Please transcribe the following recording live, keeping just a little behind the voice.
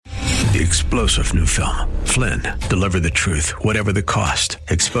the explosive new film, Flynn, Deliver the Truth, Whatever the Cost,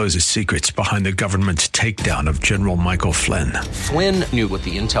 exposes secrets behind the government's takedown of General Michael Flynn. Flynn knew what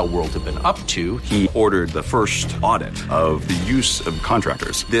the intel world had been up to. He ordered the first audit of the use of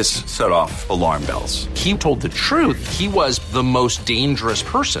contractors. This set off alarm bells. He told the truth. He was the most dangerous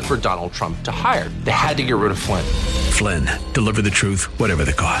person for Donald Trump to hire. They had to get rid of Flynn. Flynn, Deliver the Truth, Whatever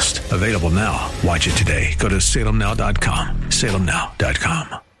the Cost. Available now. Watch it today. Go to salemnow.com.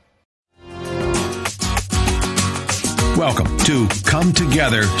 salemnow.com. Welcome to Come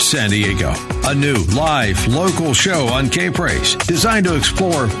Together San Diego, a new live local show on K-Praise designed to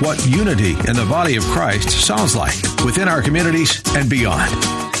explore what unity in the body of Christ sounds like within our communities and beyond.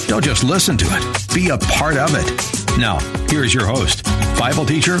 Don't just listen to it, be a part of it. Now, here's your host, Bible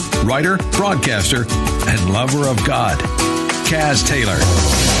teacher, writer, broadcaster, and lover of God, Kaz Taylor.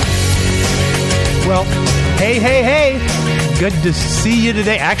 Well, hey. Good to see you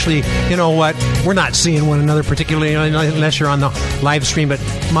today. Actually, you know what? We're not seeing one another particularly unless you're on the live stream, but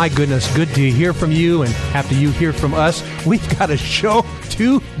my goodness, good to hear from you and after you hear from us. We've got a show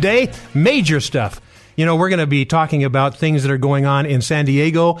today, major stuff. You know, we're going to be talking about things that are going on in San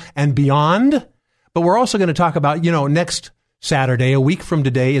Diego and beyond, but we're also going to talk about, next Saturday, a week from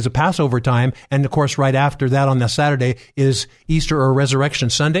today, is a Passover time. And of course, right after that on that Saturday is Easter or Resurrection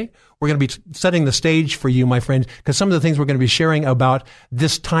Sunday. We're going to be setting the stage for you, my friends, because some of the things we're going to be sharing about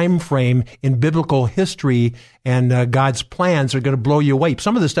this time frame in biblical history and God's plans are going to blow you away.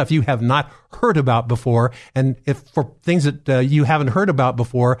 Some of the stuff you have not heard about before. And if for things that you haven't heard about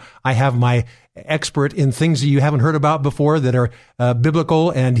before, I have my expert in things that you haven't heard about before that are biblical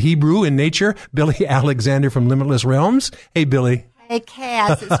and Hebrew in nature, Billy Alexander from Limitless Realms. Hey, Billy. Hey,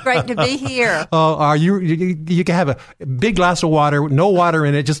 Kaz, it's great to be here. Oh, you can have a big glass of water, no water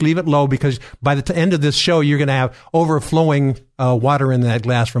in it, just leave it low because by the end of this show, you're going to have overflowing water in that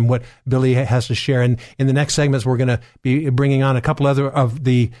glass from what Billy has to share. And in the next segments, we're going to be bringing on a couple other of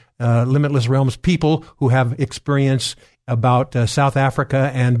the Limitless Realms people who have experience about South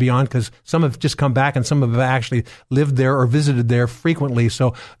Africa and beyond, because some have just come back and some have actually lived there or visited there frequently.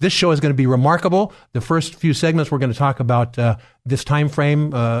 So this show is going to be remarkable. The first few segments, we're going to talk about this time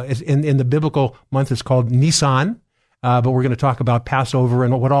frame. In the biblical month, it's called Nisan. But we're going to talk about Passover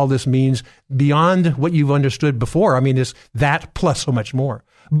and what all this means beyond what you've understood before. I mean, it's that plus so much more.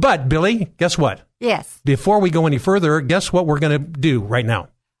 But, Billy, guess what? Yes. Before we go any further, guess what we're going to do right now?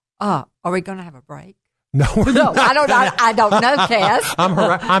 Are we going to have a break? No, I don't know, Kaz.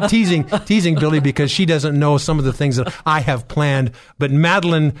 I'm teasing Billy because she doesn't know some of the things that I have planned. But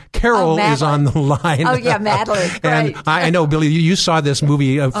Madeline Carroll is on the line. Oh yeah, Madeline, great. And I know, Billy, you saw this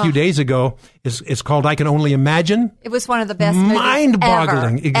movie a few days ago. It's called I Can Only Imagine. It was one of the best movies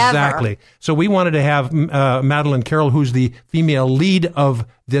mind-boggling, ever, exactly. Ever. So we wanted to have Madeline Carroll, who's the female lead of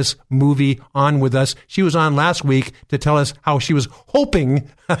this movie, on with us. She was on last week to tell us how she was hoping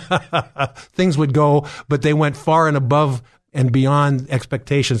things would go, but they went far and above and beyond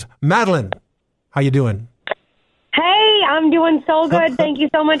expectations. Madeline, how you doing? Hey, I'm doing so good. Thank you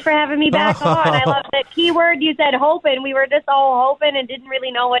so much for having me back on. I love the keyword you said, hoping. We were just all hoping and didn't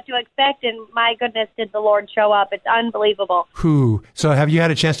really know what to expect, and my goodness, did the Lord show up. It's unbelievable. So have you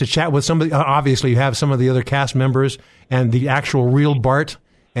had a chance to chat with somebody? Obviously, you have some of the other cast members and the actual real Bart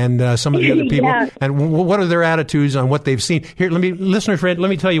and some of the other people. Yeah. And what are their attitudes on what they've seen? Here, listener friend, let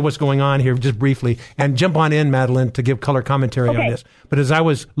me tell you what's going on here just briefly, and jump on in, Madeline, to give color commentary on this. But as I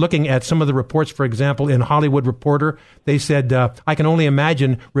was looking at some of the reports, for example, in Hollywood Reporter, they said, I Can Only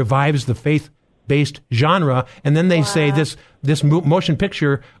Imagine revives the faith-based genre. And then they say this motion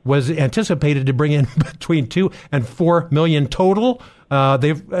picture was anticipated to bring in between 2 and 4 million total.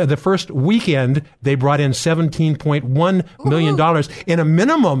 The first weekend, they brought in $17.1 million in a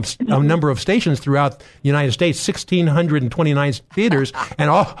minimum number of stations throughout the United States, 1,629 theaters, and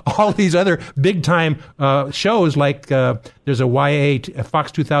all these other big-time shows like there's a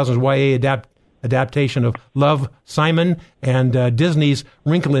Fox 2000's YA adaptation of Love, Simon, and Disney's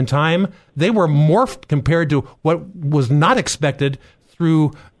Wrinkle in Time. They were morphed compared to what was not expected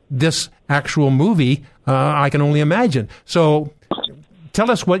through this actual movie, I Can Only Imagine. So tell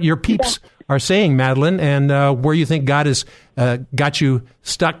us what your peeps are saying, Madeline, and where you think God has got you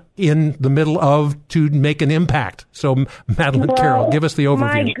stuck in the middle of to make an impact. So, Madeline Carroll, give us the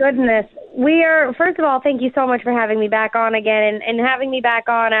overview. My goodness. First of all, thank you so much for having me back on again. And having me back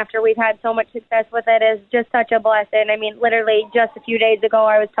on after we've had so much success with it is just such a blessing. I mean, literally just a few days ago,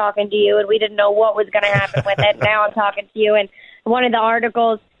 I was talking to you, and we didn't know what was going to happen with it. Now I'm talking to you, and one of the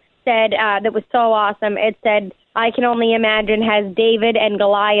articles said that was so awesome. It said, I Can Only Imagine has David and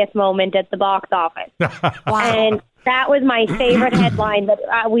Goliath moment at the box office. Wow. And That was my favorite headline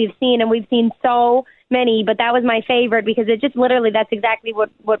that we've seen, and we've seen so many, but that was my favorite because it just literally, that's exactly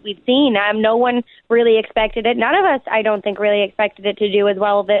what we've seen. No one really expected it. None of us, I don't think, really expected it to do as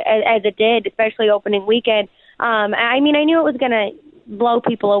well as it did, especially opening weekend. I mean, I knew it was going to blow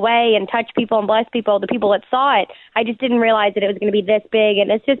people away and touch people and bless people, the people that saw it. I just didn't realize that it was going to be this big,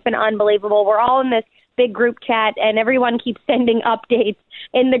 and it's just been unbelievable. We're all in this big group chat, and everyone keeps sending updates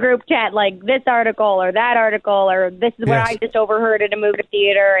in the group chat, like this article or that article, or this is what I just overheard at a movie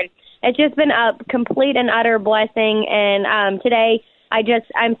theater. And it's just been a complete and utter blessing. And today,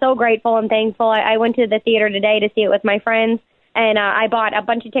 I'm so grateful and thankful. I went to the theater today to see it with my friends, and I bought a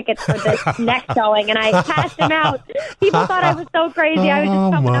bunch of tickets for the next showing, and I passed them out. People thought I was so crazy. I was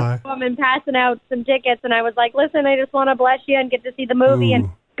just coming up to them and passing out some tickets, and I was like, listen, I just want to bless you and get to see the movie and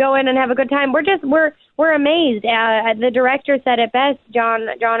go in and have a good time. We're amazed. The director said it best. John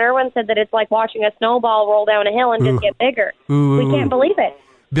Irwin said that it's like watching a snowball roll down a hill and just get bigger. We can't believe it.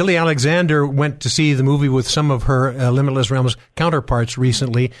 Billy Alexander went to see the movie with some of her Limitless Realms counterparts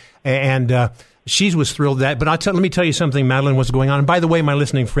recently, and she was thrilled that. But let me tell you something, Madeline, what's going on. And by the way, my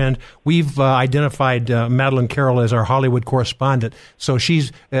listening friend, we've identified Madeline Carroll as our Hollywood correspondent. So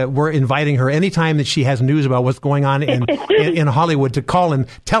we're inviting her anytime that she has news about what's going on in Hollywood to call and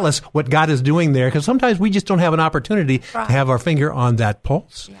tell us what God is doing there. Because sometimes we just don't have an opportunity to have our finger on that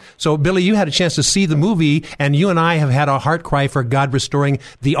pulse. Yeah. So, Billy, you had a chance to see the movie, and you and I have had a heart cry for God restoring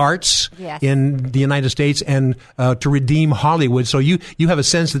the arts in the United States and to redeem Hollywood. So you have a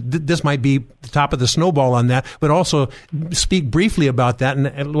sense that this might be the top of the snowball on that, but also speak briefly about that.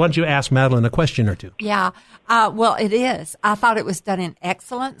 And why don't you ask Madeline a question or two? Yeah, well, it is. I thought it was done in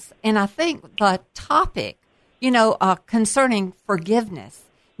excellence. And I think the topic, concerning forgiveness,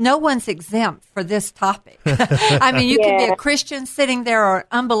 no one's exempt for this topic. I mean, you could be a Christian sitting there or an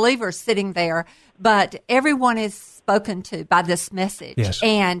unbeliever sitting there, but everyone is spoken to by this message. Yes.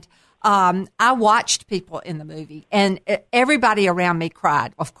 And I watched people in the movie, and everybody around me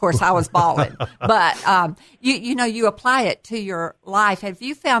cried. Of course, I was bawling. But, you apply it to your life. Have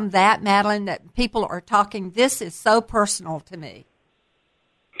you found that, Madeline, that people are talking, this is so personal to me?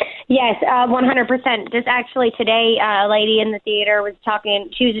 Yes, 100%. Just actually today, a lady in the theater was talking.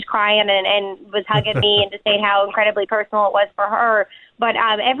 She was just crying and was hugging me and just saying how incredibly personal it was for her. But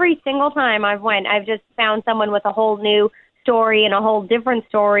every single time I've just found someone with a whole new story and a whole different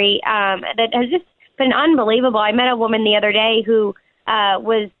story that has just been unbelievable. I met a woman the other day who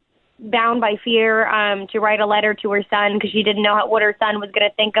was bound by fear to write a letter to her son because she didn't know what her son was going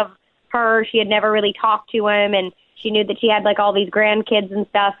to think of her. She had never really talked to him, and she knew that she had like all these grandkids and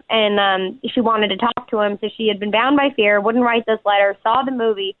stuff, and she wanted to talk to him. So she had been bound by fear, wouldn't write this letter, saw the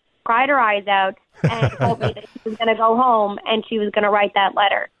movie, cried her eyes out, and told me that she was going to go home and she was going to write that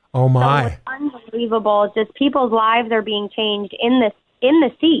letter. Oh my! So it's unbelievable. It's just people's lives are being changed in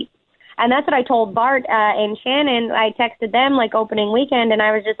the seats, and that's what I told Bart and Shannon. I texted them like opening weekend, and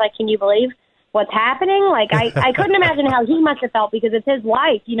I was just like, "Can you believe what's happening?" Like I couldn't imagine how he must have felt because it's his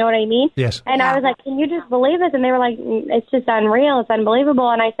life. You know what I mean? Yes. And I was like, "Can you just believe this?" And they were like, "It's just unreal. It's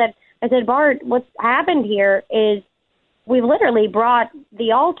unbelievable." And I said, Bart, what's happened here is we've literally brought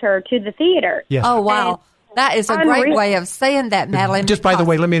the altar to the theater. Yes. Oh wow. That is a great way of saying that, Madeline. Just by the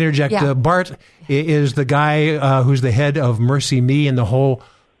way, let me interject. Yeah. Bart is the guy who's the head of Mercy Me, and the whole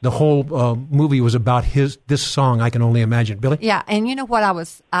movie was about this song. I Can Only Imagine. Billy? Yeah, and you know what I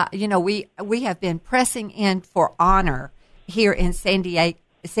was? We have been pressing in for honor here in San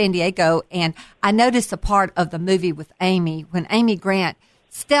Diego, and I noticed a part of the movie with Amy when Amy Grant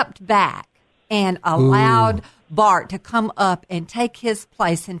stepped back and allowed Bart to come up and take his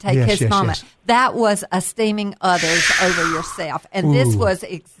place and take his moment. Yes. That was esteeming others over yourself. And this was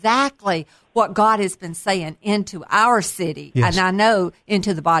exactly what God has been saying into our city, and I know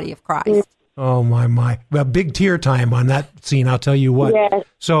into the body of Christ. Oh, my. Well, big tear time on that scene, I'll tell you what. Yes.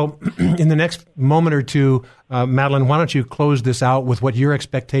 So in the next moment or two, Madeline, why don't you close this out with what your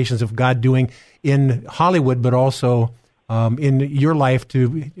expectations of God doing in Hollywood, but also in your life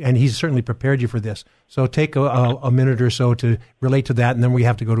and he's certainly prepared you for this. So take a minute or so to relate to that, and then we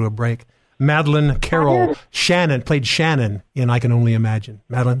have to go to a break. Madeline Carroll, played Shannon in I Can Only Imagine.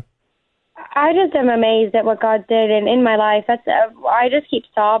 Madeline? I just am amazed at what God did in my life. I just keep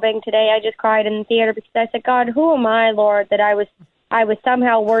sobbing today. I just cried in the theater because I said, God, who am I, Lord, that I was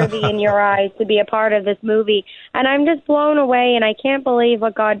somehow worthy in your eyes to be a part of this movie. And I'm just blown away, and I can't believe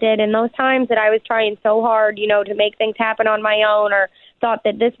what God did. And those times that I was trying so hard, to make things happen on my own, or thought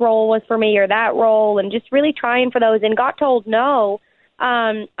that this role was for me or that role, and just really trying for those, and got told no.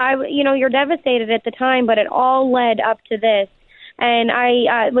 You're devastated at the time, but it all led up to this. And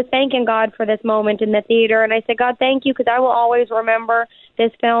I was thanking God for this moment in the theater, and I said, God, thank you, because I will always remember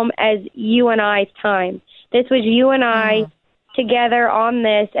this film as you and I's time. This was you and I together on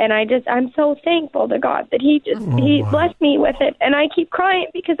this, and I'm so thankful to God that he blessed me with it, and I keep crying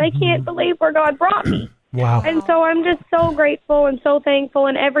because I can't believe where God brought me. Wow. And so I'm just so grateful and so thankful,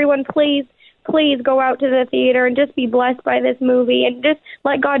 and everyone, please go out to the theater and just be blessed by this movie, and just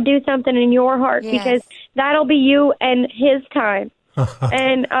let God do something in your heart, because that'll be you and his time.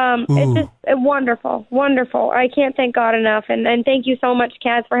 And it's just wonderful. I can't thank God enough. And thank you so much,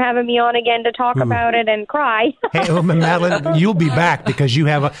 Kaz, for having me on again to talk about it and cry. Hey, Madeline, you'll be back because you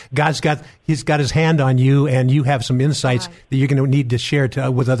have he's got his hand on you, and you have some insights that you're going to need to share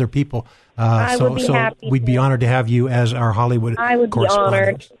with other people. I would be happy. We'd be honored to have you as our Hollywood I would be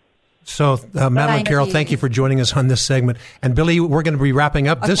honored. So, Madeline Carroll, thank you for joining us on this segment. And Billy, we're going to be wrapping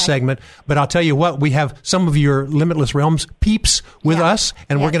up this segment, but I'll tell you what, we have some of your Limitless Realms peeps with us,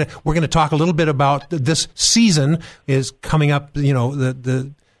 and we're going to talk a little bit about this season is coming up,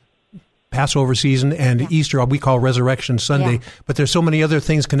 the Passover season and Easter, we call Resurrection Sunday, but there's so many other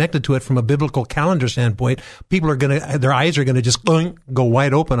things connected to it from a biblical calendar standpoint. People are their eyes are going to just go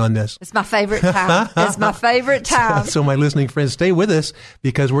wide open on this. It's my favorite time. It's my favorite time. So my listening friends, stay with us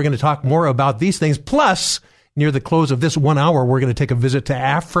because we're going to talk more about these things. Plus, near the close of this 1 hour, we're going to take a visit to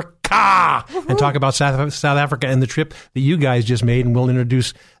Africa and talk about South Africa and the trip that you guys just made, and we'll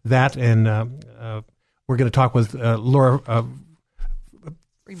introduce that. And we're going to talk with Laura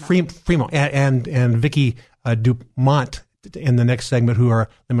Fremont and Vicki Dumont in the next segment, who are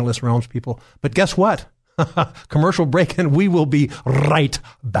Limitless Realms people. But guess what? Commercial break, and we will be right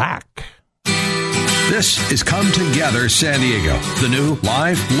back. This is Come Together San Diego, the new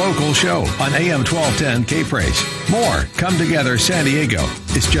live local show on AM 1210 K-Praise. More Come Together San Diego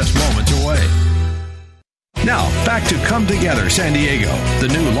is just moments away. Now, back to Come Together San Diego, the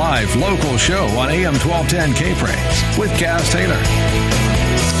new live local show on AM 1210 K-Praise with Kaz Taylor.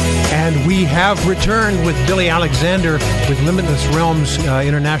 And we have returned with Billy Alexander with Limitless Realms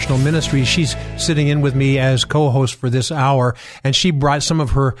International Ministries. She's sitting in with me as co-host for this hour, and she brought some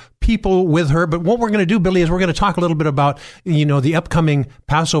of her people with her. But what we're going to do, Billy, is we're going to talk a little bit about, the upcoming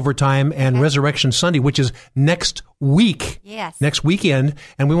Passover time and Resurrection Sunday, which is next week. Yes. Next weekend.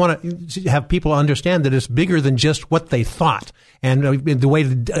 And we want to have people understand that it's bigger than just what they thought. And the way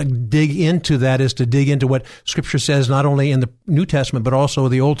to dig into that is to dig into what Scripture says, not only in the New Testament, but also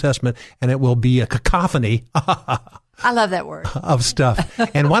the Old Testament, and it will be a cacophony. I love that word. Of stuff.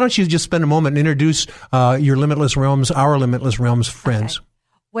 And why don't you just spend a moment and introduce your Limitless Realms, our Limitless Realms friends. Okay.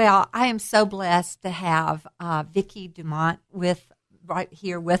 Well, I am so blessed to have Vicki Dumont right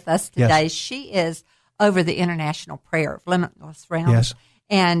here with us today. Yes. She is over the international prayer of Limitless Realms. Yes.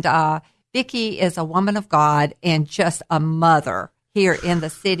 And Vicki is a woman of God and just a mother here in the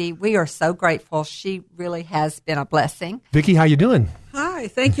city. We are so grateful. She really has been a blessing. Vicki, how you doing? Hi,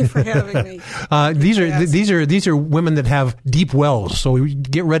 thank you for having me. These are women that have deep wells. So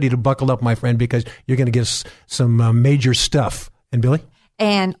get ready to buckle up, my friend, because you're going to get some major stuff. And Billy?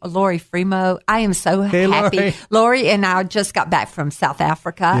 And Lori Fremo, I am so happy. Lori and I just got back from South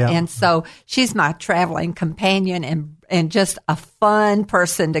Africa, and so she's my traveling companion and just a fun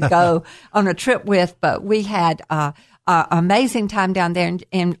person to go on a trip with. But we had an amazing time down there,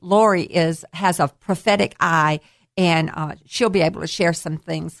 and Lori has a prophetic eye, and she'll be able to share some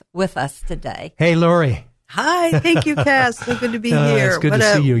things with us today. Hey, Lori. Hi, thank you, Cass. So good to be here. It's good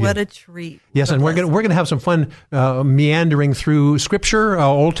to see you again. What a treat. Yes, and we're going to have some fun meandering through Scripture,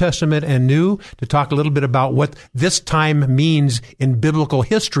 Old Testament and New, to talk a little bit about what this time means in biblical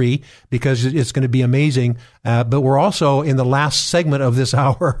history, because it's going to be amazing. But we're also, in the last segment of this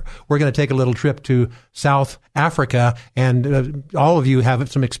hour, we're going to take a little trip to South Africa, and all of you have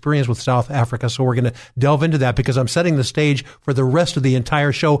some experience with South Africa, so we're going to delve into that, because I'm setting the stage for the rest of the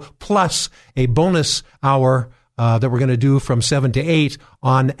entire show, plus a bonus hour that we're going to do from 7 to 8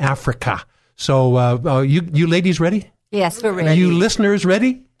 on Africa. So you ladies ready? Yes, we're ready. Are you listeners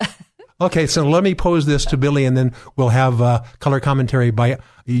ready? Okay, so let me pose this to Billy, and then we'll have color commentary by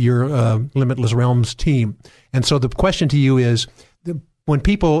your Limitless Realms team. And so the question to you is, when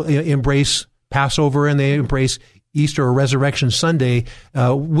people embrace Passover and they embrace Easter or Resurrection Sunday,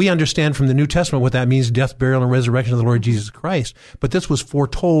 we understand from the New Testament what that means: death, burial, and resurrection of the Lord Jesus Christ. But this was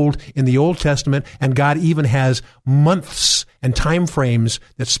foretold in the Old Testament, and God even has months and time frames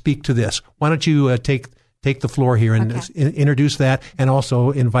that speak to this. Why don't you take the floor here and introduce that, and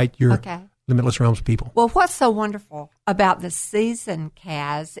also invite your Limitless Realms people. Well, what's so wonderful about the season,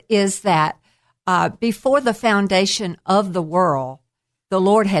 Kaz, is that before the foundation of the world, the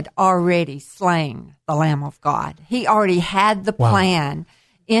Lord had already slain the Lamb of God. He already had the plan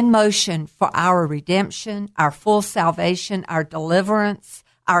in motion for our redemption, our full salvation, our deliverance,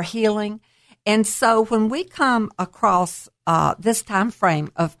 our healing. And so when we come across this time frame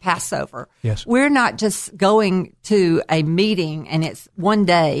of Passover, we're not just going to a meeting and it's one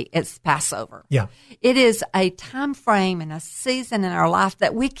day, it's Passover. Yeah. It is a time frame and a season in our life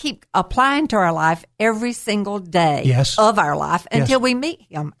that we keep applying to our life every single day of our life until we meet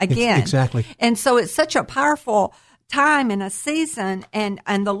Him again. Exactly. And so it's such a powerful time in a season, and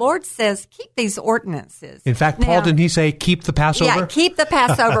the Lord says, keep these ordinances. In fact, Paul, didn't he say, keep the Passover? Yeah, keep the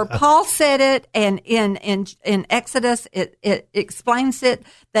Passover. Paul said it, and in Exodus, it explains it,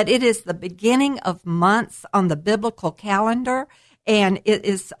 that it is the beginning of months on the biblical calendar, and it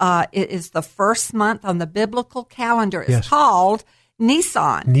is the first month on the biblical calendar. It's called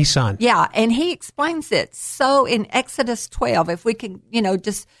Nisan. Yeah, and he explains it. So in Exodus 12, if we can,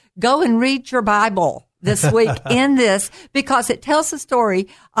 just go and read your Bible this week in this, because it tells a story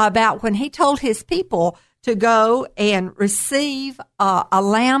about when he told his people to go and receive a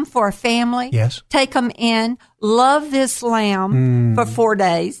lamb for a family, take them in, love this lamb for 4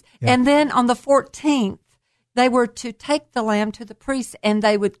 days, and then on the 14th, they were to take the lamb to the priest, and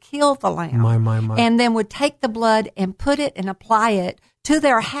they would kill the lamb. And then would take the blood and put it and apply it to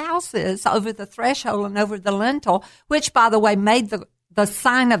their houses over the threshold and over the lintel, which, by the way, made the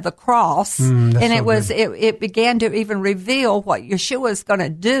sign of the cross, and it began to even reveal what Yeshua is going to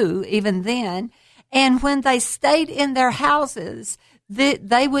do even then. And when they stayed in their houses,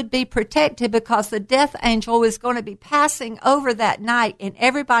 they would be protected because the death angel was going to be passing over that night, and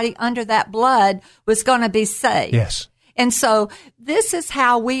everybody under that blood was going to be saved. Yes. And so this is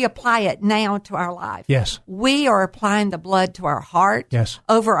how we apply it now to our life. Yes. We are applying the blood to our heart,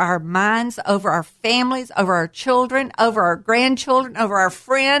 over our minds, over our families, over our children, over our grandchildren, over our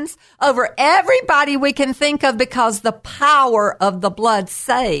friends, over everybody we can think of, because the power of the blood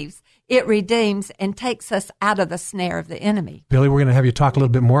saves. It redeems and takes us out of the snare of the enemy. Billy, we're going to have you talk a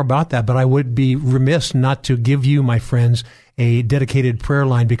little bit more about that, but I would be remiss not to give you, my friends, a dedicated prayer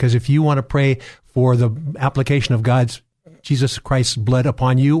line, because if you want to pray for the application of God's Jesus Christ's blood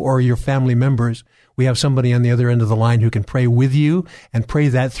upon you or your family members, we have somebody on the other end of the line who can pray with you and pray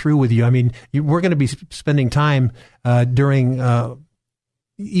that through with you. I mean, we're going to be spending time during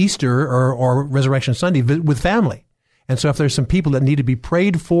Easter or Resurrection Sunday with family. And so if there's some people that need to be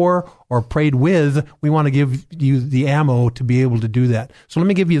prayed for or prayed with, we want to give you the ammo to be able to do that. So let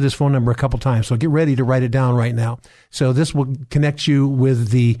me give you this phone number a couple times. So get ready to write it down right now. So this will connect you with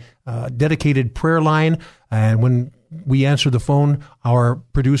the dedicated prayer line. And when we answer the phone, our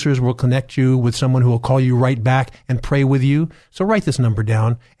producers will connect you with someone who will call you right back and pray with you. So write this number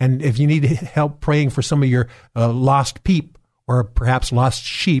down. And if you need help praying for some of your lost peep or perhaps lost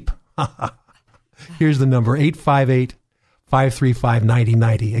sheep, here's the number,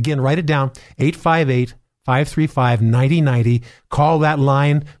 858-535-9090. Again, write it down, 858-535-9090. Call that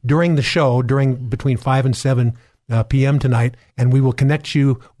line during the show, between 5 and 7 p.m. tonight, and we will connect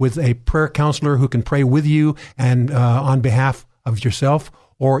you with a prayer counselor who can pray with you and on behalf of yourself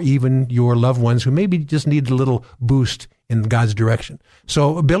or even your loved ones who maybe just need a little boost in God's direction.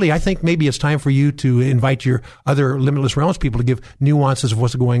 So, Billy, I think maybe it's time for you to invite your other Limitless Realms people to give nuances of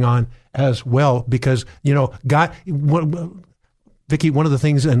what's going on as well, because, God, Vicki, one of the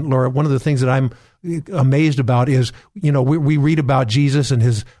things, and Laura, one of the things that I'm amazed about is, we read about Jesus and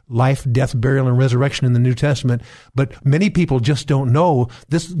his life, death, burial, and resurrection in the New Testament, but many people just don't know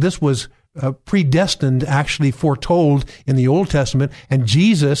this was predestined, actually foretold in the Old Testament, and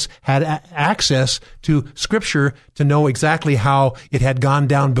Jesus had access to Scripture to know exactly how it had gone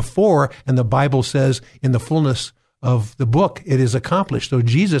down before, and the Bible says in the fullness of the book, it is accomplished. So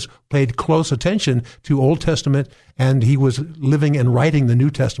Jesus paid close attention to Old Testament, and he was living and writing the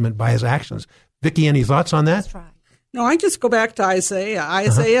New Testament by his actions. Vicki, any thoughts on that? That's right. No, I just go back to Isaiah.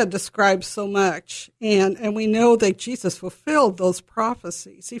 Isaiah describes so much, and we know that Jesus fulfilled those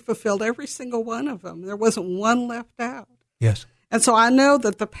prophecies. He fulfilled every single one of them. There wasn't one left out. Yes. And so I know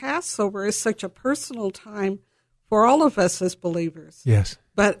that the Passover is such a personal time for all of us as believers. Yes.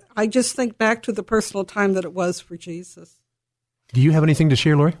 But I just think back to the personal time that it was for Jesus. Do you have anything to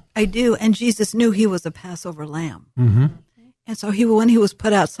share, Lori? I do, and Jesus knew he was a Passover lamb. Mm-hmm. And so when he was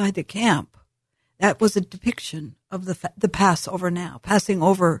put outside the camp, that was a depiction of the Passover now, passing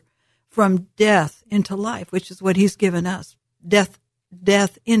over from death into life, which is what he's given us, death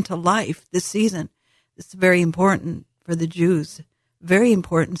into life this season. It's very important for the Jews, very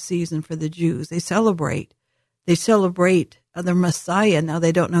important season for the Jews. They celebrate the Messiah. Now,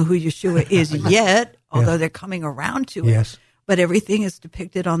 they don't know who Yeshua is yet, although they're coming around to it. Yes. but everything is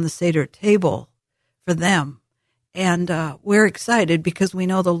depicted on the Seder table for them. And we're excited because we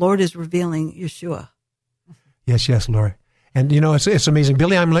know the Lord is revealing Yeshua. Yes, Lori. And, it's amazing.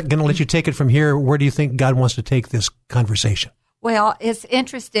 Billy, I'm going to let you take it from here. Where do you think God wants to take this conversation? Well, it's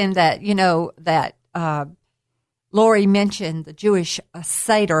interesting that, Lori mentioned the Jewish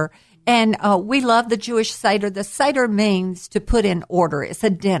Seder, and we love the Jewish Seder. The Seder means to put in order. It's a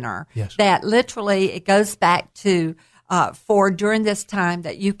dinner that literally it goes back to for during this time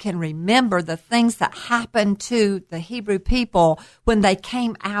that you can remember the things that happened to the Hebrew people when they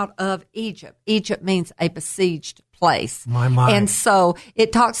came out of Egypt. Egypt means a besieged place. My. And so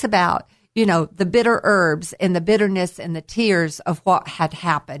it talks about, the bitter herbs and the bitterness and the tears of what had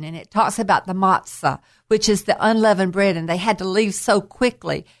happened. And it talks about the matzah, which is the unleavened bread. And they had to leave so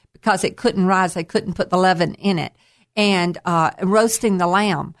quickly because it couldn't rise. They couldn't put the leaven in it. And roasting the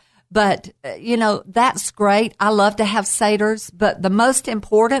lamb. But, that's great. I love to have Seders. But the most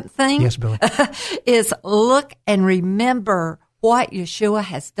important thing is look and remember what Yeshua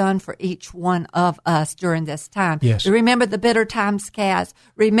has done for each one of us during this time. Yes. Remember the bitter times, Kaz.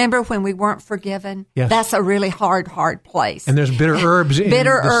 Remember when we weren't forgiven? Yes. That's a really hard place. And there's bitter herbs in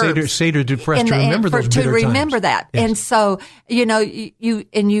the Seder for us to remember those bitter times. To remember that. Yes. And so,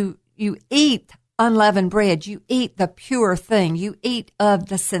 you eat unleavened bread. You eat the pure thing. You eat of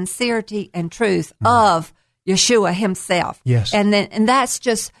the sincerity and truth of Yeshua himself. Yes. And that's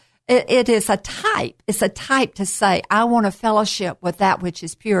just... It is a type. It's a type to say, I want to fellowship with that which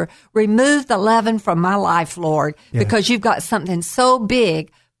is pure. Remove the leaven from my life, Lord, because you've got something so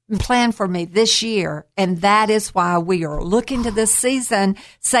big planned for me this year. And that is why we are looking to this season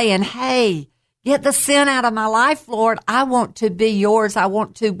saying, hey, get the sin out of my life, Lord. I want to be yours. I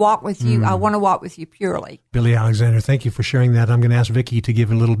want to walk with you. I want to walk with you purely. Billy Alexander, thank you for sharing that. I'm going to ask Vicki to give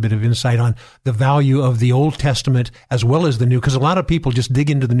a little bit of insight on the value of the Old Testament as well as the New, because a lot of people just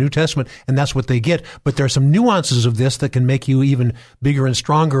dig into the New Testament and that's what they get. But there are some nuances of this that can make you even bigger and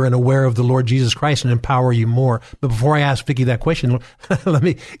stronger and aware of the Lord Jesus Christ and empower you more. But before I ask Vicki that question, let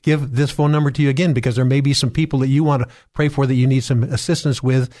me give this phone number to you again, because there may be some people that you want to pray for that you need some assistance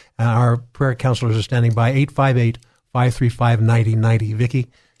with. Our prayer counselors are standing by. 858-535-9090. Vicki?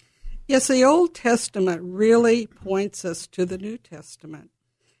 Yes, the Old Testament really points us to the New Testament.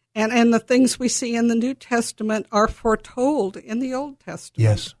 And the things we see in the New Testament are foretold in the Old Testament.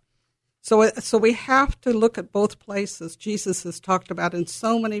 Yes. So we have to look at both places. Jesus is talked about in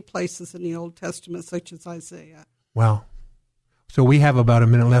so many places in the Old Testament, such as Isaiah. Wow. So we have about a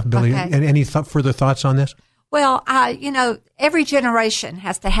minute left, Billy. Okay. Any further thoughts on this? Well, every generation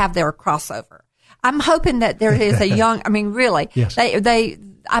has to have their crossover. I'm hoping that there is a young, really, yes.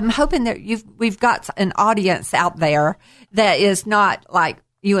 I'm hoping that we've got an audience out there that is not like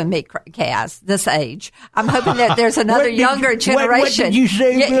you and me, Kaz, this age. I'm hoping that there's another younger generation. What did you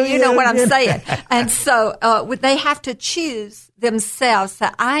say? You know what I'm saying. And so they have to choose themselves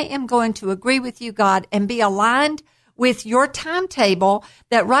that I am going to agree with you, God, and be aligned with your timetable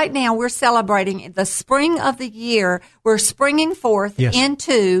that right now we're celebrating the spring of the year. We're springing forth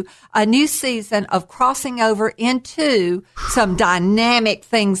into a new season of crossing over into some dynamic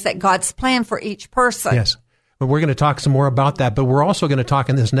things that God's planned for each person. Yes. But we're going to talk some more about that. But we're also going to talk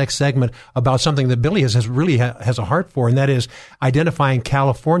in this next segment about something that Billy has a heart for, and that is identifying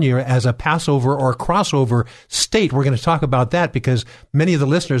California as a Passover or a crossover state. We're going to talk about that because many of the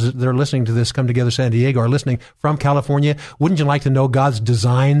listeners that are listening to this Come Together San Diego are listening from California. Wouldn't you like to know God's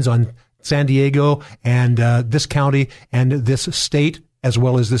designs on San Diego and this county and this state, as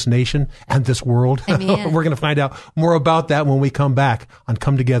well as this nation and this world? Amen. We're going to find out more about that when we come back on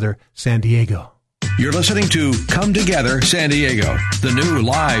Come Together San Diego. You're listening to Come Together San Diego, the new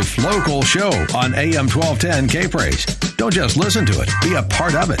live local show on AM 1210 K-Praise. Don't just listen to it, be a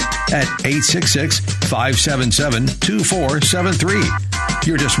part of it at 866-577-2473.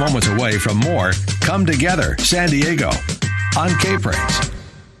 You're just moments away from more Come Together San Diego on K-Praise.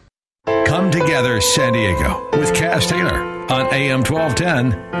 Come Together San Diego with Kaz Taylor on AM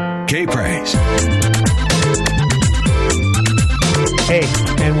 1210 K-Praise. Hey,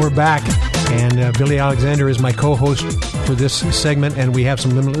 and we're back. And Billy Alexander is my co-host for this segment, and we have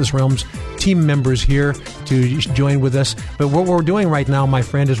some Limitless Realms team members here to join with us. But what we're doing right now, my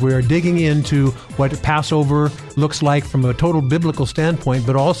friend, is we are digging into what Passover looks like from a total biblical standpoint,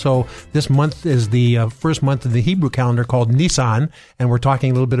 but also this month is the first month of the Hebrew calendar called Nisan, and we're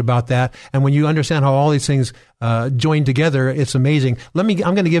talking a little bit about that. And when you understand how all these things join together, it's amazing. I'm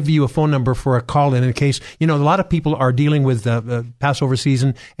going to give you a phone number for a call in case, a lot of people are dealing with Passover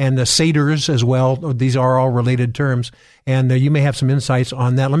season and the Seders as well. These are all related terms. and you may have some insights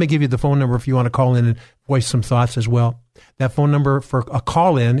on that. Let me give you the phone number if you want to call in and voice some thoughts as well. That phone number for a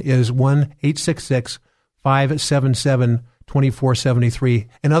call-in is 1-866-577-2473.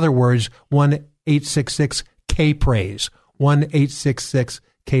 In other words, 1-866-K-PRAISE,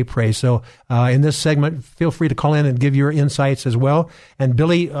 1-866-K-PRAISE. So in this segment, feel free to call in and give your insights as well. And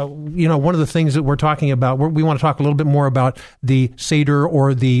Billy, one of the things that we're talking about, we want to talk a little bit more about the Seder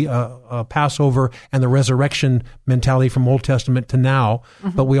or the Passover and the resurrection mentality from Old Testament to now.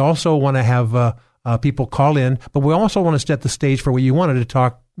 Mm-hmm. But we also want to have people call in, but we also want to set the stage for what you wanted to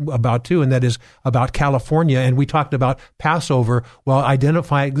talk about too, and that is about California. And we talked about Passover. Well,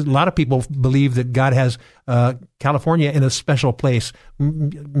 a lot of people believe that God has California in a special place.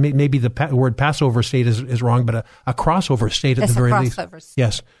 Maybe the word Passover state is wrong, but a crossover state at the very least. State.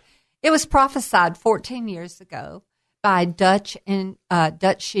 Yes. It was prophesied 14 years ago by Dutch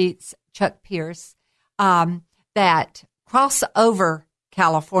Sheets, Chuck Pierce, that crossover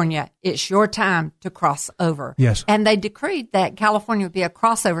California, it's your time to cross over. Yes. And they decreed that California would be a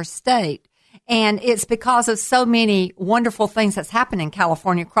crossover state. And it's because of so many wonderful things that's happened in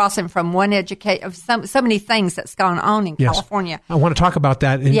California, crossing from one so many things that's gone on in California. I want to talk about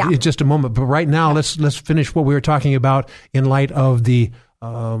that in just a moment. But right now, let's finish what we were talking about in light of the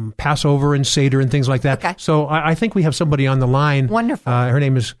Passover and Seder and things like that. Okay. So I think we have somebody on the line. Wonderful. Her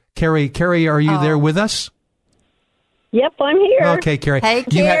name is Carrie. Carrie, are you there with us? Yep, I'm here. Okay, Carrie. Hey,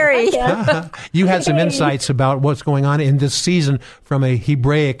 Carrie. You had some insights about what's going on in this season from a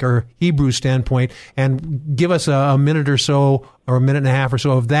Hebraic or Hebrew standpoint, and give us a minute or so, or a minute and a half or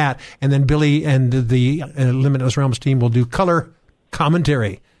so of that, and then Billy and the Limitless Realms team will do color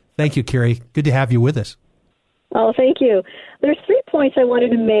commentary. Thank you, Carrie. Good to have you with us. Oh, thank you. There's 3 points I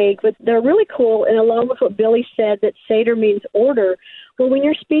wanted to make, but they're really cool, and along with what Billy said, that Seder means order. Well, when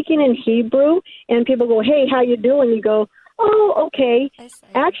you're speaking in Hebrew and people go, hey, how you doing? You go, oh, okay.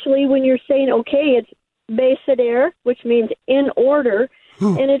 Actually, when you're saying okay, it's Beseder, which means in order.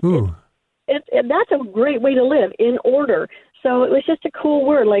 And that's a great way to live, in order. So it was just a cool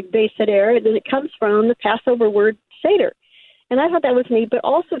word like Beseder, and it comes from the Passover word Seder. And I thought that was neat. But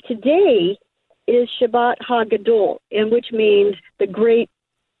also today is Shabbat HaGadol, which means the great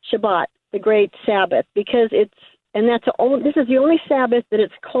Shabbat, the great Sabbath, because this is the only Sabbath that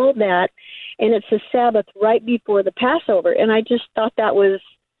it's called that, and it's the Sabbath right before the Passover. And I just thought that was,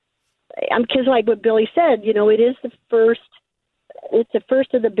 because like what Billy said, it is the first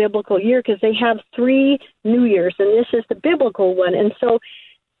of the biblical year, because they have 3 New Years, and this is the biblical one. And so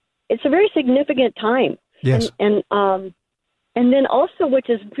it's a very significant time. Yes. And then also, which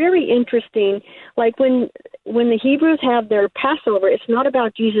is very interesting, like when the Hebrews have their Passover, it's not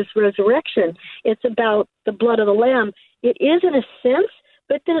about Jesus' resurrection. It's about the blood of the Lamb. It is in a sense,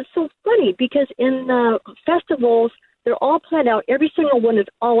 but then it's so funny because in the festivals, they're all planned out. Every single one is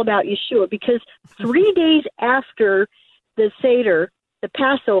all about Yeshua, because 3 days after the Seder, the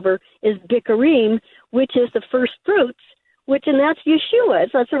Passover, is Bikurim, which is the first fruits, and that's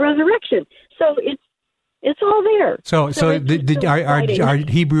Yeshua. That's the resurrection. So it's all there. So our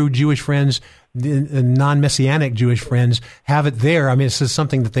Hebrew Jewish friends, the non-Messianic Jewish friends, have it there. I mean, this is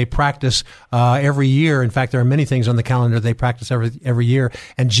something that they practice every year. In fact, there are many things on the calendar they practice every year,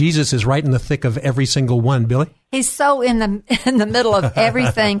 and Jesus is right in the thick of every single one. Billy? He's so in the middle of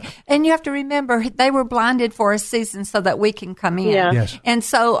everything. And you have to remember, they were blinded for a season so that we can come in. Yeah. Yes. And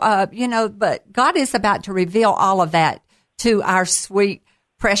so, but God is about to reveal all of that to our sweet,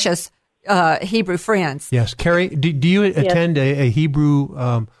 precious Hebrew friends. Yes. Carrie, do you attend a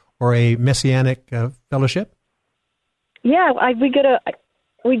Hebrew or a Messianic fellowship? Yeah,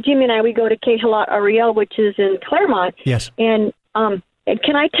 Jimmy and I go to Kehilat Ariel, which is in Claremont. Yes. And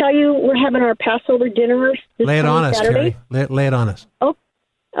can I tell you, we're having our Passover dinner this Lay it on us, Saturday. Carrie. Lay it on us. Oh,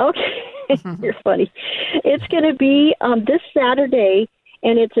 okay. You're funny. It's going to be this Saturday,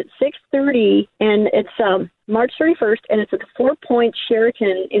 and it's at 6:30, and it's March 31st, and it's at the 4 Point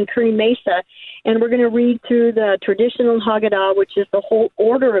Sheraton in Kearney Mesa, and we're going to read through the traditional Haggadah, which is the whole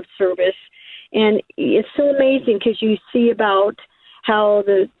order of service, and it's so amazing because you see about how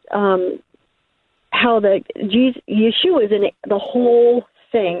Yeshua is in the whole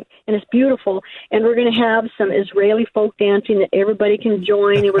thing, and it's beautiful, and we're going to have some Israeli folk dancing that everybody can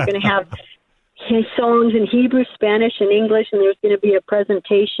join, and we're going to have songs in Hebrew, Spanish, and English, and there's going to be a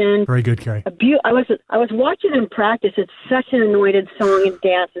presentation. Very good, Carrie. I was watching them practice. It's such an anointed song and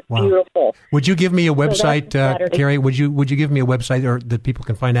dance. It's beautiful. Would you give me a website, Carrie? Would you give me a website or that people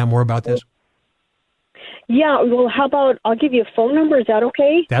can find out more about this? Yeah. Well, how about I'll give you a phone number? Is that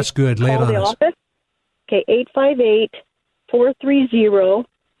okay? That's good. Lay it on us. Office. Okay,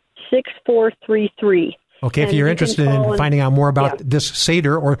 858-430-6433. Okay, if And you're you can interested call in and- finding out more about Yeah. this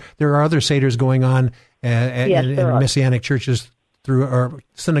Seder, or there are other Seders going on Yes, in there are. Messianic churches through or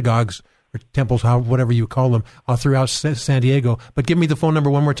synagogues or temples, whatever you call them, all throughout San Diego. But give me the phone number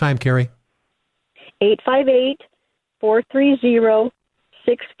one more time, Carrie.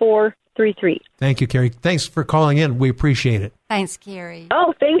 858-430-6433. Thank you, Carrie. Thanks for calling in. We appreciate it. Thanks, Carrie.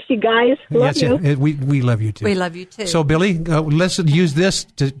 Oh, thanks, you guys. Love you. Yeah, we love you too. We love you too. So, Billy, let's use this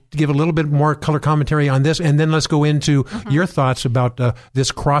to give a little bit more color commentary on this, and then let's go into your thoughts about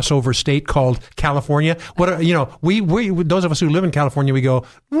this crossover state called California. What we those of us who live in California, we go,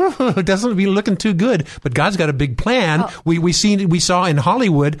 it doesn't be looking too good, but God's got a big plan. Oh. We saw in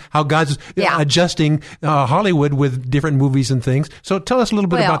Hollywood how God's adjusting Hollywood with different movies and things. So, tell us a little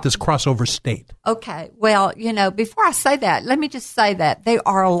bit about this crossover state. Okay. Well, before I say that, let me just say that there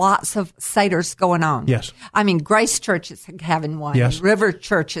are lots of Seders going on. Yes. I mean, Grace Church is having one. Yes. River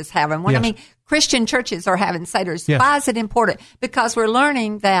Church is having one. Yes. I mean, Christian churches are having Seders. Yes. Why is it important? Because we're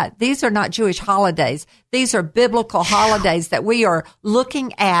learning that these are not Jewish holidays. These are biblical holidays that we are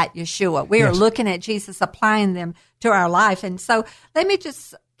looking at Yeshua. We are looking at Jesus, applying them to our life. And so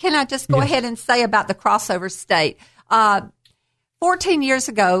can I just go ahead and say about the crossover state? 14 years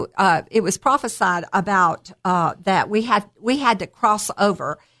ago, it was prophesied about that we had to cross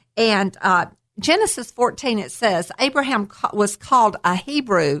over. And Genesis 14, it says, Abraham was called a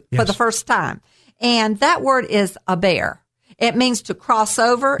Hebrew for the first time. And that word is aber. It means to cross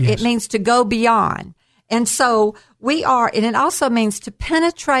over. Yes. It means to go beyond. And so and it also means to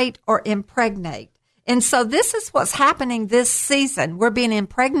penetrate or impregnate. And so this is what's happening this season. We're being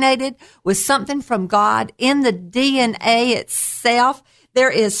impregnated with something from God in the DNA itself. There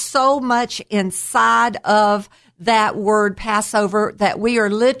is so much inside of that word Passover that we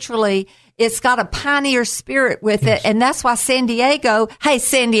are literally, it's got a pioneer spirit with it. And that's why San Diego,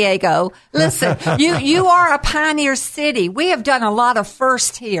 listen, you are a pioneer city. We have done a lot of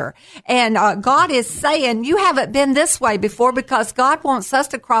first here. And God is saying, you haven't been this way before, because God wants us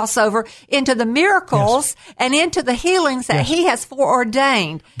to cross over into the miracles and into the healings that He has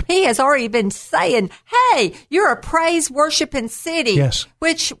foreordained. He has already been saying, hey, you're a praise worshiping city. Yes.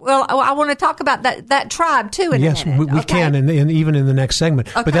 Which, I want to talk about that tribe too in a minute. Yes, we can, and even in the next segment.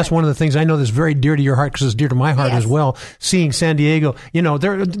 Okay. But that's one of the things I know that's very dear to your heart, because it's dear to my heart as well. Seeing San Diego,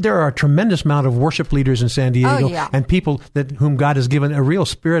 there are a tremendous amount of worship leaders in San Diego, and people whom God has given a real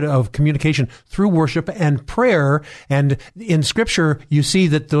spirit of communication through worship and prayer. And in Scripture, you see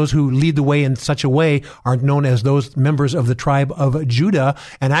that those who lead the way in such a way are known as those members of the tribe of Judah.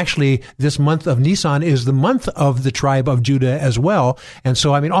 And actually, this month of Nisan is the month of the tribe of Judah as well. And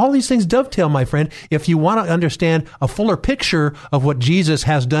so, all these things dovetail, my friend. If you want to understand a fuller picture of what Jesus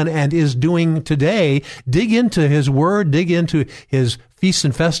has done and is doing today, dig into His Word, dig into His feasts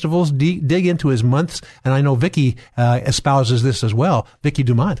and festivals, dig into His months. And I know Vicki espouses this as well. Vicki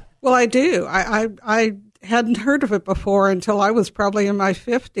Dumont. Well, I do. I hadn't heard of it before until I was probably in my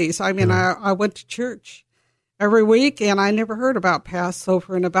 50s. I went to church every week, and I never heard about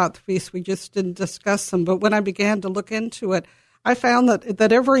Passover and about the feast. We just didn't discuss them. But when I began to look into it, I found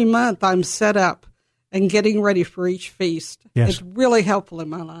that every month I'm set up and getting ready for each feast. Yes. It's really helpful in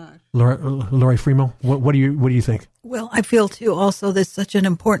my life. Lori Fremo, what do you think? Well, I feel too also that's such an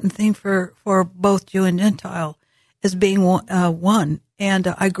important thing for both Jew and Gentile as being one.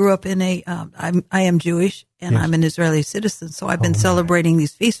 And I grew up in I am Jewish and I'm an Israeli citizen, so I've been celebrating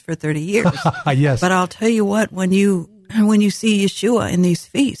these feasts for 30 years. Yes. But I'll tell you what, when you see Yeshua in these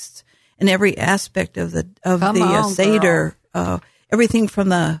feasts and every aspect of the Seder, everything from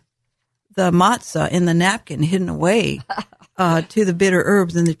the matzah in the napkin hidden away to the bitter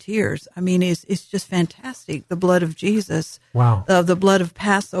herbs and the tears. It's just fantastic. The blood of Jesus. Wow. The blood of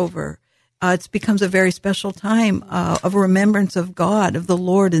Passover. It becomes a very special time of remembrance of God, of the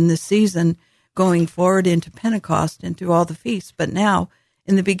Lord in this season, going forward into Pentecost and through all the feasts. But now,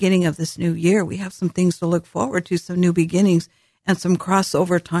 in the beginning of this new year, we have some things to look forward to, some new beginnings and some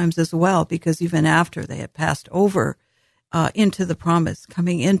crossover times as well, because even after they had passed over into the promise,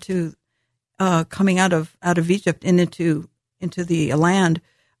 coming out of Egypt and into the land,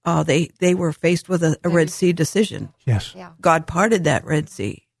 they were faced with a Red Sea decision. Yes. Yeah. God parted that Red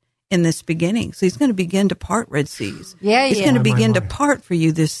Sea in this beginning. So He's going to begin to part Red Seas. He's going to begin to part for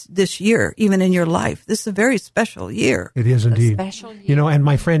you this year, even in your life. This is a very special year. It is indeed. A special year. And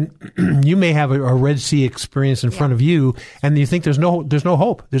my friend, you may have a Red Sea experience in front of you, and you think there's no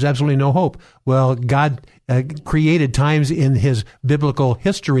hope. There's absolutely no hope. Well, God created times in his biblical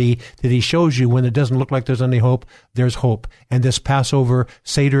history that he shows you when it doesn't look like there's any hope, there's hope. And this Passover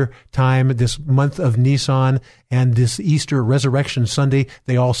Seder time, this month of Nisan, and this Easter Resurrection Sunday,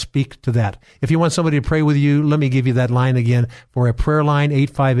 they all speak to that. If you want somebody to pray with you, let me give you that line again for a prayer line,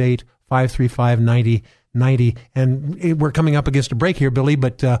 858-535-9090. And we're coming up against a break here, Billy,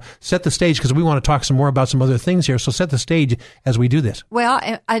 but set the stage because we want to talk some more about some other things here. So set the stage as we do this. Well,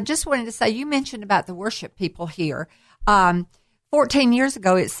 I just wanted to say, you mentioned about the worship people here. 14 years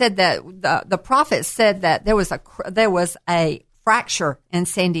ago, it said that the prophet said that there was a fracture in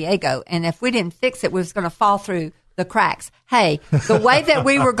San Diego, and if we didn't fix it, we was going to fall through the cracks. Hey, the way that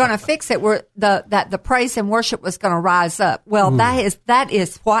we were going to fix it that the praise and worship was going to rise up. Well, that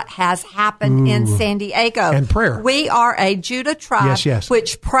is what has happened in San Diego. And prayer. We are a Judah tribe, yes.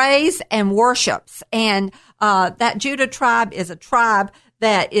 which prays and worships. And that Judah tribe is a tribe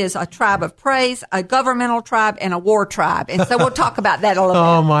that is a tribe of praise, a governmental tribe, and a war tribe. And so we'll talk about that a little bit.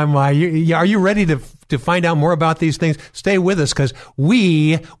 Oh, my. Are you ready to find out more about these things? Stay with us because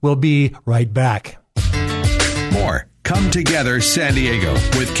we will be right back. More Come Together San Diego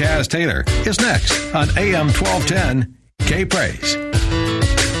with Kaz Taylor is next on AM 1210 K-Praise.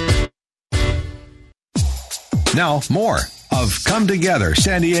 Now, more of Come Together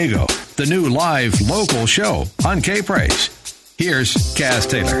San Diego, the new live local show on K-Praise. Here's Kaz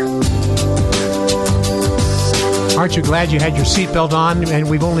Taylor. Aren't you glad you had your seatbelt on? And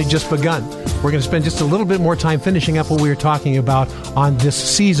we've only just begun. We're going to spend just a little bit more time finishing up what we were talking about on this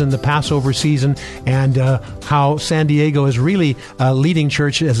season, the Passover season, and how San Diego is really leading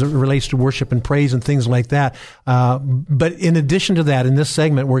church as it relates to worship and praise and things like that. But in addition to that, in this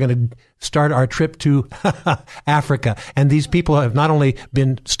segment, we're going to start our trip to Africa. And these people have not only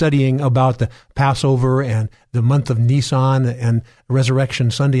been studying about the Passover and the month of Nisan and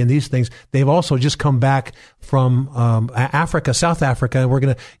Resurrection Sunday and these things, they've also just come back from Africa, South Africa, and we're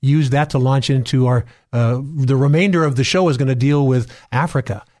going to use that to launch into our the remainder of the show is going to deal with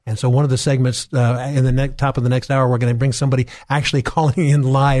Africa. And so one of the segments in the top of the next hour, we're going to bring somebody actually calling in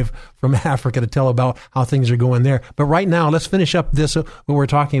live from Africa to tell about how things are going there. But right now, let's finish up this when we're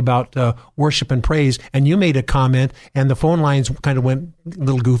talking about worship and praise. And you made a comment, and the phone lines kind of went a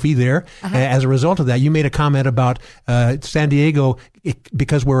little goofy there. As a result of that, you made a comment about San Diego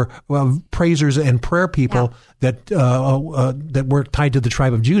because we're praisers and prayer people that we're tied to the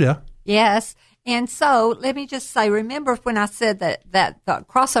tribe of Judah. Yes. And so let me just say, remember when I said that the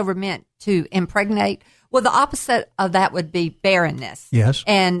crossover meant to impregnate? Well, the opposite of that would be barrenness. Yes.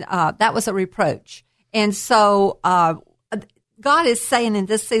 And that was a reproach. And so God is saying in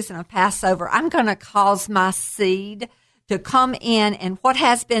this season of Passover, I'm going to cause my seed to come in, and what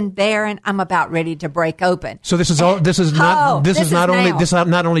has been barren, I'm about ready to break open. So this not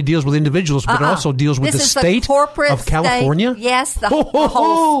only deals with individuals, but it also deals with the state of California. Yes, the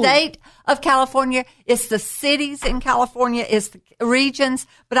whole state of California. It's the cities in California. It's the regions.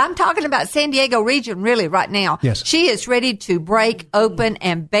 But I'm talking about San Diego region really right now. Yes. She is ready to break open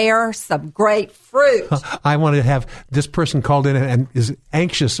and bear some great fruit. I want to have this person called in and is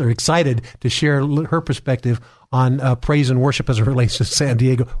anxious or excited to share her perspective on praise and worship as it relates to San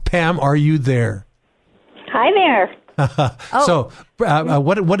Diego. Pam, are you there? Hi there. So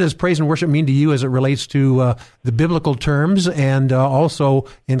what does praise and worship mean to you as it relates to the biblical terms and also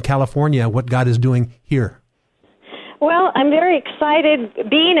in California, what God is doing here? Well, I'm very excited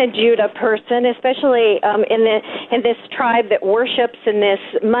being a Judah person, especially in this tribe that worships in this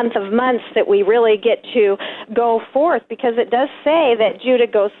month of months that we really get to go forth, because it does say that Judah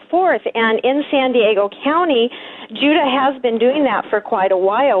goes forth. And in San Diego County, Judah has been doing that for quite a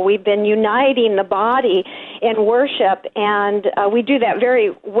while. We've been uniting the body in worship, and we do that very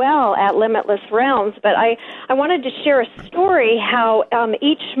well at Limitless Realms. But I wanted to share a story how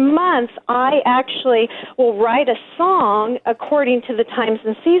each month I actually will write a song according to the times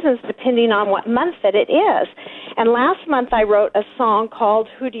and seasons, depending on what month that it is. And last month I wrote a song called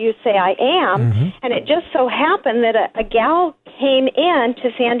Who Do You Say I Am? And it just so happened that a gal came in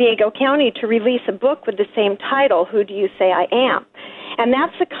to San Diego County to release a book with the same title, Who Do You Say I Am? And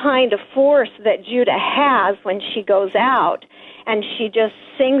that's the kind of force that Judah has when she goes out and she just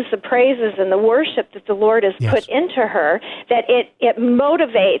sings the praises and the worship that the Lord has put into her, that it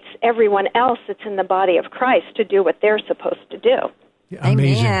motivates everyone else that's in the body of Christ to do what they're supposed to do.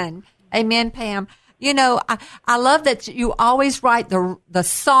 Amazing. Amen. Amen, Pam. You know, I love that you always write the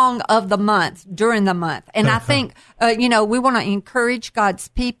song of the month during the month. And I think, we want to encourage God's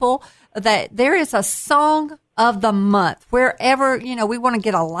people that there is a song of the month. Wherever, we want to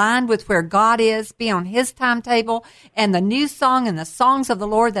get aligned with where God is, be on His timetable, and the new song and the songs of the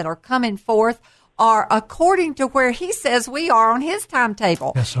Lord that are coming forth are according to where he says we are on his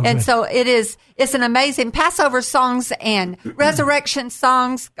timetable. So and good. so it's an amazing Passover songs and resurrection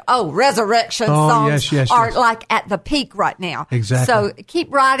songs. Oh, resurrection songs are like at the peak right now. Exactly. So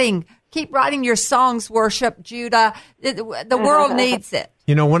keep writing your songs, worship, Judah. The world needs it.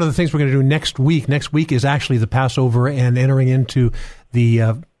 You know, one of the things we're going to do next week is actually the Passover and entering into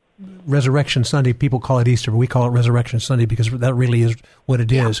the Resurrection Sunday. People call it Easter, but we call it Resurrection Sunday because that really is what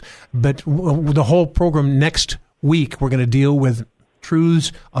it is. But the whole program next week, we're going to deal with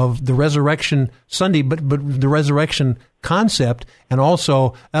truths of the Resurrection Sunday, but the resurrection concept, and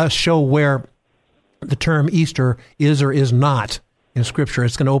also show where the term Easter is or is not in Scripture.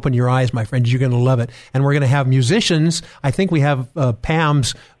 It's going to open your eyes, my friends. You're going to love it. And we're going to have musicians. I think we have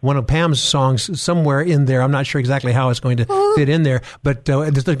one of Pam's songs somewhere in there. I'm not sure exactly how it's going to fit in there, but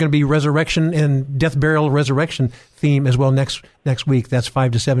there's going to be resurrection and death, burial, resurrection theme as well next week. That's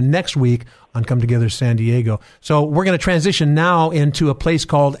 5 to 7 next week on Come Together San Diego. So we're going to transition now into a place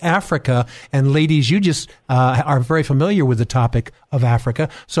called Africa. And ladies, you just are very familiar with the topic of Africa.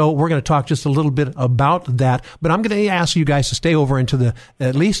 So we're going to talk just a little bit about that. But I'm going to ask you guys to stay over into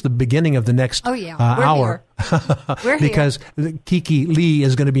at least the beginning of the next hour. We're because Kiki Lee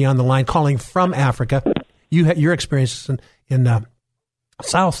is going to be on the line calling from Africa. You had your experience in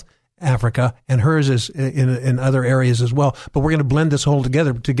South Africa, and hers is in other areas as well. But we're going to blend this whole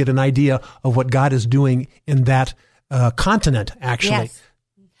together to get an idea of what God is doing in that continent, actually. Yes.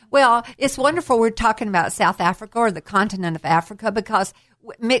 Well, it's wonderful we're talking about South Africa or the continent of Africa, because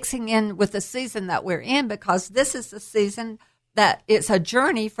mixing in with the season that we're in, because this is the season that it's a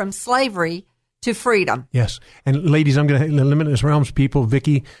journey from slavery to freedom. Yes. And ladies, I'm going to, Limitless Realms people,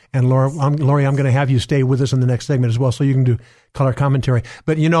 Vicki and Lori, I'm going to have you stay with us in the next segment as well so you can do color commentary.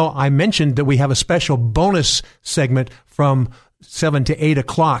 But, you know, I mentioned that we have a special bonus segment from 7 to 8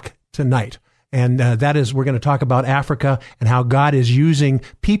 o'clock tonight. And that is, we're going to talk about Africa and how God is using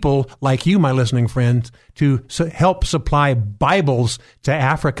people like you, my listening friends, to help supply Bibles to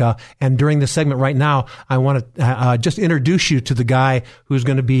Africa. And during this segment right now, I want to just introduce you to the guy who's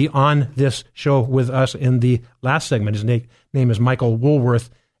going to be on this show with us in the last segment. His name is Michael Woolworth,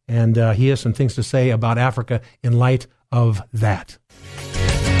 and he has some things to say about Africa in light of that.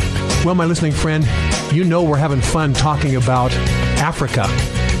 Well, my listening friend, you know we're having fun talking about Africa.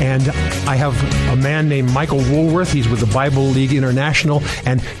 And I have a man named Michael Woolworth. He's with the Bible League International.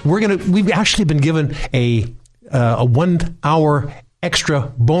 And we've actually been given a 1 hour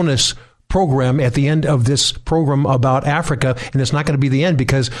extra bonus program at the end of this program about Africa. And it's not going to be the end,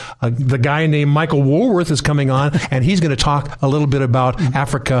 because the guy named Michael Woolworth is coming on, and he's going to talk a little bit about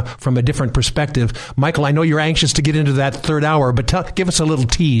Africa from a different perspective. Michael, I know you're anxious to get into that third hour, but give us a little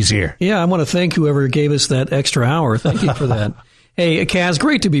tease here. Yeah, I want to thank whoever gave us that extra hour. Thank you for that. Hey, Kaz,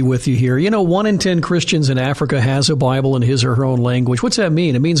 great to be with you here. You know, 1 in 10 Christians in Africa has a Bible in his or her own language. What's that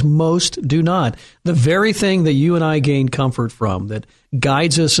mean? It means most do not. The very thing that you and I gain comfort from, that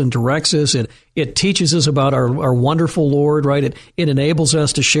guides us and directs us, it teaches us about our wonderful Lord, right? It enables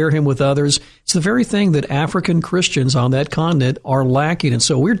us to share him with others. It's the very thing that African Christians on that continent are lacking. And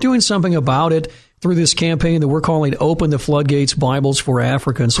so we're doing something about it through this campaign that we're calling Open the Floodgates Bibles for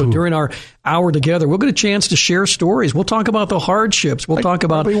Africa. And so during our hour together, we'll get a chance to share stories. We'll talk about the hardships. We'll talk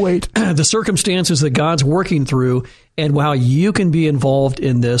about the circumstances that God's working through, and how you can be involved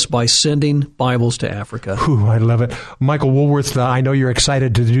in this by sending Bibles to Africa. Ooh, I love it. Michael Woolworth, I know you're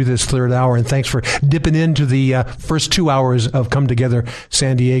excited to do this third hour, and thanks for dipping into the first 2 hours of Come Together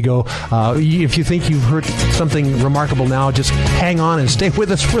San Diego. If you think you've heard something remarkable now, just hang on and stay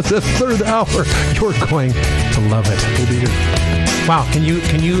with us for the third hour. You're going to love it. We'll be here. Wow, can you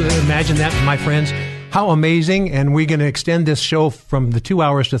imagine that, my friends? How amazing. And we're going to extend this show from the 2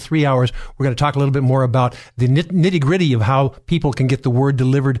 hours to 3 hours. We're going to talk a little bit more about the nitty-gritty of how people can get the word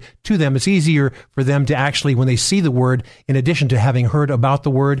delivered to them. It's easier for them to actually, when they see the word, in addition to having heard about the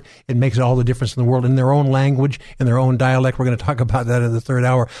word, it makes all the difference in the world in their own language, in their own dialect. We're going to talk about that in the third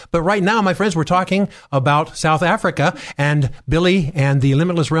hour. But right now, my friends, we're talking about South Africa, and Billy and the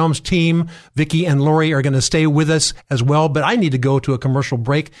Limitless Realms team, Vicki and Lori, are going to stay with us as well. But I need to go to a commercial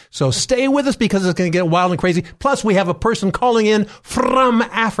break. So stay with us, because it's going to get wild and crazy. Plus, we have a person calling in from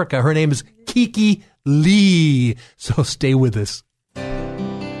Africa. Her name is Kiki Lee. So stay with us.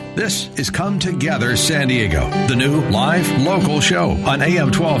 This is Come Together San Diego, the new live local show on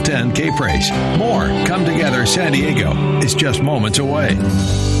AM 1210 K-Praise. More Come Together San Diego is just moments away.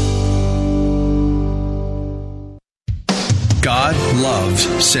 God loves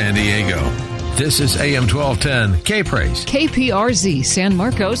San Diego. This is AM 1210 K-Praise. KPRZ San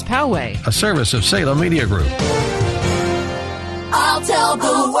Marcos Poway. A service of Salem Media Group. I'll tell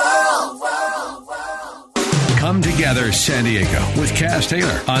the world. Come Together San Diego with Kaz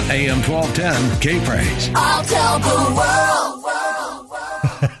Taylor on AM 1210 K-Praise. I'll tell the world.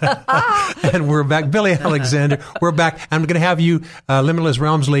 And we're back. Billy Alexander, we're back. I'm going to have you, Limitless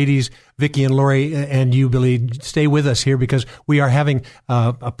Realms ladies, Vicki and Lori, and you, Billy, stay with us here because we are having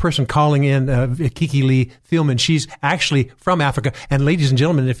a person calling in, Kiki Lee Thielman. She's actually from Africa. And ladies and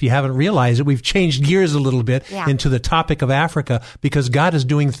gentlemen, if you haven't realized it, we've changed gears a little bit into the topic of Africa because God is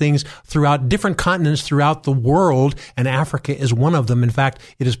doing things throughout different continents throughout the world, and Africa is one of them. In fact,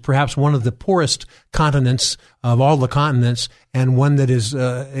 it is perhaps one of the poorest continents of all the continents, and one that is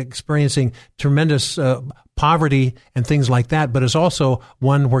experiencing tremendous poverty and things like that, but it's also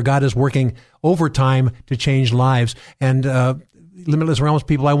one where God is working overtime to change lives. And Limitless Realms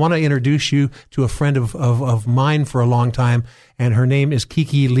people, I want to introduce you to a friend of mine for a long time, and her name is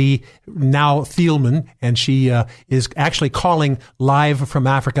Kiki Lee, now Thielman, and she is actually calling live from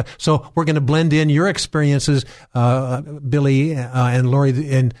Africa. So we're going to blend in your experiences, Billy and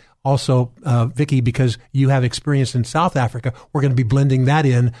Lori, and also, Vicki, because you have experience in South Africa, we're going to be blending that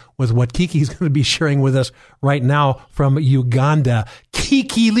in with what Kiki's going to be sharing with us right now from Uganda.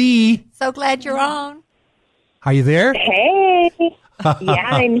 Kiki Lee. So glad you're on. Are you there? Hey. Yeah,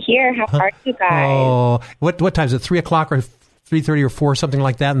 I'm here. How are you guys? Oh, what time is it? 3 o'clock or 3:30 or 4, something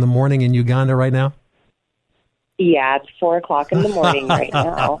like that in the morning in Uganda right now? Yeah, it's 4 o'clock in the morning right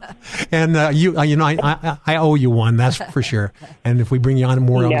now. And I owe you one, that's for sure. And if we bring you on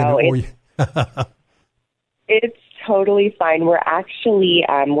more, I'm going to owe you. It's totally fine. We're actually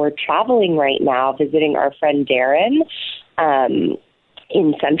we're traveling right now, visiting our friend Darren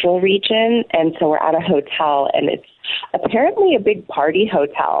in Central Region, and so we're at a hotel, and it's apparently a big party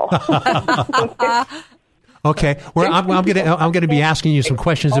hotel. Okay, I'm going to be asking you some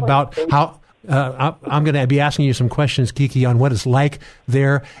questions about how. I'm going to be asking you some questions, Kiki, on what it's like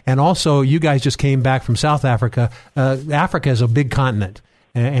there. And also, you guys just came back from South Africa. Africa is a big continent.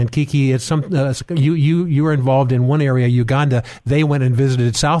 And Kiki, it's you were involved in one area, Uganda. They went and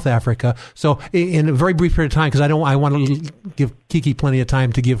visited South Africa. So in a very brief period of time, because I want to give Kiki plenty of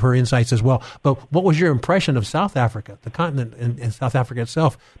time to give her insights as well. But what was your impression of South Africa, the continent and South Africa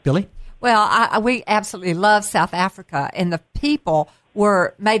itself? Billy? Well, we absolutely love South Africa, and the people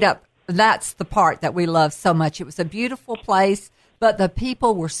were made up. That's the part that we love so much. It was a beautiful place, but the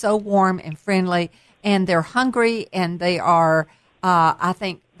people were so warm and friendly, and they're hungry, and they are, I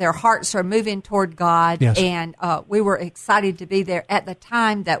think their hearts are moving toward God, yes. And we were excited to be there at the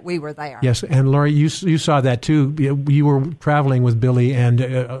time that we were there. Yes, and Laurie, you saw that too. You were traveling with Billy,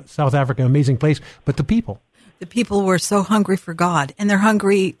 and South Africa, amazing place, but the people. The people were so hungry for God, and they're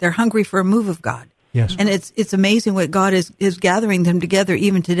hungry for a move of God. Yes. And it's amazing what God is gathering them together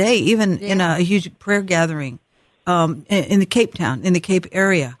even today, even in a huge prayer gathering in the Cape Town, in the Cape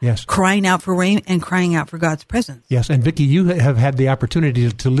area, yes. Crying out for rain and crying out for God's presence. Yes, and Vicki, you have had the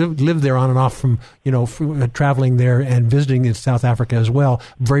opportunity to live there on and off from traveling there and visiting in South Africa as well.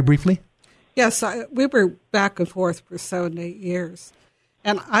 Very briefly? Yes, we were back and forth for 7 8 years.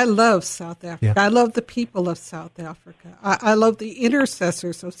 And I love South Africa. Yeah. I love the people of South Africa. I love the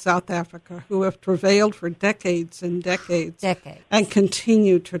intercessors of South Africa who have travailed for decades and decades. And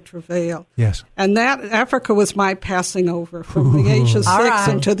continue to travail. Yes. And that Africa was my passing over from the age of 6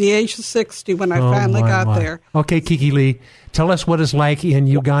 into the age of 60 when I finally got there. Okay, Kiki Lee, tell us what it's like in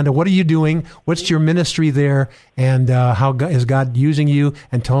Uganda. What are you doing? What's your ministry there? And how is God using you?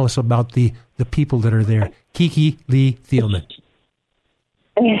 And tell us about the people that are there. Kiki Lee Thielman.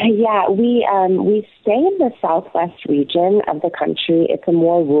 Yeah, we stay in the southwest region of the country. It's a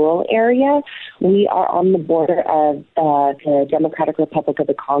more rural area. We are on the border of the Democratic Republic of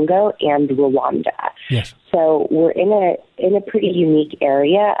the Congo and Rwanda. Yes. So we're in a pretty unique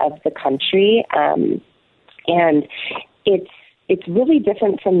area of the country, and it's really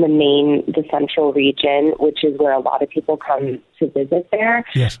different from the central region, which is where a lot of people come to visit there.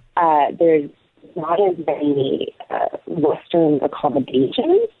 Yes. There's not as many Western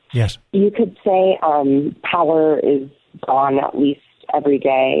accommodations. Yes. You could say power is gone at least every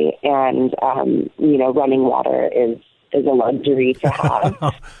day, and running water is a luxury to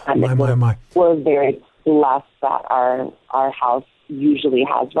have. My. We're very blessed that our house usually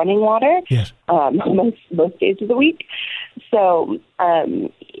has running water. Yes. Most days of the week. So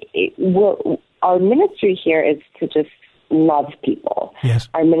our ministry here is to just love people. Yes.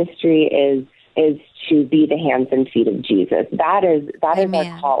 Our ministry is to be the hands and feet of Jesus. That is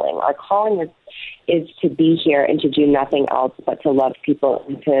our calling. Our calling is to be here and to do nothing else but to love people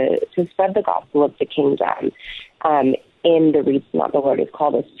and to spread the gospel of the kingdom in the region that the Lord has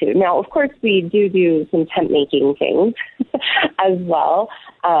called us to. Now, of course, we do some tent making things as well.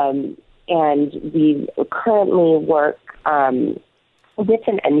 And and we currently work with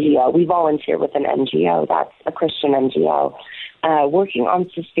an NGO. We volunteer with an NGO that's a Christian NGO, working on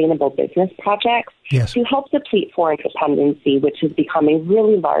sustainable business projects to help deplete foreign dependency, which has become a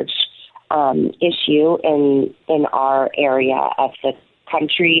really large issue in our area of the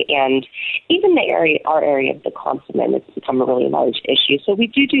country and even our area of the continent. It's become a really large issue. So we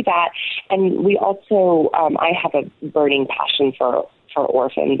do that, and we also I have a burning passion for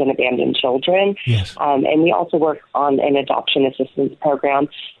orphans and abandoned children. Yes. And we also work on an adoption assistance program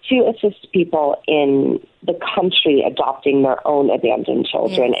to assist people in the country adopting their own abandoned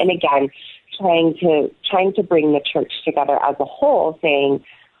children. Yes. And again, trying to bring the church together as a whole, saying,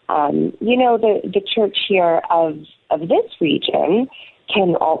 the church here of this region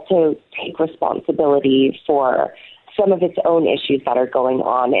can also take responsibility for some of its own issues that are going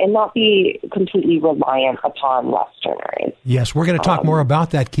on and not be completely reliant upon Westerners. Yes, we're going to talk more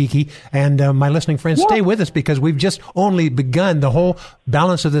about that, Kiki. And my listening friends, stay with us because we've just only begun the whole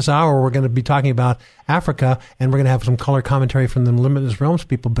balance of this hour. We're going to be talking about Africa, and we're going to have some color commentary from the Limitless Realms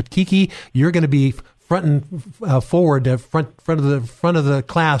people. But Kiki, you're going to be front and forward, front of the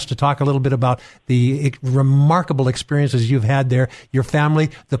class to talk a little bit about the remarkable experiences you've had there, your family,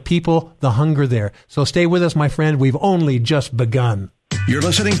 the people, the hunger there. So stay with us, my friend. We've only just begun. You're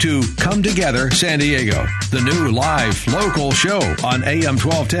listening to Come Together San Diego, the new live local show on AM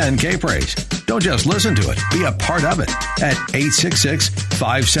 1210 K-Praise. Don't just listen to it, be a part of it at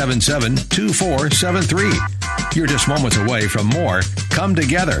 866-577-2473. You're just moments away from more Come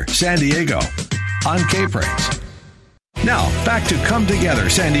Together San Diego on K-Praise. Now, back to Come Together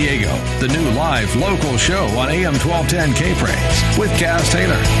San Diego, the new live local show on AM 1210 K-Praise with Kaz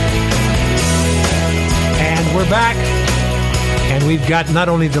Taylor. And we're back. And we've got not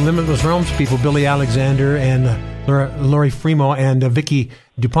only the Limitless Realms people, Billy Alexander and Lori Fremo and Vicky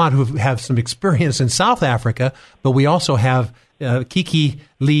DuPont, who have some experience in South Africa, but we also have Kiki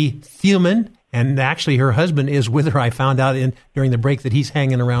Lee Thielman, and actually her husband is with her. I found out during the break that he's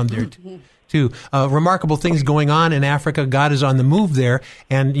hanging around there too. Remarkable things going on in Africa. God is on the move there.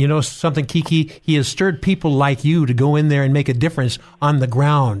 And you know something, Kiki? He has stirred people like you to go in there and make a difference on the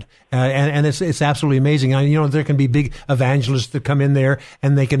ground. And it's absolutely amazing. There can be big evangelists that come in there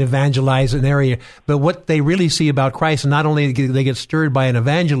and they can evangelize an area. But what they really see about Christ, not only do they get stirred by an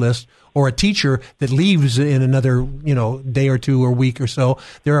evangelist or a teacher that leaves in another, day or two or week or so,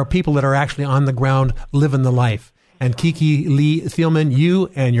 there are people that are actually on the ground living the life. And Kiki Lee Thielman,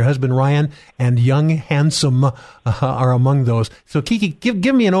 you and your husband Ryan and young handsome are among those. So Kiki,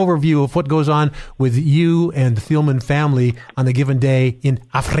 give me an overview of what goes on with you and the Thielman family on a given day in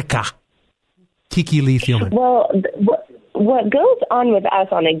Africa. Kiki Lee Thielman. Well, what goes on with us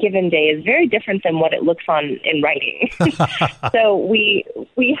on a given day is very different than what it looks on in writing. So we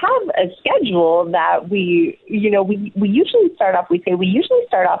have a schedule that we usually start off the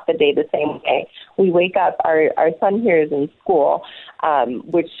day the same way. We wake up, our son here is in school,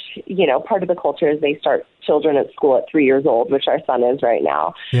 which, part of the culture is they start children at school at 3 years old, which our son is right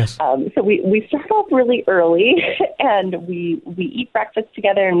now. Yes. So we start off really early and we eat breakfast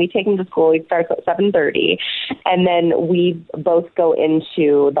together and we take him to school. He starts at 7:30 and then we both go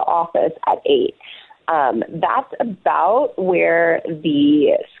into the office at 8. That's about where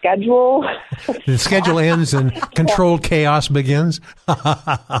the schedule... The schedule ends and controlled chaos begins.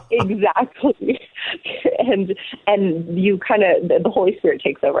 Exactly. And you kind of, the Holy Spirit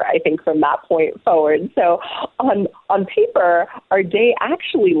takes over, I think, from that point forward. So on paper, our day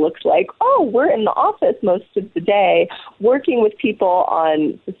actually looks like, we're in the office most of the day, working with people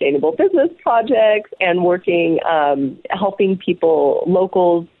on sustainable business projects and working, helping people,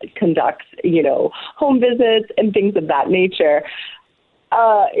 locals conduct, home visits and things of that nature.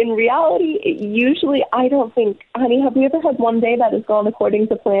 In reality, usually I don't think, honey, have we ever had one day that has gone according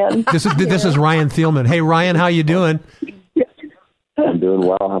to plan? This is Ryan Thielman. Hey, Ryan, how you doing? I'm doing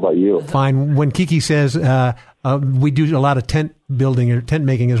well. How about you? Fine. When Kiki says we do a lot of tent building or tent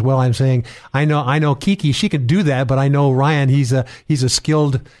making as well, I'm saying I know Kiki, she could do that, but I know Ryan, he's a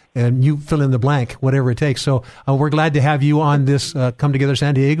skilled, and you fill in the blank, whatever it takes. So we're glad to have you on this Come Together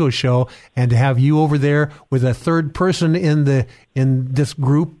San Diego show, and to have you over there with a third person in this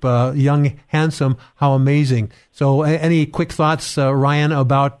group, young, handsome. How amazing! So, any quick thoughts, Ryan,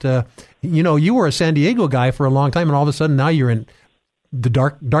 about you were a San Diego guy for a long time, and all of a sudden now you're in the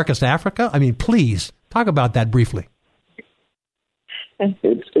darkest Africa? I mean, please talk about that briefly.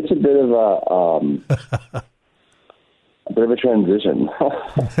 It's a bit of a transition.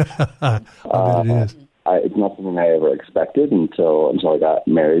 I bet it is. It's not something I ever expected until I got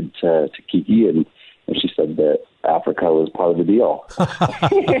married to Kiki, and she said that Africa was part of the deal.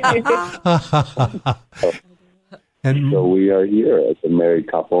 And so we are here as a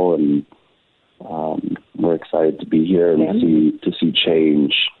married couple, and we're excited to be here and to see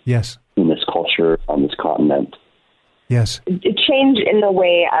change. Yes. In this culture on this continent. Yes. Change in the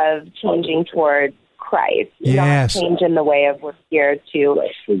way of changing toward Christ. Yes. Not change in the way of we're here to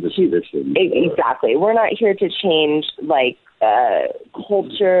exactly. We're not here to change like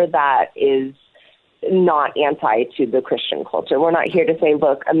culture that is not anti to the Christian culture. We're not here to say,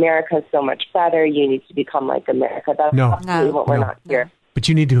 look, America's so much better. You need to become like America. That's absolutely what we're not here. But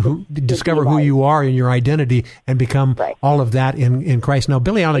you need to discover who you are and your identity and become all of that in Christ. Now,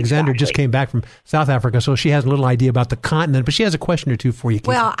 Billy Alexander just came back from South Africa, so she has a little idea about the continent, but she has a question or two for you, Kiki.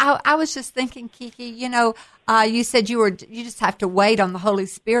 Well, I was just thinking, Kiki, you said you just have to wait on the Holy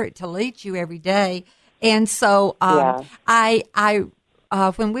Spirit to lead you every day. And so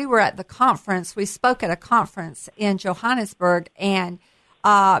when we were at the conference, we spoke at a conference in Johannesburg, and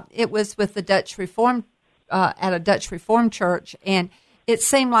it was with the Dutch Reformed, at a Dutch Reformed church, and it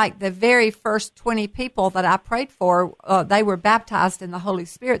seemed like the very first 20 people that I prayed for, they were baptized in the Holy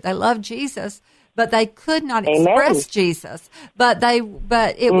Spirit. They loved Jesus, but they could not express Jesus. But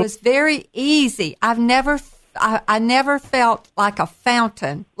it was very easy. I never felt like a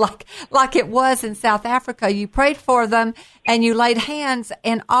fountain, like it was in South Africa. You prayed for them and you laid hands,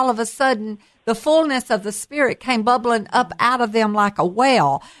 and all of a sudden the fullness of the Spirit came bubbling up out of them like a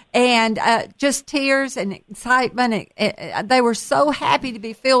well, and just tears and excitement. They were so happy to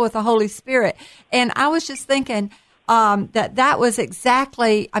be filled with the Holy Spirit. And I was just thinking that was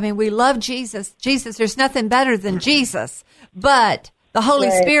exactly, we love Jesus. There's nothing better than Jesus, but the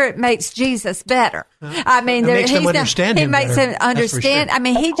Holy Spirit makes Jesus better. It makes him understand him better. He makes him understand.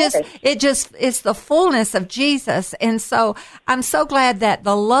 Sure. It's the fullness of Jesus. And so I'm so glad that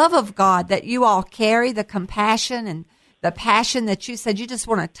the love of God that you all carry, the compassion and the passion that you said you just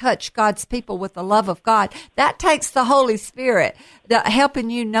want to touch God's people with the love of God, that takes the Holy Spirit helping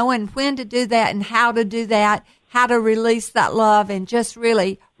you, knowing when to do that and how to do that, how to release that love, and just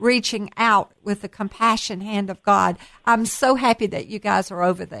really reaching out with the compassion hand of God. I'm so happy that you guys are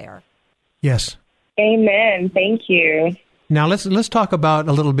over there. Yes. Amen. Thank you. Now let's talk about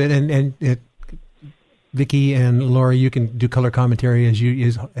a little bit, and Vicki and Laura, you can do color commentary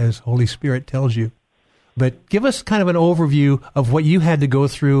as Holy Spirit tells you. But give us kind of an overview of what you had to go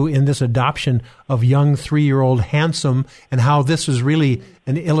through in this adoption of young 3-year-old Handsome, and how this is really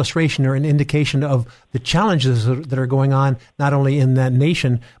an illustration or an indication of the challenges that are going on, not only in that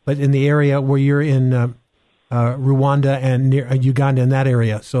nation, but in the area where you're in Rwanda and near Uganda, in that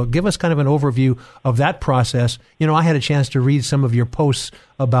area. So give us kind of an overview of that process. I had a chance to read some of your posts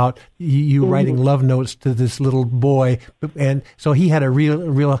about you writing love notes to this little boy, and so he had a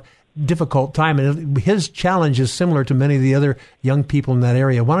real difficult time, and his challenge is similar to many of the other young people in that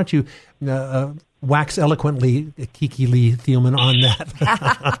area. Why don't you wax eloquently, Kiki Lee Thielman, on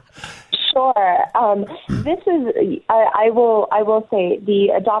that? Sure. This is, I will say, the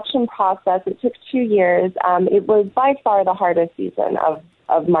adoption process, it took 2 years. It was by far the hardest season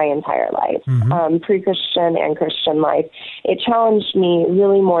of my entire life, pre-Christian and Christian life. It challenged me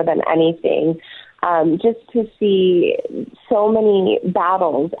really more than anything. Just to see so many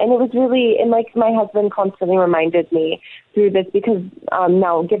battles. And it was really, and like my husband constantly reminded me through this, because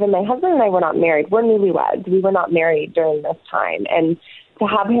now, given my husband and I were not married, we're newlyweds. We were not married during this time. And to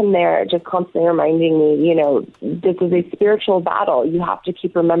have him there just constantly reminding me, this is a spiritual battle. You have to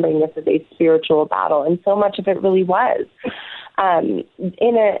keep remembering this is a spiritual battle. And so much of it really was. In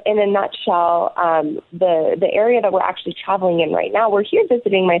a nutshell, the area that we're actually traveling in right now, we're here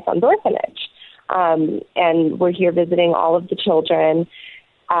visiting my son's orphanage. And we're here visiting all of the children.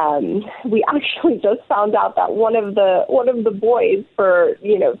 We actually just found out that one of the boys for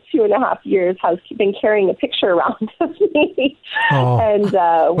 2.5 years has been carrying a picture around of me. Oh.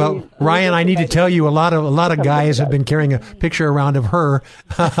 And Ryan, I need to tell you, a lot of guys have been carrying a picture around of her,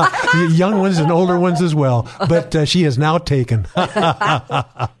 young ones and older ones as well. But she is now taken.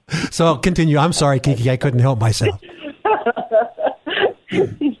 So continue. I'm sorry, Kiki, I couldn't help myself.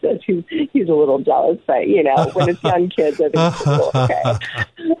 He says he's a little jealous, but when it's young kids, I think it's a little okay.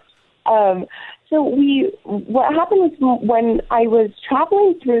 So what happened was, when I was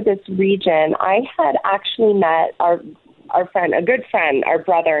traveling through this region, I had actually met our friend, a good friend, our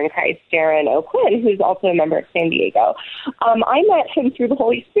brother in Christ, Darren O'Quinn, who's also a member of San Diego. I met him through the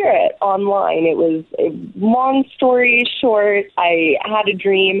Holy Spirit online. It was a long story short. I had a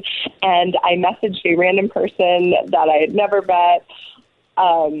dream, and I messaged a random person that I had never met.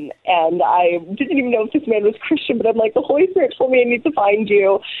 And I didn't even know if this man was Christian, but I'm like, the Holy Spirit told me I need to find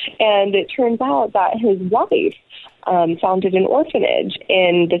you. And it turns out that his wife founded an orphanage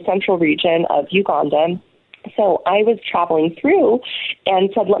in the central region of Uganda. So I was traveling through and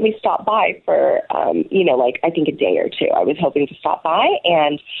said, let me stop by for, I think a day or two. I was hoping to stop by.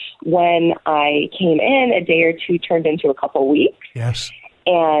 And when I came in, a day or two turned into a couple weeks. Yes.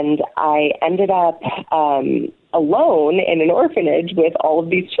 And I ended up alone in an orphanage with all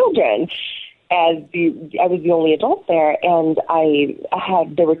of these children. I was the only adult there, and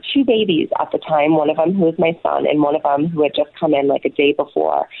there were two babies at the time, one of them who was my son, and one of them who had just come in like a day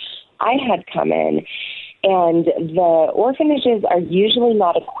before I had come in. And the orphanages are usually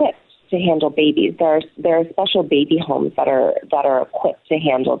not equipped to handle babies. There are special baby homes that are equipped to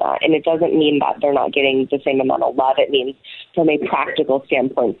handle that. And it doesn't mean that they're not getting the same amount of love. It means from a practical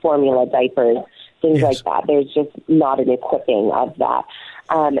standpoint, formula, diapers, things like that. There's just not an equipping of that.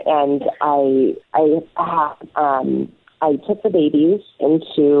 And I took the babies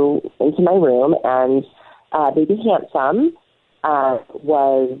into my room, and baby Handsome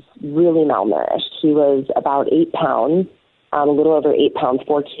was really malnourished. He was about 8 pounds, a little over 8 pounds,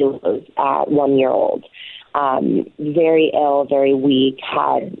 4 kilos at 1 year old. Very ill, very weak,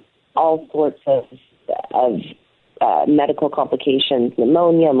 had all sorts of medical complications,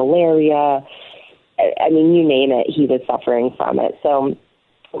 pneumonia, malaria. I mean, you name it, he was suffering from it. So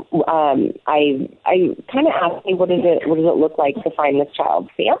I kind of asked me, what does it look like to find this child's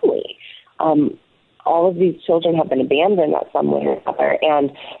family? All of these children have been abandoned at some way or another.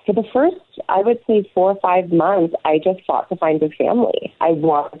 And for the first, I would say 4 or 5 months, I just sought to find his family. I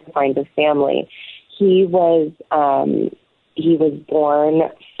wanted to find his family. He was born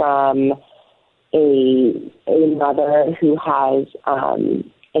from a mother who has an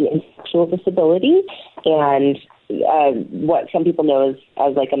intellectual disability and what some people know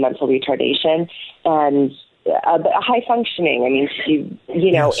as like a mental retardation, and high functioning. I mean, she,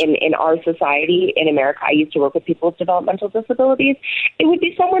 in our society in America, I used to work with people with developmental disabilities. It would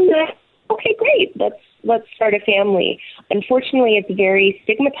be someone that, okay, great, let's start a family. Unfortunately, it's very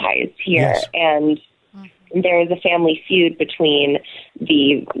stigmatized here, and there is a family feud between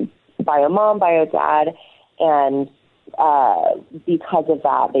the bio mom, bio dad, and because of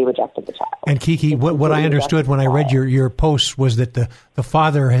that, they rejected the child. And Kiki, what I understood when I read your posts was that the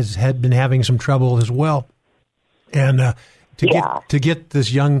father had been having some trouble as well. And to get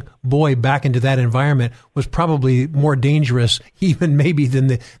this young boy back into that environment was probably more dangerous, even maybe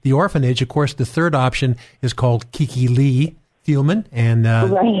than the orphanage. Of course, the third option is called Kiki Lee Thielman, and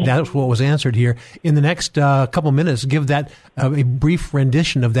that's what was answered here. In the next couple minutes, give that a brief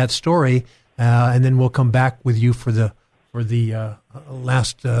rendition of that story, and then we'll come back with you for the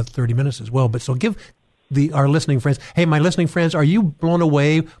last 30 minutes as well. But so give our listening friends, hey, my listening friends, are you blown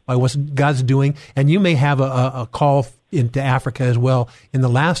away by what God's doing? And you may have a call into Africa as well. In the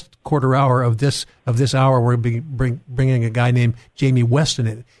last quarter hour of this hour, we're bringing a guy named Jamie Weston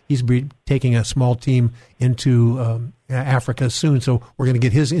in. He's taking a small team into Africa soon, so we're going to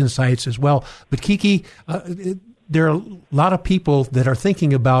get his insights as well. But Kiki, there are a lot of people that are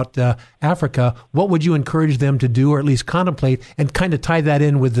thinking about Africa. What would you encourage them to do, or at least contemplate, and kind of tie that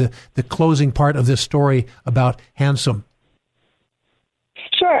in with the closing part of this story about Handsome?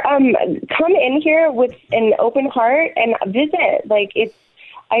 Sure. Come in here with an open heart and visit.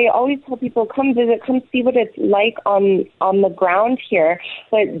 I always tell people, come visit, come see what it's like on the ground here.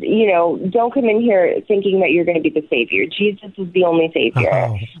 But, don't come in here thinking that you're going to be the savior. Jesus is the only savior.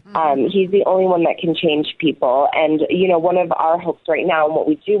 He's the only one that can change people. And, one of our hopes right now and what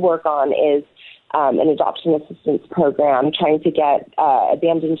we do work on is an adoption assistance program, trying to get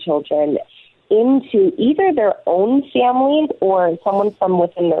abandoned children into either their own families or someone from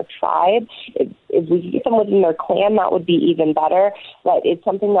within their tribe. If we could get them within their clan, that would be even better. But it's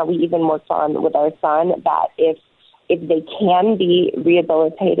something that we even worked on with our son, that if they can be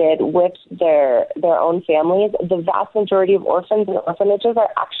rehabilitated with their own families, the vast majority of orphans and orphanages are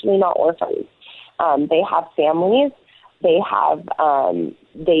actually not orphans. They have families. They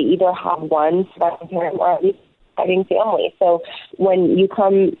either have one surviving parent or at least having family. So when you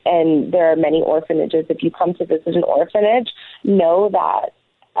come, and there are many orphanages, if you come to visit an orphanage, know that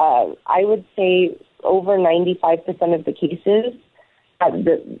I would say over 95% of the cases, at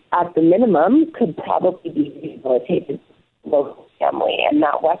the minimum, could probably be rehabilitated local family, and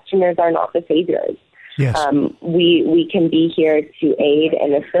that Westerners are not the saviors. Yes. We can be here to aid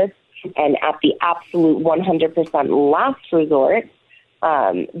and assist, and at the absolute 100% last resort,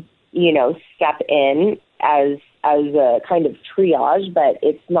 step in as a kind of triage, but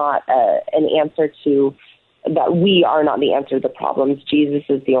it's not an answer to that we are not the answer to the problems. Jesus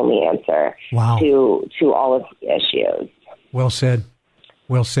is the only answer to all of the issues. Well said.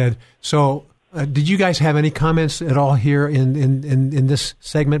 Well said. So, did you guys have any comments at all here in this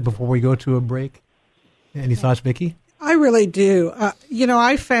segment before we go to a break? Any thoughts, Vicki? I really do.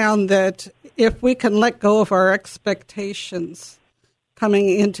 I found that if we can let go of our expectations coming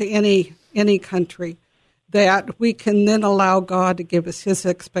into any country, that we can then allow God to give us his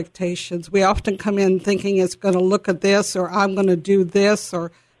expectations. We often come in thinking it's going to look at this, or I'm going to do this,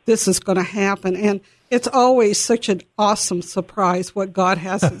 or this is going to happen. And it's always such an awesome surprise what God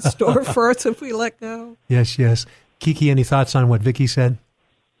has in store for us if we let go. Yes, yes. Kiki, any thoughts on what Vicki said?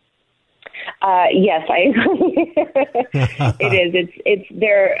 Yes, I agree. It is. It's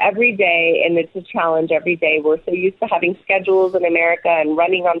there every day, and it's a challenge every day. We're so used to having schedules in America and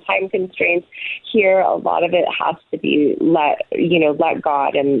running on time constraints. Here, a lot of it has to be let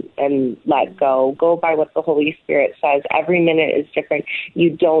God and let go. Go by what the Holy Spirit says. Every minute is different.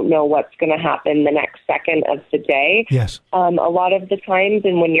 You don't know what's going to happen the next second of the day. Yes. A lot of the times,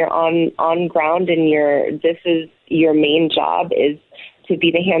 and when you're on ground and this is your main job is to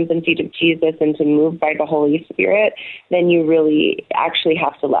be the hands and feet of Jesus and to move by the Holy Spirit, then you really actually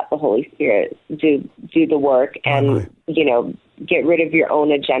have to let the Holy Spirit do the work and, get rid of your own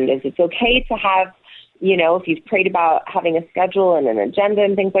agendas. It's okay to have, if you've prayed about having a schedule and an agenda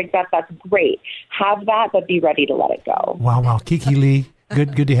and things like that, that's great. Have that, but be ready to let it go. Wow. Kiki Lee.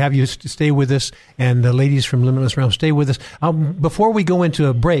 Good to have you stay with us. And the ladies from Limitless Realms, stay with us. Before we go into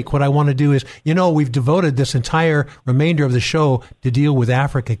a break, what I want to do is, we've devoted this entire remainder of the show to deal with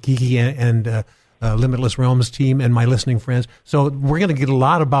Africa, Kiki and Limitless Realms team and my listening friends. So we're going to get a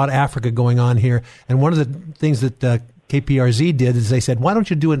lot about Africa going on here. And one of the things that KPRZ did is they said, why don't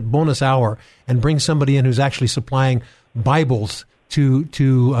you do a bonus hour and bring somebody in who's actually supplying Bibles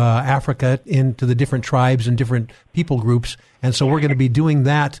to Africa, into the different tribes and different people groups. And so we're going to be doing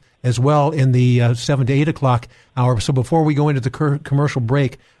that as well in the 7 to 8 o'clock hour. So before we go into the commercial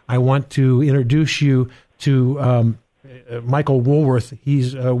break, I want to introduce you to Michael Woolworth.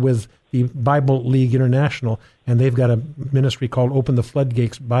 He's with the Bible League International, and they've got a ministry called Open the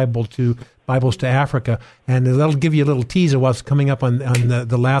Floodgates Bibles to Africa. And that'll give you a little tease of what's coming up on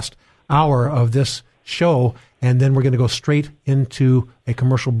the last hour of this show. And then we're going to go straight into a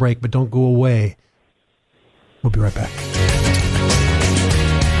commercial break, but don't go away. We'll be right back.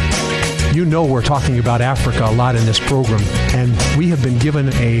 We're talking about Africa a lot in this program, and we have been given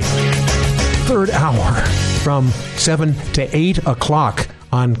a third hour from 7 to 8 o'clock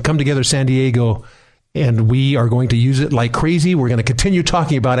on Come Together San Diego, and we are going to use it like crazy. We're going to continue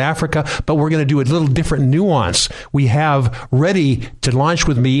talking about Africa, but we're going to do a little different nuance. We have ready to launch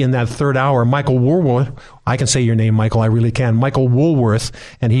with me in that third hour, Michael Woolworth. I can say your name, Michael. I really can. Michael Woolworth,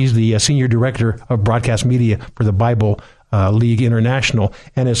 and he's the Senior Director of Broadcast Media for the Bible League International.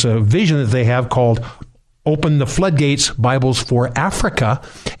 And it's a vision that they have called Open the Floodgates Bibles for Africa.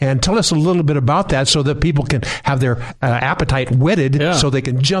 And tell us a little bit about that so that people can have their appetite whetted so they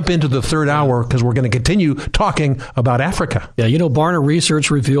can jump into the third hour, because we're going to continue talking about Africa. Yeah, Barna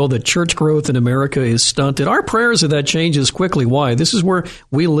research revealed that church growth in America is stunted. Our prayers are that changes quickly. Why? This is where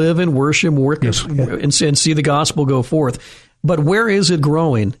we live and worship, work, and see the gospel go forth. But where is it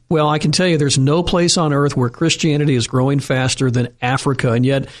growing? Well, I can tell you there's no place on earth where Christianity is growing faster than Africa. And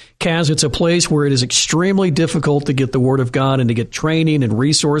yet, Kaz, it's a place where it is extremely difficult to get the Word of God and to get training and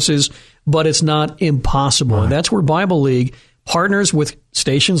resources, but it's not impossible. Right. And that's where Bible League partners with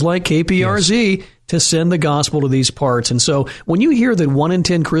stations like KPRZ to send the gospel to these parts. And so when you hear that 1 in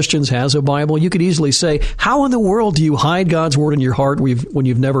 10 Christians has a Bible, you could easily say, how in the world do you hide God's Word in your heart when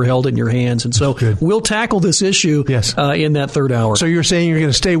you've never held it in your hands? And so we'll tackle this issue in that third hour. So you're saying you're going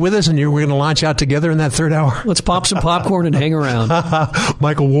to stay with us and we're going to launch out together in that third hour? Let's pop some popcorn and hang around.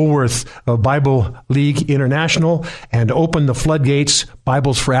 Michael Woolworth of Bible League International and Open the Floodgates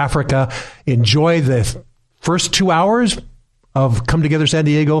Bibles for Africa. Enjoy the first 2 hours of Come Together San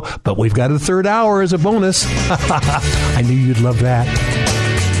Diego, but we've got a third hour as a bonus. I knew you'd love that.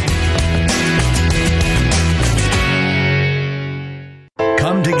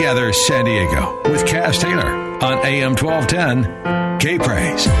 Come Together San Diego with Kaz Taylor on AM 1210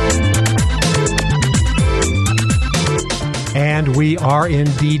 K-Praise. And we are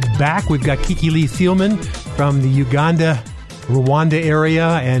indeed back. We've got Kiki Lee Thielman from the Rwanda area,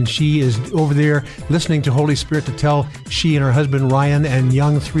 and she is over there listening to Holy Spirit to tell she and her husband Ryan and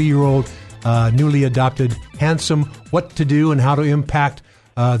young 3-year-old newly adopted Handsome what to do and how to impact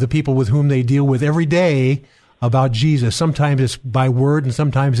the people with whom they deal with every day about Jesus. Sometimes it's by word and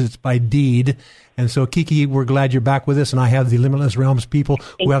sometimes it's by deed. And so, Kiki, we're glad you're back with us, and I have the Limitless Realms people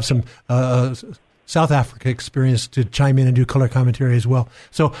who have some South Africa experience to chime in and do color commentary as well.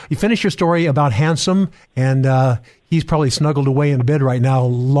 So you finish your story about Handsome, and he's probably snuggled away in bed right now,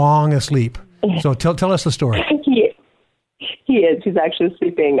 long asleep. So tell us the story. He is. He's actually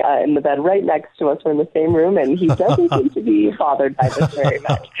sleeping in the bed right next to us. We're in the same room, and he doesn't seem to be bothered by this very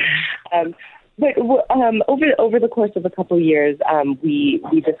much. But over the course of a couple of years, we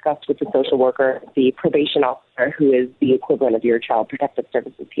discussed with the social worker, the probation officer, who is the equivalent of your child protective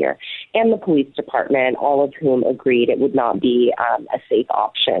services here, and the police department, all of whom agreed it would not be a safe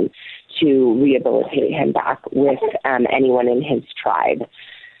option to rehabilitate him back with anyone in his tribe.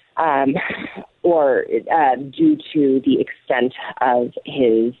 Or due to the extent of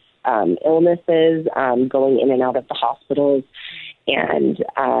his illnesses, going in and out of the hospitals. And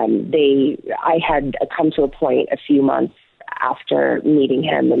I had come to a point a few months after meeting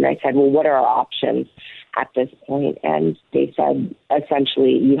him, and I said, well, what are our options at this point? And they said,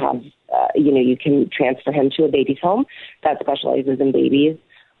 essentially, you have, you can transfer him to a baby's home that specializes in babies,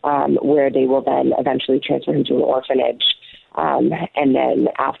 where they will then eventually transfer him to an orphanage. And then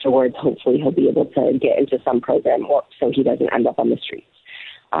afterwards, hopefully he'll be able to get into some program so he doesn't end up on the streets.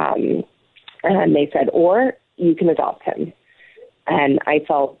 And they said, or you can adopt him. And I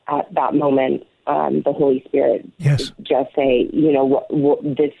felt at that moment, the Holy Spirit just say,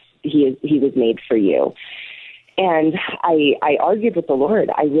 he was made for you. And I argued with the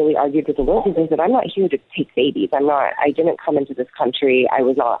Lord. I really argued with the Lord because I said, I'm not here to take babies. I didn't come into this country. I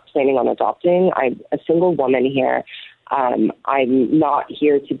was not planning on adopting. I'm a single woman here. I'm not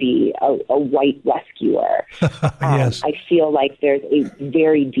here to be a white rescuer. Yes. I feel like there's a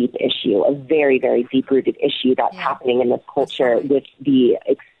very deep issue, a very, very deep-rooted issue that's happening in this culture with the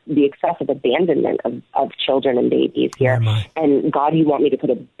excessive abandonment of children and babies here. And God, you want me to put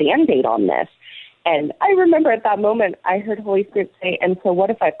a Band-Aid on this? And I remember at that moment, I heard Holy Spirit say, and so what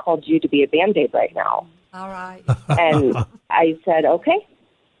if I've called you to be a Band-Aid right now? All right. And I said, okay,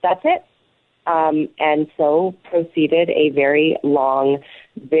 that's it. And so proceeded a very long,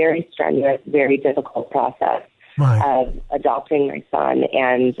 very strenuous, very difficult process of adopting my son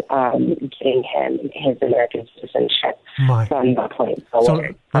and getting him his American citizenship from that point forward. So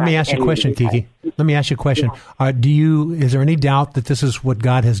let me ask you a question, Kiki. Let me ask you a question. Is there any doubt that this is what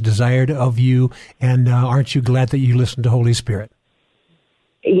God has desired of you, and aren't you glad that you listened to Holy Spirit?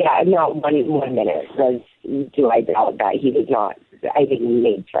 Yeah, not one minute do I doubt that he was not, I think,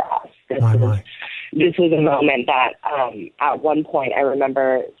 made for us. This was a moment that at one point I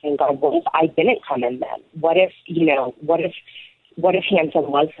remember saying, God, what if I didn't come in then? What if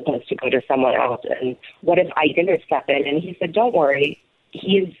Handsome was supposed to go to someone else? And what if I didn't step in? And he said, don't worry,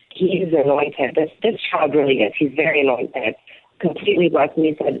 he's anointed. This child really is. He's very anointed, completely blessed. And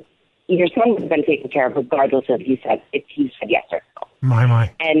he said, your son would have been taken care of regardless of if you said yes or no.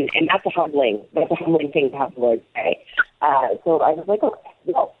 And that's a humbling thing to have the Lord say. So I was like, okay,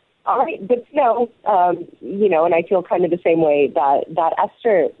 well, all right, good to know. And I feel kind of the same way that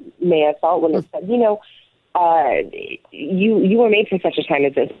Esther may have felt when it said, you were made for such a time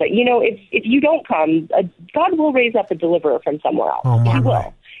as this. But, if you don't come, God will raise up a deliverer from somewhere else. He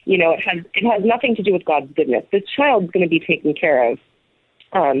will. It has nothing to do with God's goodness. This child's going to be taken care of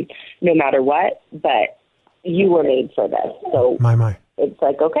no matter what, but you were made for this. So it's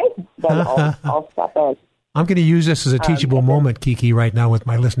like, okay, then I'll step in. I'm going to use this as a teachable moment, Kiki, right now with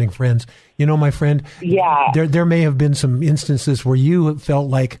my listening friends. My friend, there may have been some instances where you felt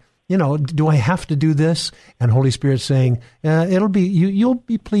like, do I have to do this? And Holy Spirit saying, it'll be, you'll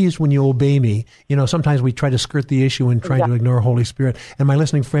be pleased when you obey me. Sometimes we try to skirt the issue and try to ignore Holy Spirit. And my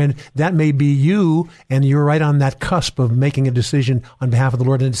listening friend, that may be you, and you're right on that cusp of making a decision on behalf of the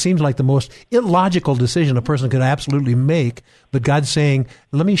Lord. And it seems like the most illogical decision a person could absolutely make. But God's saying,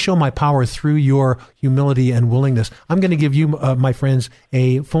 let me show my power through your humility and willingness. I'm going to give you, my friends,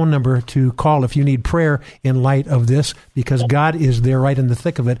 a phone number to call if you need prayer in light of this, because God is there right in the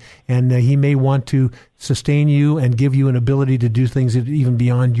thick of it. And He may want to sustain you and give you an ability to do things that even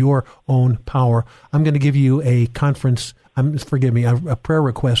beyond your own power. I'm going to give you a a prayer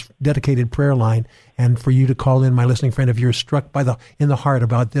request, dedicated prayer line, and for you to call in, my listening friend, if you're struck in the heart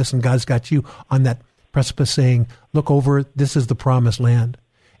about this, and God's got you on that precipice saying, look over, this is the promised land.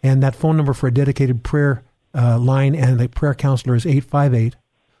 And that phone number for a dedicated prayer line and the prayer counselor is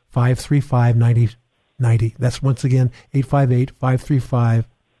 858-535-9090. That's once again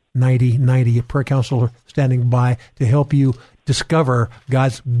 858-535-9090. A prayer counselor standing by to help you discover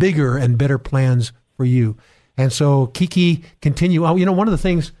God's bigger and better plans for you. And so, Kiki, continue. One of the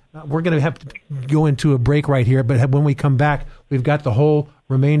things, we're going to have to go into a break right here, but when we come back, we've got the whole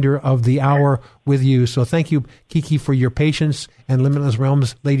remainder of the hour with you. So thank you, Kiki, for your patience, and Limitless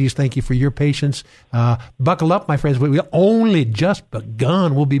Realms ladies, thank you for your patience. Buckle up, my friends. We only just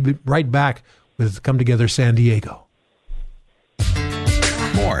begun. We'll be right back with Come Together San Diego.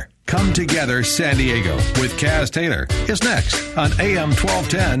 More Come Together San Diego with Kaz Taylor is next on AM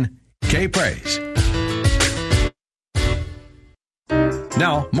 1210 K-Praise.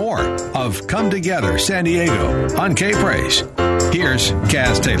 Now, more of Come Together San Diego on K-Praise. Here's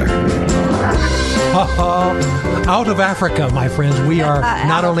Kaz Taylor. Out of Africa, my friends. We are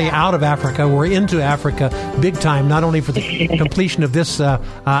not only out of Africa, we're into Africa big time, not only for the completion of this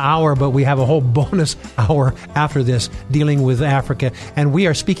hour, but we have a whole bonus hour after this dealing with Africa. And we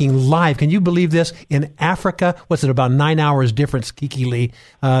are speaking live. Can you believe this? In Africa, what's it, about 9 hours difference, Kiki Lee?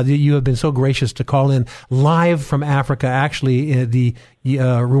 You have been so gracious to call in live from Africa, actually, the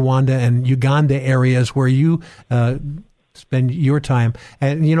Rwanda and Uganda areas where you spend your time.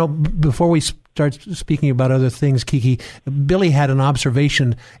 And, you know, before we start speaking about other things, Kiki, Billy had an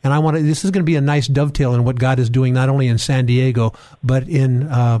observation, and this is going to be a nice dovetail in what God is doing, not only in San Diego, but in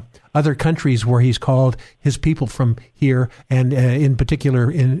other countries where he's called his people from here, and in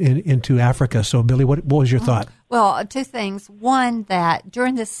particular into Africa. So, Billy, what was your thought? Well, two things. One, that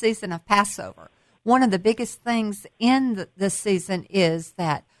during this season of Passover, one of the biggest things in this season is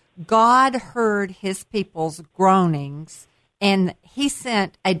that God heard his people's groanings, and he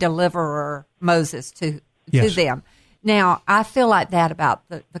sent a deliverer, Moses, to them. Now, I feel like that about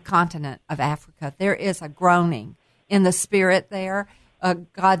the continent of Africa. There is a groaning in the spirit there.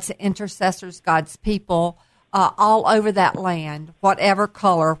 God's intercessors, God's people, all over that land, whatever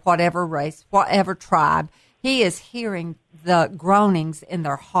color, whatever race, whatever tribe, he is hearing the groanings in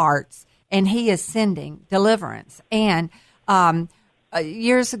their hearts, and he is sending deliverance. And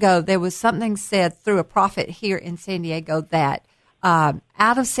years ago, there was something said through a prophet here in San Diego that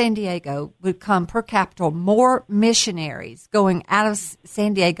out of San Diego would come per capita more missionaries going out of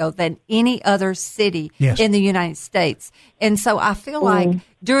San Diego than any other city in the United States. And so I feel like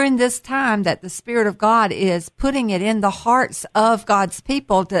during this time that the Spirit of God is putting it in the hearts of God's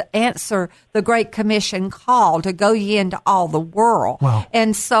people to answer the Great Commission call to go ye into all the world. Wow.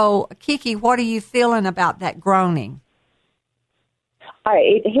 And so, Kiki, what are you feeling about that groaning?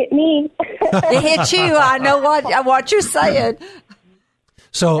 It hit me. It hit you. I know what you're saying.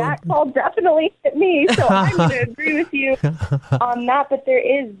 So that call definitely hit me. So I'm going to agree with you on that. But there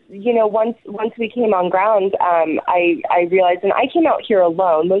is, once we came on ground, I realized, and I came out here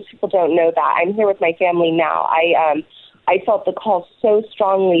alone. Most people don't know that. I'm here with my family now. I felt the call so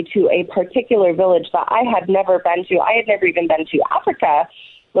strongly to a particular village that I had never been to. I had never even been to Africa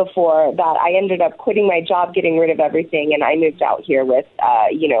before, that I ended up quitting my job, getting rid of everything, and I moved out here with,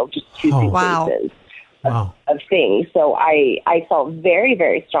 just two suitcases of things. So I felt very,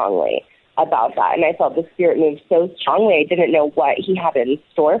 very strongly about that, and I felt the Spirit move so strongly. I didn't know what he had in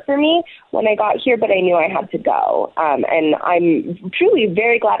store for me when I got here, but I knew I had to go, and I'm truly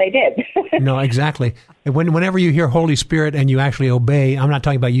very glad I did. No, exactly. Whenever you hear Holy Spirit and you actually obey, I'm not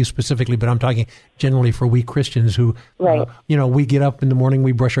talking about you specifically, but I'm talking generally for we Christians who, we get up in the morning,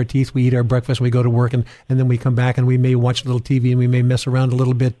 we brush our teeth, we eat our breakfast, we go to work, and then we come back and we may watch a little TV and we may mess around a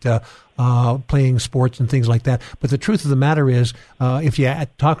little bit playing sports and things like that. But the truth of the matter is, if you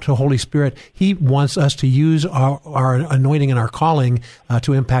talk to Holy Spirit, he wants us to use our anointing and our calling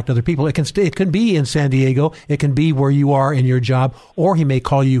to impact other people. It can be in San Diego, it can be where you are in your job, or he may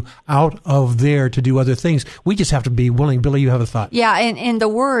call you out of there to do other things. We just have to be willing. Billy, you have a thought? Yeah, and the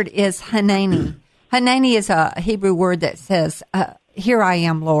word is Hanani. Hanani is a Hebrew word that says, here I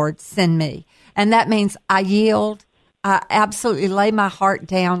am, Lord, send me. And that means I yield. I absolutely lay my heart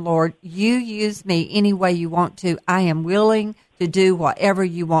down, Lord. You use me any way you want to. I am willing to do whatever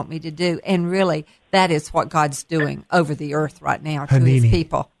you want me to do. And really, that is what God's doing over the earth right now to his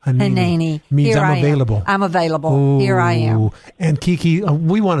people. Hanani means I'm available. I'm available. Ooh. Here I am. And Kiki,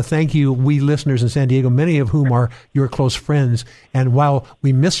 we want to thank you, we listeners in San Diego, many of whom are your close friends. And while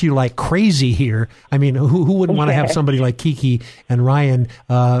we miss you like crazy here, I mean, who wouldn't want to have somebody like Kiki and Ryan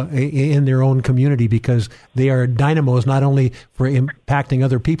in their own community, because they are dynamos not only for impacting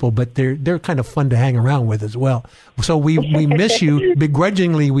other people, but they're kind of fun to hang around with as well. So we miss you.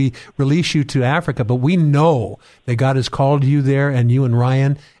 Begrudgingly, we release you to Africa, but we know that God has called you there, and you and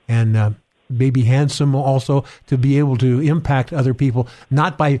Ryan and Baby Handsome also, to be able to impact other people,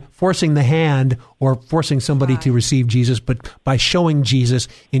 not by forcing the hand or forcing somebody to receive Jesus, but by showing Jesus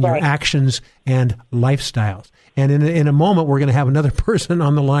in your actions and lifestyles. And in a moment, we're going to have another person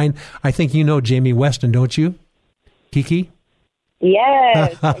on the line. I think you know Jamie Weston, don't you, Kiki?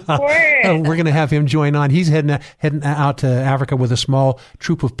 Yes, of course. We're going to have him join on. He's heading out to Africa with a small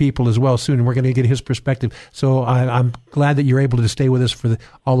troop of people as well soon, and we're going to get his perspective. So I'm glad that you're able to stay with us for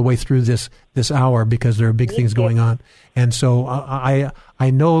all the way through this hour, because there are big things going on. And so I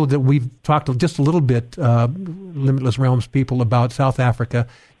know that we've talked just a little bit, Limitless Realms people, about South Africa,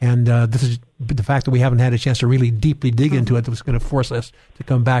 and this is the fact that we haven't had a chance to really deeply dig into it that was going to force us to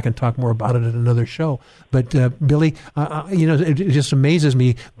come back and talk more about it at another show. But Billy, it just amazes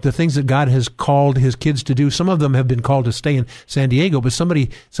me the things that God has called his kids to do. Some of them have been called to stay in San Diego, but some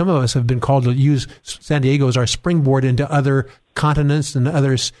of us have been called to use San Diego as our springboard into other continents and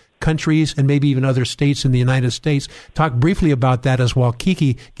other countries and maybe even other states in the United States. Talk briefly about that as well.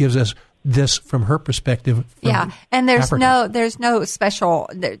 Kiki gives us this from her perspective. And there's Africa. there's no special,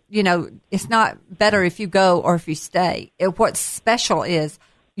 it's not better if you go or if you stay. What's special is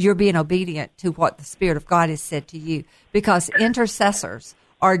you're being obedient to what the Spirit of God has said to you, because intercessors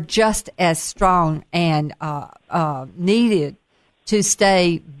are just as strong and needed to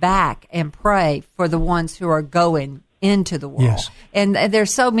stay back and pray for the ones who are going into the world. Yes. And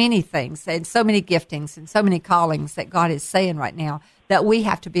there's so many things and so many giftings and so many callings that God is saying right now that we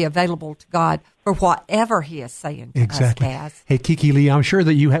have to be available to God for whatever he is saying to us, Kaz. Hey, Kiki Lee, I'm sure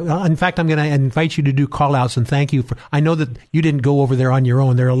that you have, in fact, I'm going to invite you to do call-outs, and thank you for, I know that you didn't go over there on your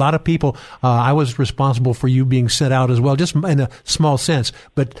own. There are a lot of people, I was responsible for you being sent out as well, just in a small sense,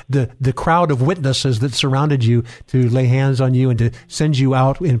 but the crowd of witnesses that surrounded you to lay hands on you and to send you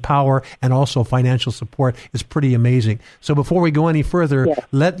out in power and also financial support is pretty amazing. So before we go any further,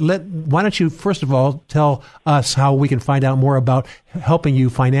 why don't you, first of all, tell us how we can find out more about helping you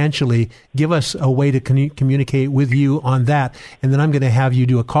financially. Give us a way to communicate with you on that. And then I'm going to have you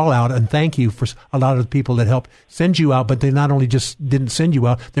do a call out and thank you for a lot of the people that helped send you out, but they not only just didn't send you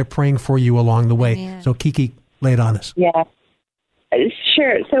out, they're praying for you along the way. Amen. So Kiki, lay it on us. Yeah.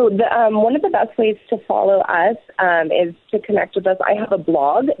 Sure. So one of the best ways to follow us is to connect with us. I have a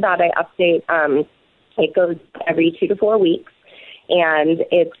blog that I update. It goes every 2 to 4 weeks. And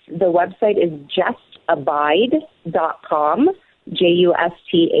the website is justabide.com.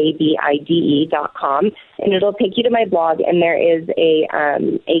 justabide.com, and it'll take you to my blog, and there is a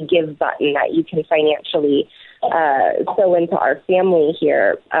give button that you can financially sow into our family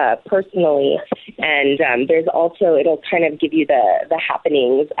here personally, and there's also, it'll kind of give you the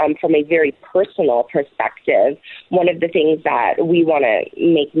happenings from a very personal perspective. One of the things that we want to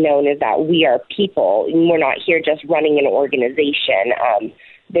make known is that we are people, and we're not here just running an organization.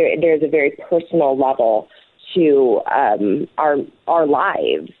 There's a very personal level to our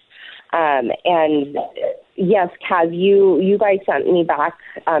lives. And yes, Kaz, you guys sent me back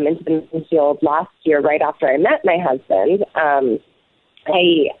into the mission field last year right after I met my husband. I'm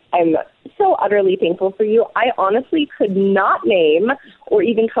so utterly thankful for you. I honestly could not name or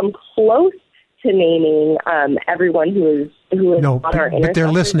even come close to naming everyone who is on our intercessors. But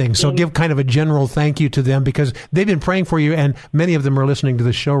they're listening, team. So give kind of a general thank you to them, because they've been praying for you, and many of them are listening to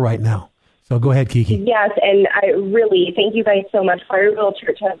the show right now. So go ahead, Kiki. Yes, and I really thank you guys so much. Fireville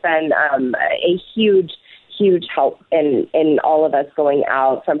Church has been a huge, huge help in all of us going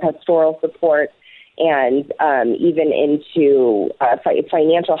out, from pastoral support and even into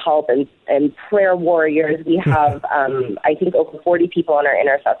financial help and prayer warriors. We have, I think, over 40 people on our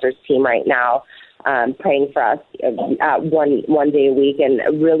intercessors team right now praying for us one day a week. And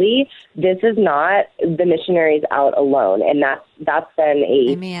really, this is not the missionaries out alone. And that's been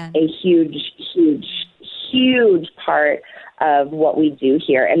a huge, huge, huge part of what we do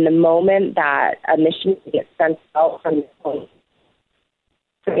here. And the moment that a missionary gets sent out from this point,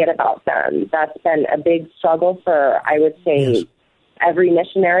 forget about them. That's been a big struggle for, I would say, every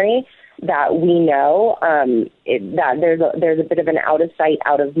missionary that we know, that there's a bit of an out of sight,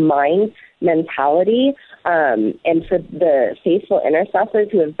 out of mind mentality. And for the faithful intercessors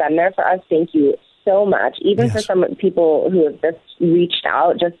who have been there for us, thank you so much. Even for some people who have just reached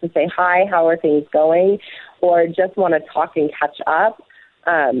out just to say, hi, how are things going? Or just want to talk and catch up.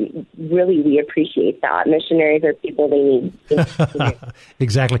 Really, we appreciate that. Missionaries are people they need.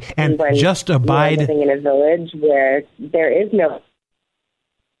 Exactly. And Just Abide. Living in a village where there is no.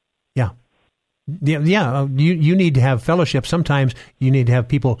 Yeah. You need to have fellowship. Sometimes you need to have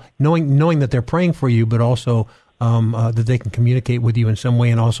people knowing that they're praying for you, but also that they can communicate with you in some way,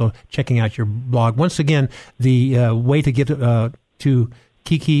 and also checking out your blog. Once again, the way to get to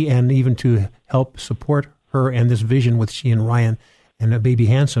Kiki and even to help support her and this vision with she and Ryan and Baby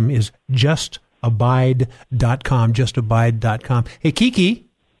Handsome is justabide.com, justabide.com. Hey, Kiki.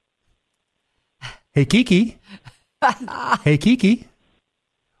 Hey, Kiki.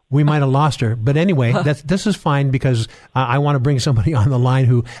 We might have lost her. But anyway, this is fine because I want to bring somebody on the line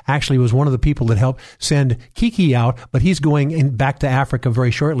who actually was one of the people that helped send Kiki out, but he's going back to Africa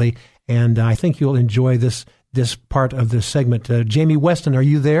very shortly. And I think you'll enjoy this part of this segment. Jamie Weston, are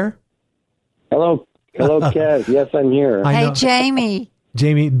you there? Hello, Kaz. Yes, I'm here. Hey, Jamie.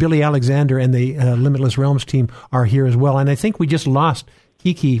 Jamie, Billy Alexander and the Limitless Realms team are here as well. And I think we just lost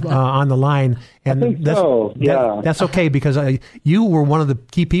Kiki on the line. And I think so. Yeah. That's okay because you were one of the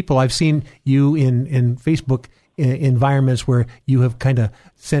key people. I've seen you in Facebook environments where you have kind of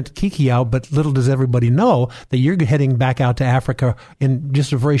sent Kiki out, but little does everybody know that you're heading back out to Africa in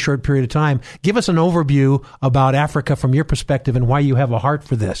just a very short period of time. Give us an overview about Africa from your perspective and why you have a heart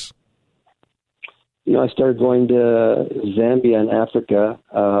for this. I started going to Zambia and Africa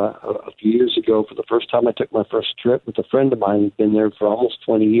a few years ago for the first time. I took my first trip with a friend of mine who'd been there for almost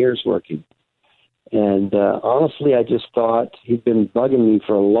 20 years working. And honestly, I just thought he'd been bugging me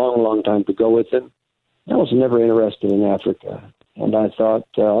for a long, long time to go with him. I was never interested in Africa. And I thought,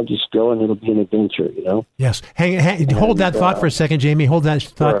 I'll just go and it'll be an adventure, Yes. Hold that thought for a second, Jamie. Hold that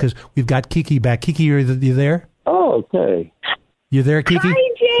thought because we've got Kiki back. Kiki, you there? Oh, okay. You there, Kiki? Hi,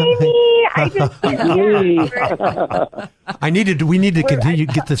 Jamie. I just we need to continue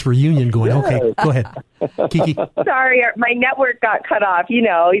get this reunion going. Yes. Okay, go ahead, Kiki. Sorry, my network got cut off.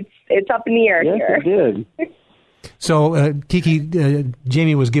 It's up in the air here. It did. So, Kiki,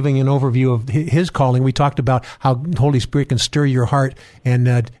 Jamie was giving an overview of his calling. We talked about how Holy Spirit can stir your heart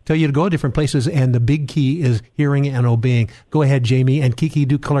and tell you to go different places, and the big key is hearing and obeying. Go ahead, Jamie, and Kiki,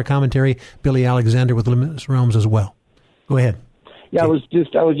 do color commentary. Billy Alexander with Limitless Realms as well. Go ahead. Yeah, I was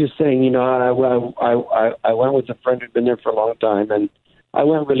just saying, I went with a friend who'd been there for a long time, and I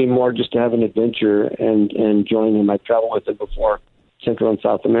went really more just to have an adventure and join him. I traveled with him before Central and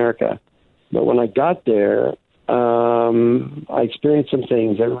South America, but when I got there, I experienced some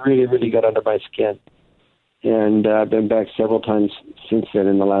things that really, really got under my skin. And I've been back several times since then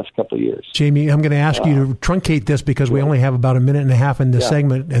in the last couple of years. Jamie, I'm going to ask you to truncate this because we only have about a minute and a half in this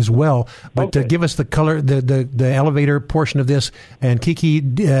segment as well. But give us the color, the elevator portion of this, and Kiki,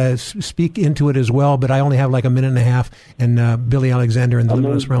 speak into it as well. But I only have like a minute and a half, and Billy Alexander and the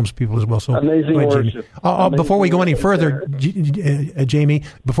Limitless Realms people as well. So amazing worship. Before we go any further, Jamie,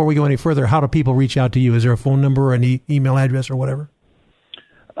 before we go any further, how do people reach out to you? Is there a phone number or an email address or whatever?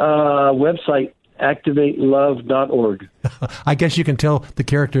 Website. ActivateLove.org. I guess you can tell the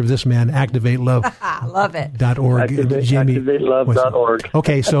character of this man, Activate Love. Love it. .org. Jamie, ActivateLove.org.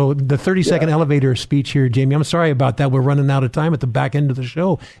 Okay, so the 30-second elevator speech here, Jamie. I'm sorry about that. We're running out of time at the back end of the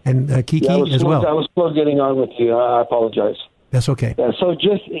show. And Kiki as well. I was close getting on with you. I apologize. That's okay. So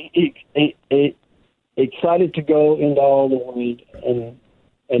just excited to go into all the world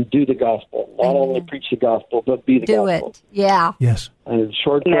and do the gospel. Not only preach the gospel, but be the gospel. Do it. Yeah. Yes. And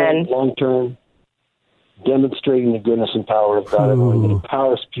short term, long term, demonstrating the goodness and power of God. It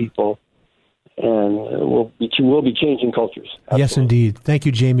empowers people, and we'll be changing cultures. Absolutely. Yes, indeed. Thank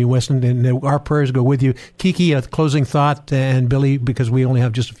you, Jamie Weston, and our prayers go with you. Kiki, a closing thought, and Billy, because we only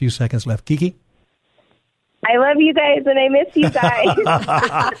have just a few seconds left. Kiki? I love you guys, and I miss you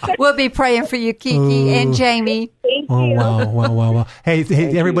guys. We'll be praying for you, Kiki and Jamie. Thank you. Wow. Hey,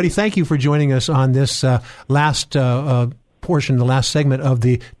 everybody, thank you for joining us on this last portion, the last segment of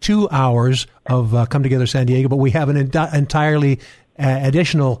the 2 hours of Come Together San Diego. But we have an entirely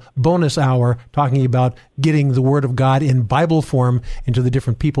additional bonus hour talking about getting the Word of God in Bible form into the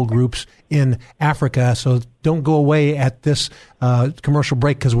different people groups in Africa. So don't go away at this commercial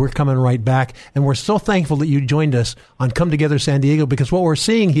break because we're coming right back. And we're so thankful that you joined us on Come Together San Diego, because what we're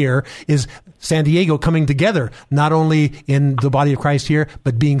seeing here is San Diego coming together, not only in the body of Christ here,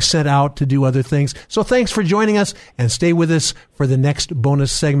 but being sent out to do other things. So thanks for joining us, and stay with us for the next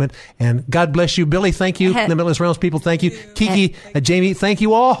bonus segment. And God bless you. Billy, thank you. Limitless Realms people, thank you. Kiki, Jamie, thank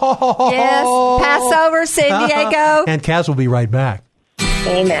you all. Yes, Passover, San Diego. And Kaz will be right back.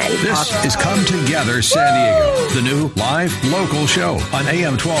 Amen. This is Come Together San Diego, the new live local show on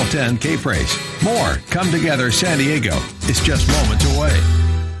AM 1210 K-Praise. More Come Together San Diego is just moments away.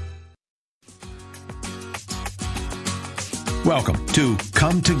 Welcome to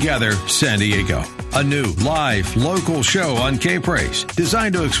Come Together San Diego, a new live local show on K-Praise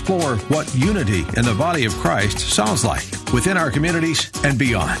designed to explore what unity in the body of Christ sounds like within our communities and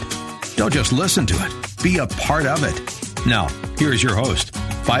beyond. Don't just listen to it, be a part of it. Now, here's your host,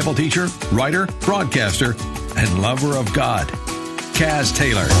 Bible teacher, writer, broadcaster, and lover of God, Kaz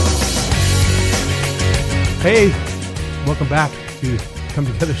Taylor. Hey, welcome back to Come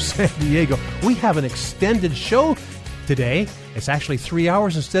Together San Diego. We have an extended show today. It's actually 3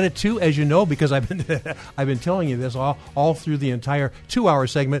 hours instead of 2, as you know, because I've been telling you this all through the entire 2-hour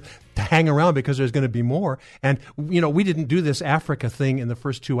segment to hang around because there's going to be more. And, we didn't do this Africa thing in the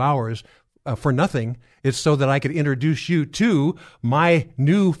first 2 hours for nothing. It's so that I could introduce you to my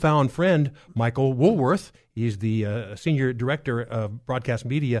newfound friend, Michael Woolworth. He's the Senior Director of Broadcast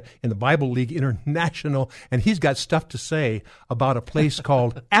Media in the Bible League International, and he's got stuff to say about a place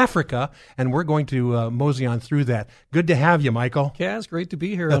called Africa, and we're going to mosey on through that. Good to have you, Michael. Kaz, great to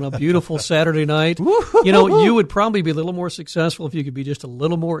be here on a beautiful Saturday night. You would probably be a little more successful if you could be just a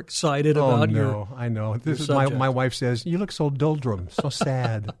little more excited about your I know. This is subject. my wife says, you look so doldrum, so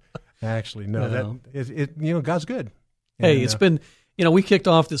sad. Actually, no. God's good. Hey, And, it's been... we kicked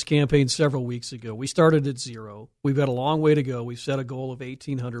off this campaign several weeks ago. We started at 0. We've got a long way to go. We've set a goal of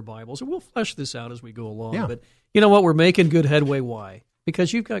 1,800 Bibles, and we'll flesh this out as we go along. Yeah. But you know what? We're making good headway. Why?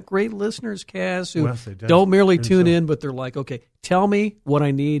 Because you've got great listeners, Kaz, who don't merely tune in, but they're like, okay, tell me what I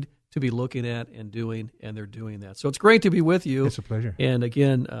need to be looking at and doing, and they're doing that. So it's great to be with you. It's a pleasure. And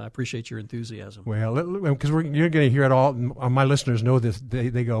again, I appreciate your enthusiasm. Well, because you're going to hear it all. My listeners know this.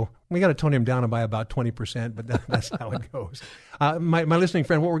 They go, we got to tone him down by about 20%, but that's how it goes. My listening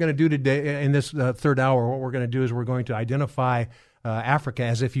friend, what we're going to do today in this third hour, what we're going to do is we're going to identify Africa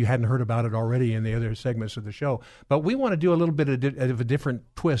as if you hadn't heard about it already in the other segments of the show. But we want to do a little bit of a different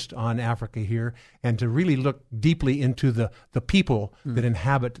twist on Africa here and to really look deeply into the people that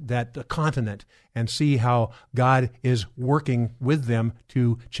inhabit that continent and see how God is working with them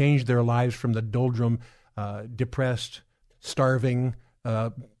to change their lives from the doldrum, depressed, starving,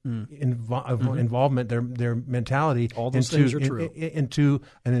 involvement, their mentality all those things are true. Into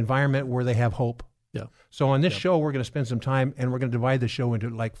an environment where they have hope. Yeah. So on this show, we're going to spend some time, and we're going to divide the show into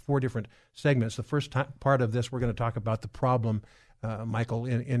like 4 different segments. The first part of this, we're going to talk about the problem, Michael,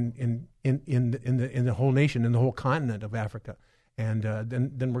 in the whole nation, in the whole continent of Africa, and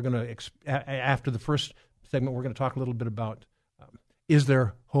then we're going to after the first segment, we're going to talk a little bit about is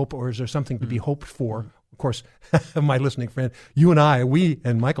there hope, or is there something to be hoped for? Of course, my listening friend, you and I,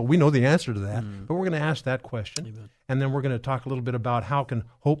 and Michael, we know the answer to that, but we're going to ask that question. Amen. And then we're going to talk a little bit about how can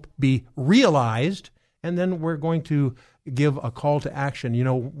hope be realized, and then we're going to give a call to action.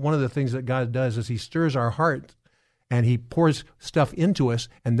 One of the things that God does is he stirs our heart, and he pours stuff into us,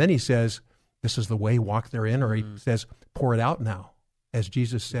 and then he says, this is the way, walk therein, or he says, pour it out now, as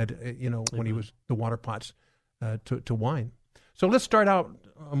Jesus said, when he was the water pots to wine. So let's start out,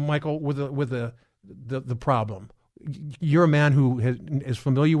 Michael, with the problem. You're a man who is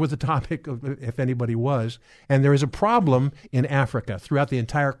familiar with the topic, if anybody was, and there is a problem in Africa throughout the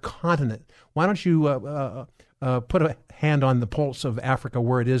entire continent. Why don't you put a hand on the pulse of Africa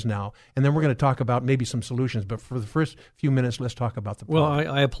where it is now, and then we're going to talk about maybe some solutions. But for the first few minutes, let's talk about the problem.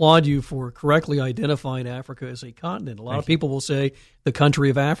 Well, I applaud you for correctly identifying Africa as a continent. A lot of people will say the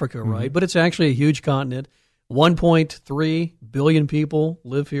country of Africa, right? But it's actually a huge continent. 1.3 billion people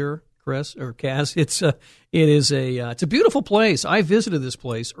live here, Chris or Kaz. It's a beautiful place. I visited this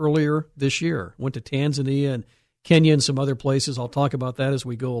place earlier this year. Went to Tanzania and Kenya and some other places. I'll talk about that as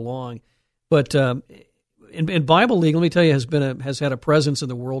we go along. But in Bible League, let me tell you, has had a presence in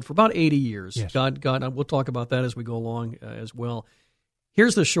the world for about 80 years. Yes. God, we'll talk about that as we go along as well.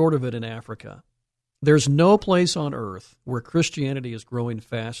 Here's the short of it in Africa. There's no place on earth where Christianity is growing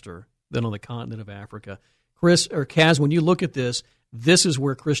faster than on the continent of Africa. Chris or Kaz, when you look at this is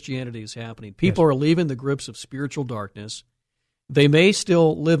where Christianity is happening. People are leaving the grips of spiritual darkness. They may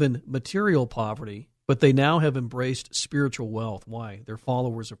still live in material poverty, but they now have embraced spiritual wealth. Why? They're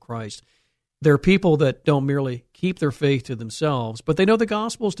followers of Christ. They're people that don't merely keep their faith to themselves, but they know the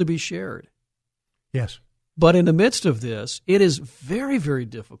gospel is to be shared. Yes. But in the midst of this, it is very, very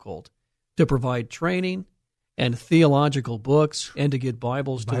difficult to provide training and theological books and to get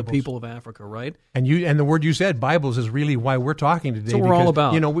Bibles to the people of Africa, right? And the word you said, Bibles, is really why we're talking today. That's what we're all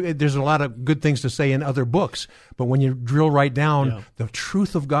about. There's a lot of good things to say in other books, but when you drill right down, the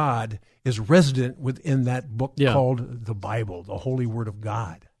truth of God is resident within that book called the Bible, the Holy Word of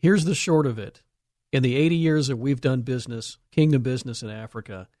God. Here's the short of it. In the 80 years that we've done business, kingdom business in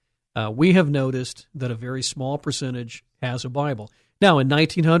Africa, we have noticed that a very small percentage has a Bible. Now, in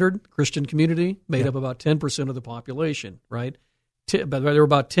 1900, Christian community made up about 10% of the population, right? But there were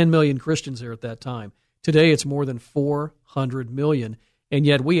about 10 million Christians there at that time. Today, it's more than 400 million, and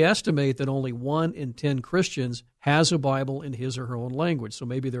yet we estimate that only 1 in 10 Christians has a Bible in his or her own language. So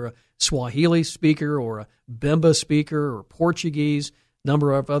maybe they're a Swahili speaker or a Bemba speaker or Portuguese,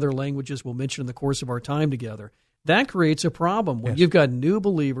 number of other languages we'll mention in the course of our time together. That creates a problem. When you've got new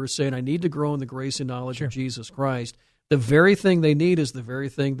believers saying, I need to grow in the grace and knowledge of Jesus Christ, the very thing they need is the very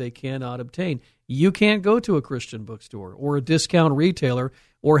thing they cannot obtain. You can't go to a Christian bookstore or a discount retailer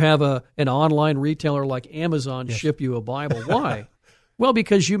or have an online retailer like Amazon ship you a Bible. Why? Well,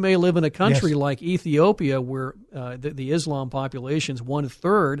 because you may live in a country like Ethiopia where the Islam population's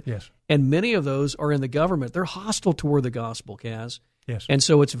 1/3, and many of those are in the government. They're hostile toward the gospel, Kaz. Yes. And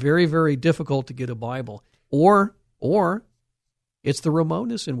so it's very, very difficult to get a Bible. Or it's the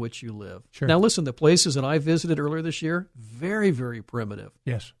remoteness in which you live. Sure. Now, listen, the places that I visited earlier this year, very, very primitive.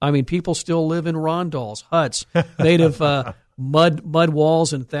 Yes. I mean, people still live in rondels, huts made of mud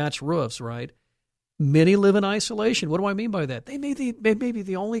walls and thatched roofs, right? Many live in isolation. What do I mean by that? They may be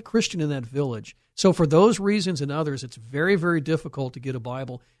the only Christian in that village. So for those reasons and others, it's very, very difficult to get a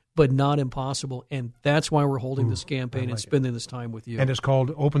Bible, but not impossible. And that's why we're holding this campaign and spending this time with you. And it's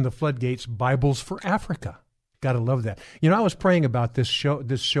called Open the Floodgates, Bibles for Africa. Got to love that. You know, I was praying about this show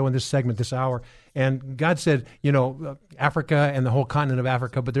and this segment, this hour, and God said, you know, Africa and the whole continent of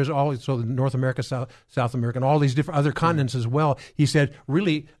Africa, but there's also North America, South America, and all these different other continents as well. He said,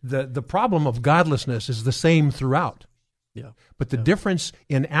 really, the problem of godlessness is the same throughout. Yeah. But the difference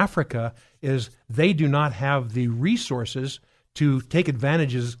in Africa is they do not have the resources to take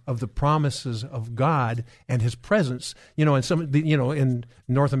advantages of the promises of God and His presence. You know, in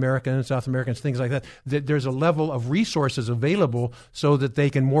North America and South America and things like that, there's a level of resources available so that they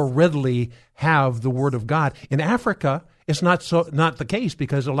can more readily have the Word of God. In Africa, it's not the case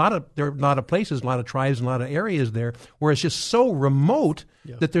because there are a lot of places, a lot of tribes, and a lot of areas there where it's just so remote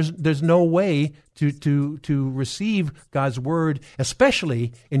that there's no way to receive God's Word,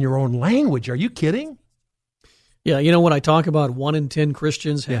 especially in your own language. Are you kidding? Yeah, you know, when I talk about 1 in 10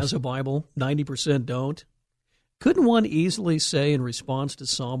 Christians has a Bible, 90% don't, couldn't one easily say in response to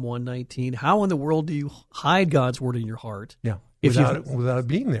Psalm 119, how in the world do you hide God's Word in your heart? Yeah, without it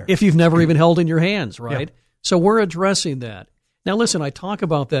being there. If you've never even held in your hands, right? Yeah. So we're addressing that. Now, listen, I talk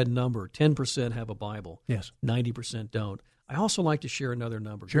about that number, 10% have a Bible. Yes. 90% don't. I also like to share another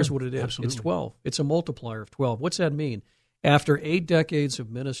number. Sure. Here's what it is. Absolutely. It's 12. It's a multiplier of 12. What's that mean? After 8 decades of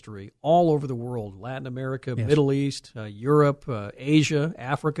ministry all over the world, Latin America, Middle East, Europe, Asia,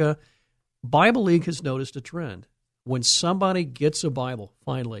 Africa, Bible League has noticed a trend. When somebody gets a Bible,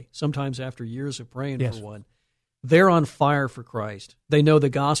 finally, sometimes after years of praying for one, they're on fire for Christ. They know the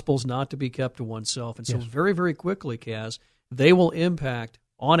gospel's not to be kept to oneself. And so very, very quickly, Kaz, they will impact,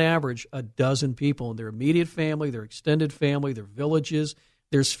 on average, 12 people in their immediate family, their extended family, their villages,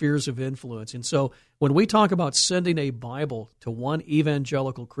 their spheres of influence. And so when we talk about sending a Bible to one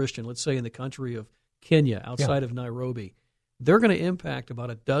evangelical Christian, let's say in the country of Kenya, outside of Nairobi, they're going to impact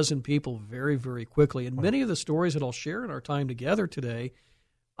about 12 people very, very quickly. And many of the stories that I'll share in our time together today,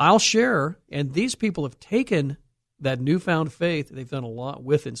 I'll share, and these people have taken that newfound faith. They've done a lot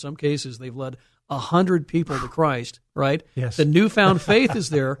with it. In some cases, they've led 100 people to Christ, right? Yes. The newfound faith is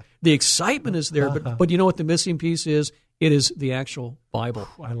there. The excitement is there. But you know what the missing piece is? It is the actual Bible.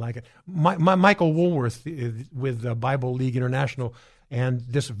 I like it. Michael Woolworth with Bible League International and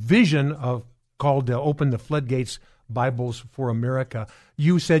this vision called Open the Floodgates, Bibles for America.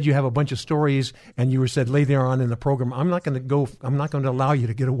 You said you have a bunch of stories, and you said later on in the program, I'm not going to allow you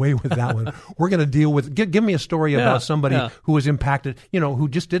to get away with that one. We're going to deal with. Give me a story about somebody who was impacted, who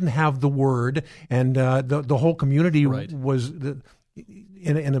just didn't have the Word, and the whole community was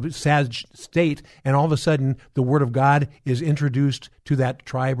in a sad state, and all of a sudden the Word of God is introduced to that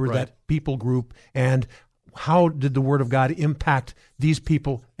tribe or that people group. And how did the Word of God impact these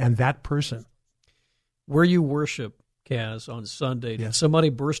people and that person? Where you worship, Kaz, on Sunday, did somebody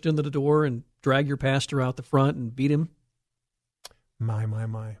burst into the door and drag your pastor out the front and beat him? My.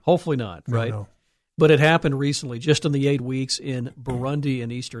 Hopefully not, right? No. But it happened recently, just in the 8 weeks in Burundi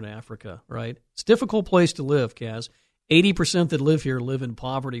in Eastern Africa, right? It's a difficult place to live, Kaz. 80% that live here live in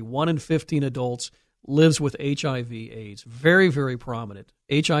poverty. 1 in 15 adults lives with HIV/AIDS. Very, very prominent.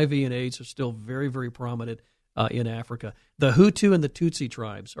 HIV and AIDS are still very, very prominent in Africa. The Hutu and the Tutsi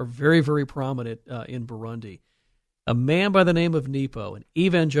tribes are very, very prominent in Burundi. A man by the name of Nepo, an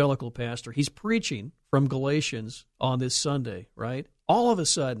evangelical pastor, he's preaching from Galatians on this Sunday, right? All of a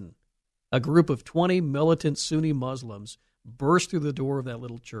sudden, a group of 20 militant Sunni Muslims burst through the door of that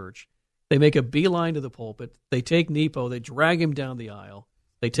little church. They make a beeline to the pulpit. They take Nepo. They drag him down the aisle.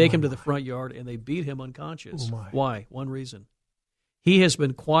 They take him to the front yard, and they beat him unconscious. Why? One reason. He has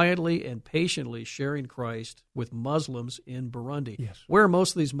been quietly and patiently sharing Christ with Muslims in Burundi. Yes. Where are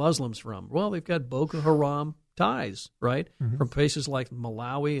most of these Muslims from? Well, they've got Boko Haram ties, right? Mm-hmm. From places like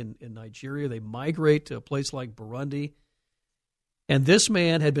Malawi and Nigeria. They migrate to a place like Burundi. And this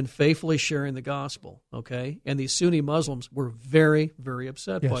man had been faithfully sharing the gospel, okay? And these Sunni Muslims were very, very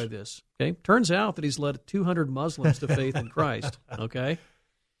upset by this, okay? Turns out that he's led 200 Muslims to faith in Christ, okay?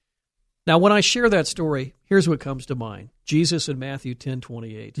 Now, when I share that story, here's what comes to mind. Jesus in Matthew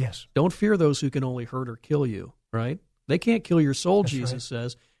 10:28. Yes. Don't fear those who can only hurt or kill you, right? They can't kill your soul, That's Jesus right.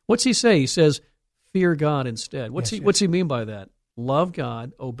 says. What's he say? He says, fear God instead. What's Yes, he mean by that? Love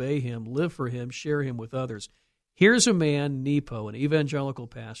God, obey him, live for him, share him with others. Here's a man, Nepo, an evangelical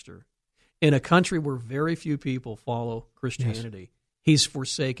pastor, in a country where very few people follow Christianity. Yes. He's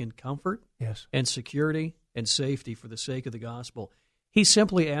forsaken comfort and security and safety for the sake of the gospel. He's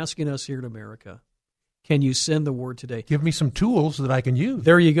simply asking us here in America, can you send the word today? Give me some tools that I can use.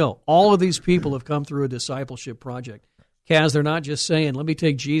 There you go. All of these people have come through a discipleship project. Kaz, they're not just saying, let me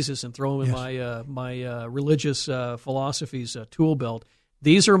take Jesus and throw him in my religious philosophy's tool belt.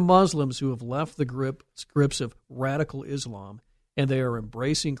 These are Muslims who have left the grips of radical Islam, and they are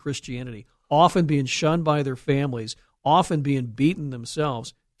embracing Christianity, often being shunned by their families, often being beaten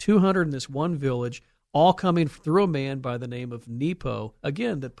themselves. 200 in this one village, all coming through a man by the name of Nepo,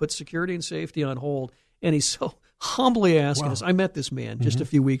 again, that puts security and safety on hold. And he's so humbly asking us. I met this man just a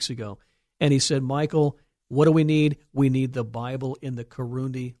few weeks ago, and he said, Michael, what do we need? We need the Bible in the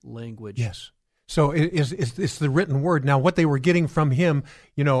Kirundi language. Yes. So it's the written word. Now, what they were getting from him,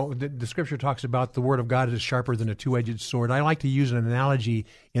 the Scripture talks about the Word of God is sharper than a two-edged sword. I like to use an analogy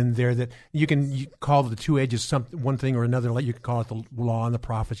in there that you call the two edges one thing or another. Like you can call it the law and the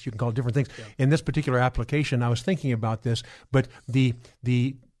prophets. You can call it different things. Yeah. In this particular application, I was thinking about this, but the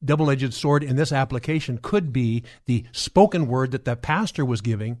double-edged sword in this application could be the spoken word that the pastor was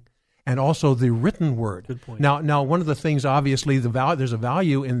giving, and also the written word. Good point. Now, one of the things, obviously, there's a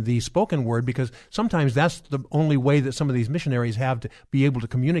value in the spoken word, because sometimes that's the only way that some of these missionaries have to be able to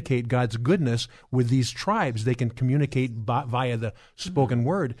communicate God's goodness with these tribes. They can communicate via the spoken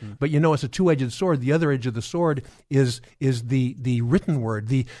word. Mm-hmm. But it's a two-edged sword. The other edge of the sword is the written word,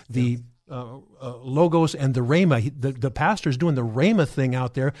 the logos and the rhema. The pastor's doing the rhema thing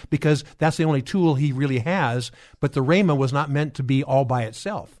out there because that's the only tool he really has. But the rhema was not meant to be all by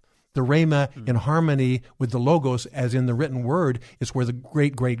itself. The rhema in harmony with the logos, as in the written word, is where the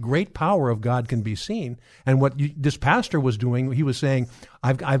great, great, great power of God can be seen. And what this pastor was doing, he was saying,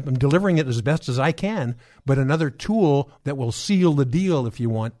 I'm delivering it as best as I can, but another tool that will seal the deal, if you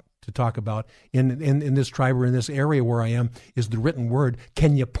want to talk about, in this tribe or in this area where I am, is the written word.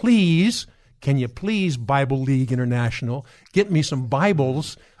 Can you please, Bible League International, get me some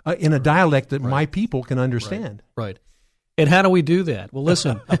Bibles in a dialect that my people can understand? Right. And how do we do that? Well,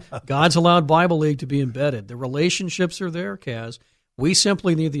 listen, God's allowed Bible League to be embedded. The relationships are there, Kaz. We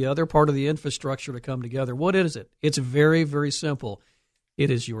simply need the other part of the infrastructure to come together. What is it? It's very, very simple. It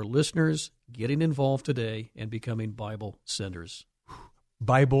is your listeners getting involved today and becoming Bible senders.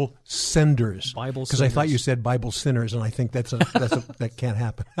 Bible senders. Bible because I thought you said Bible sinners, and I think that can't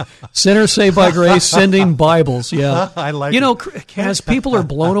happen. Sinners saved by grace, sending Bibles. Yeah, I like. Kaz, people are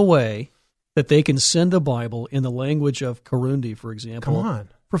blown away that they can send a Bible in the language of Kirundi, for example. Come on,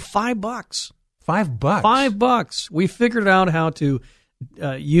 for $5. $5. $5. We figured out how to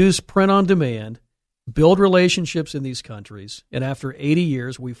use print on demand, build relationships in these countries, and after 80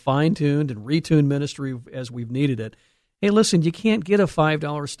 years, we fine-tuned and retuned ministry as we've needed it. Hey, listen, you can't get a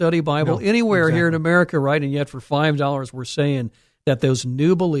 $5 study Bible anywhere here in America, right? And yet for $5, we're saying that those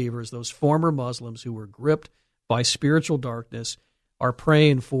new believers, those former Muslims who were gripped by spiritual darkness, are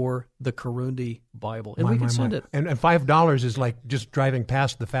praying for the Kirundi Bible. And we can send it. And $5 is like just driving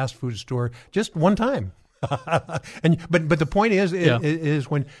past the fast food store just one time. But the point is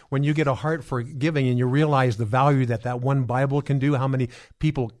when you get a heart for giving and you realize the value that one Bible can do, how many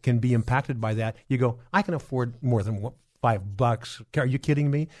people can be impacted by that, you go, I can afford more than $5. Are you kidding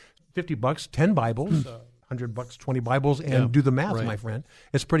me? $50, 10 Bibles, $100, 20 Bibles, and do the math, my friend.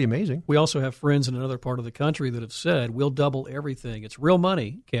 It's pretty amazing. We also have friends in another part of the country that have said, we'll double everything. It's real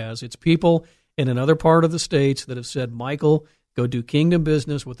money, Kaz. It's people in another part of the states that have said, Michael, go do kingdom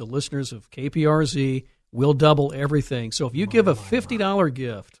business with the listeners of KPRZ. We'll double everything. So if you give a $50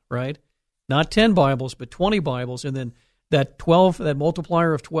 gift, right, not 10 Bibles, but 20 Bibles, and then that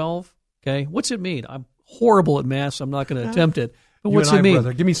multiplier of 12, okay, what's it mean? I'm horrible at math, so I'm not going to attempt it. But what's it mean?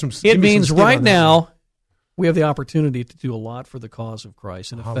 Brother, give me some. It means right now we have the opportunity to do a lot for the cause of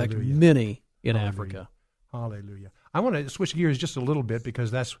Christ and affect many in Africa. Hallelujah. I want to switch gears just a little bit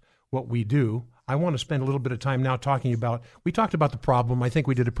because that's what we do. I want to spend a little bit of time now we talked about the problem. I think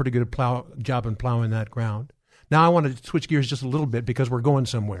we did a pretty good job in plowing that ground. Now I want to switch gears just a little bit because we're going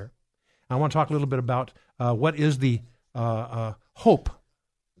somewhere. I want to talk a little bit about what is the hope.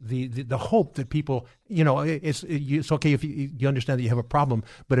 The hope that people, it's okay if you understand that you have a problem,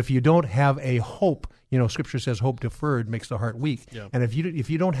 but if you don't have a hope, Scripture says hope deferred makes the heart weak. Yeah. And if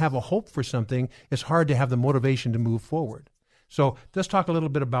you don't have a hope for something, it's hard to have the motivation to move forward. So let's talk a little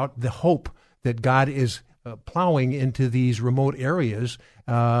bit about the hope that God is plowing into these remote areas,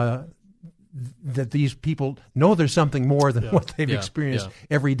 that these people know there's something more than what they've experienced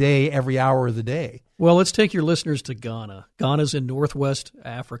every day, every hour of the day. Well, let's take your listeners to Ghana. Ghana's in northwest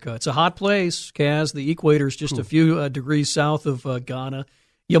Africa. It's a hot place, Kaz. The equator is just a few degrees south of Ghana.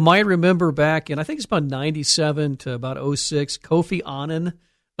 You might remember back in, I think it's about 97 to about 06, Kofi Annan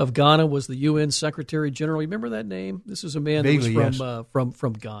of Ghana was the UN Secretary General. You remember that name? This is a man Vaguely, that was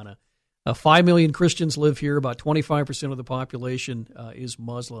from Ghana. 5 million Christians live here. About 25% of the population is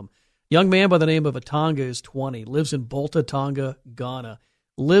Muslim. Young man by the name of Atanga is 20, lives in Bolta Tonga, Ghana,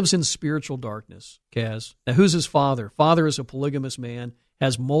 lives in spiritual darkness, Kaz. Now, who's his father? Father is a polygamous man,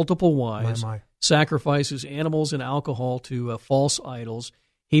 has multiple wives, sacrifices animals and alcohol to false idols.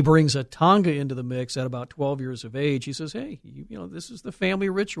 He brings Atanga into the mix at about 12 years of age. He says, hey, this is the family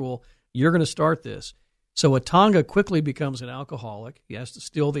ritual. You're going to start this. So Atanga quickly becomes an alcoholic. He has to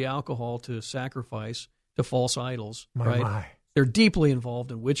steal the alcohol to sacrifice to false idols, right? They're deeply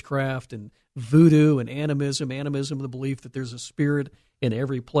involved in witchcraft and voodoo and animism, the belief that there's a spirit in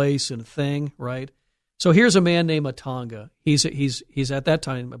every place and thing, right? So here's a man named Atanga. He's at that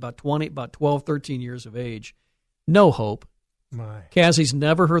time about 12, 13 years of age. No hope. Kaz, he's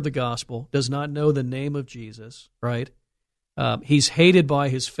never heard the gospel, does not know the name of Jesus, right? He's hated by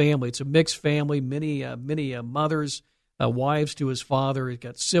his family. It's a mixed family, many mothers, wives to his father. He's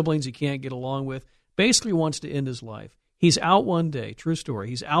got siblings he can't get along with. Basically wants to end his life. He's out one day, true story,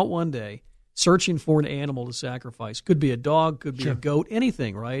 he's out one day searching for an animal to sacrifice. Could be a dog, could be a goat,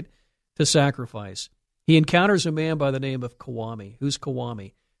 anything, right, to sacrifice. He encounters a man by the name of Kawami. Who's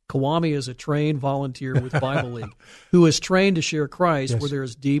Kawami? Kawami is a trained volunteer with Bible League who is trained to share Christ where there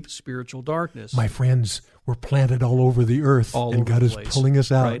is deep spiritual darkness. My friends, we're planted all over the earth, and God is pulling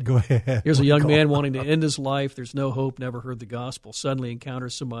us out. Right? Go ahead. Here's a young man wanting to end his life. There's no hope, never heard the gospel. Suddenly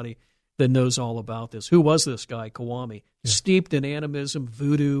encounters somebody that knows all about this. Who was this guy, Kawami? Steeped in animism,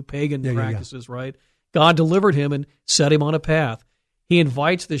 voodoo, pagan practices, right? God delivered him and set him on a path. He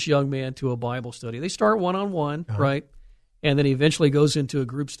invites this young man to a Bible study. They start one-on-one, right? And then he eventually goes into a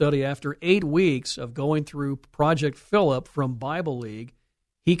group study. After 8 weeks of going through Project Philip from Bible League,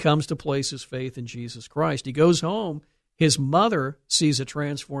 he comes to place his faith in Jesus Christ. He goes home. His mother sees a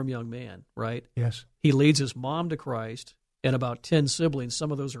transformed young man, right? Yes. He leads his mom to Christ and about 10 siblings.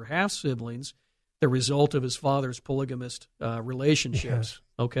 Some of those are half-siblings, the result of his father's polygamist relationships,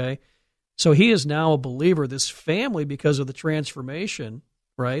 okay? So he is now a believer. This family, because of the transformation,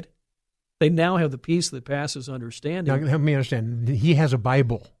 right, they now have the peace that passes understanding. Now, help me understand. He has a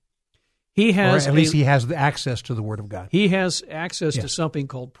Bible. He has, or at least he has the access to the Word of God. He has access to something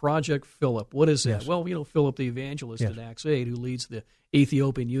called Project Philip. What is that? Well, Philip the evangelist in Acts 8, who leads the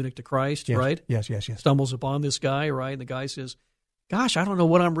Ethiopian eunuch to Christ, right? Yes. Stumbles upon this guy, right? And the guy says, gosh, I don't know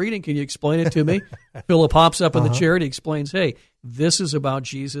what I'm reading. Can you explain it to me? Philip hops up in the chair and he explains, hey, this is about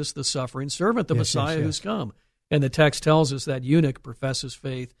Jesus, the suffering servant, the Messiah who's come. And the text tells us that eunuch professes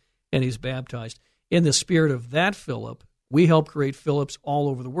faith and he's baptized. In the spirit of that Philip, we help create Philips all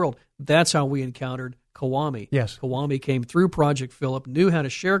over the world. That's how we encountered Kawami. Yes. Kawami came through Project Philip, knew how to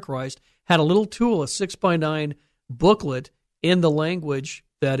share Christ, had a little tool, a 6x9 booklet in the language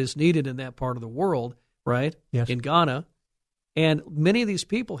that is needed in that part of the world, right? Yes. In Ghana. And many of these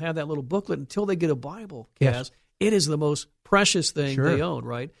people have that little booklet until they get a Bible, Kaz. Yes. It is the most precious thing they own,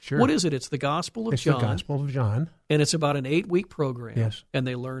 right? Sure. What is it? It's the Gospel of John. It's the Gospel of John. And it's about an 8-week program. Yes. And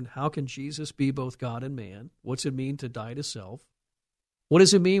they learn, how can Jesus be both God and man? What's it mean to die to self? What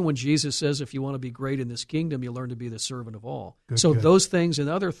does it mean when Jesus says, if you want to be great in this kingdom, you learn to be the servant of all? Good. Those things and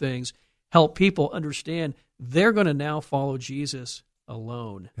other things help people understand they're going to now follow Jesus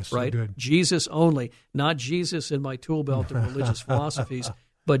alone, right? So Jesus only, not Jesus in my tool belt of religious philosophies,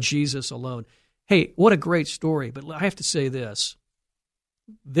 but Jesus alone. Hey, what a great story. But I have to say this.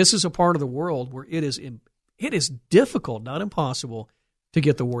 This is a part of the world where it is difficult, not impossible, to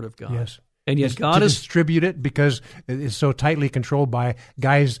get the Word of God. Yes. And yet God is distribute it because it's so tightly controlled by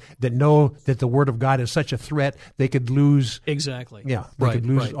guys that know that the Word of God is such a threat, they could lose. Exactly. Yeah, they could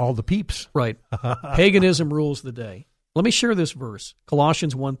lose all the peeps. Right. Paganism rules the day. Let me share this verse,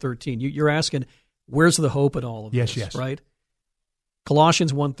 Colossians 1:13. You're asking, where's the hope in all of this? Yes. Right?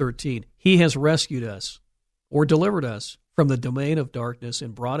 Colossians 1:13. He has rescued us or delivered us from the domain of darkness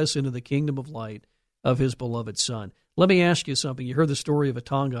and brought us into the kingdom of light of his beloved Son. Let me ask you something. You heard the story of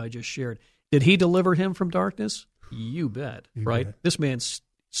Atanga I just shared. Did he deliver him from darkness? You bet, right? Bet. This man's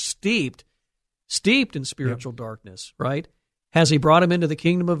steeped in spiritual darkness, right? Has he brought him into the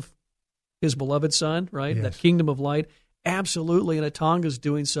kingdom of his beloved Son, right? Yes. That kingdom of light. Absolutely, and Atonga's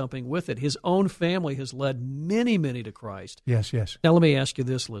doing something with it. His own family has led many, many to Christ. Yes, yes. Now, let me ask you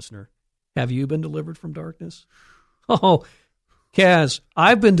this, listener. Have you been delivered from darkness? Oh, Kaz,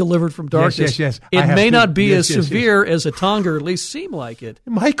 I've been delivered from darkness. Yes. It may not be as severe as Atonga, or at least seem like it.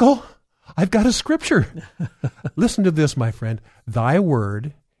 Michael, I've got a scripture. Listen to this, my friend. Thy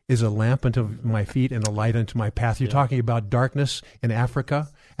word is a lamp unto my feet and a light unto my path. You're talking about darkness in Africa,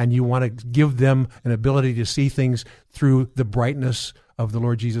 and you want to give them an ability to see things through the brightness of the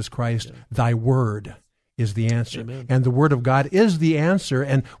Lord Jesus Christ. Yeah. Thy word is the answer. Amen. And the Word of God is the answer.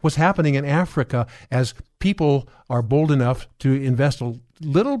 And what's happening in Africa, as people are bold enough to invest a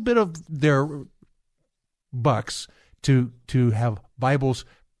little bit of their bucks to have Bibles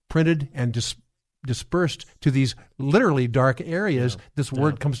printed and dispersed to these literally dark areas, this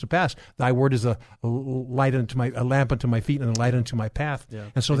word comes to pass. Thy word is a lamp unto my feet and a light unto my path. Yeah.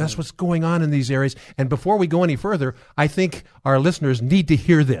 And so that's what's going on in these areas. And before we go any further, I think our listeners need to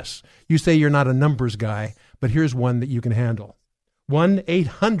hear this. You say you're not a numbers guy, but here's one that you can handle.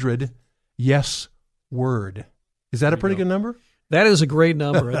 1-800-YES-WORD. Is that a pretty good number? That is a great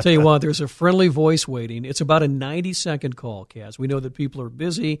number. I'll tell you what, there's a friendly voice waiting. It's about a 90-second call, Kaz. We know that people are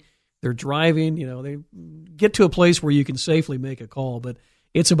busy. They're driving, they get to a place where you can safely make a call, but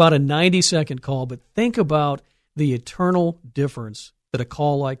it's about a 90-second call. But think about the eternal difference that a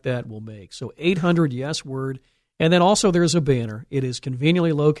call like that will make. So 800-YES-WORD. And then also there's a banner. It is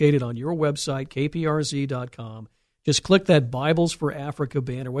conveniently located on your website, kprz.com. Just click that Bibles for Africa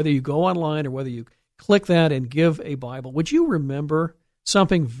banner, whether you go online or whether you click that and give a Bible. Would you remember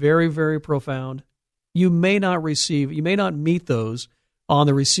something very, very profound? You may not meet those on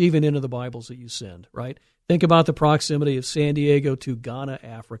the receiving end of the Bibles that you send, right? Think about the proximity of San Diego to Ghana,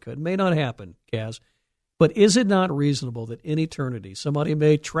 Africa. It may not happen, Kaz, but is it not reasonable that in eternity somebody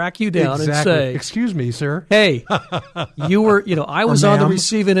may track you down and say, "Excuse me, sir. Hey, you were, I was on the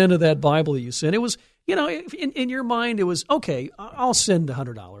receiving end of that Bible that you sent." It was, in your mind, it was, okay, I'll send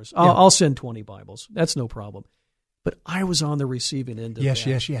 $100. I'll send 20 Bibles. That's no problem. But I was on the receiving end of that.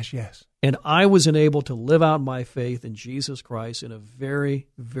 Yes. And I was enabled to live out my faith in Jesus Christ in a very,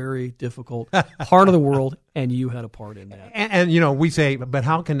 very difficult part of the world, and you had a part in that. And we say, but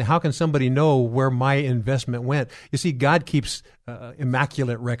how can somebody know where my investment went? You see, God keeps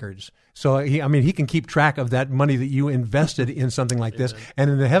immaculate records. So he can keep track of that money that you invested in something like this.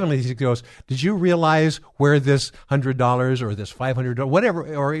 And in the heavenlies, he goes, did you realize where this $100 or this $500,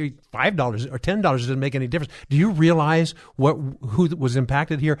 whatever, or $5 or $10 doesn't make any difference? Do you realize who was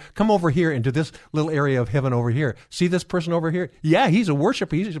impacted here? Come over here into this little area of heaven over here. See this person over here? Yeah, he's a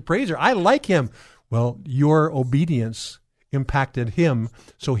worshiper. He's a praiser. I like him. Well, your obedience impacted him,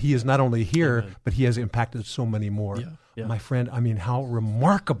 so he is not only here, but he has impacted so many more. Yeah. My friend, how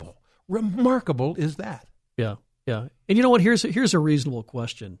remarkable is that? Yeah. And you know what? Here's a reasonable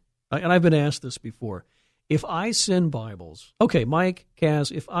question, and I've been asked this before. If I send Bibles, okay, Mike, Kaz,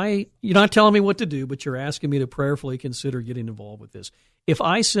 you're not telling me what to do, but you're asking me to prayerfully consider getting involved with this. If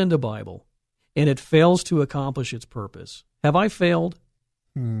I send a Bible and it fails to accomplish its purpose, have I failed?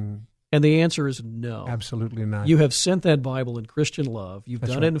 And the answer is no. Absolutely not. You have sent that Bible in Christian love. You've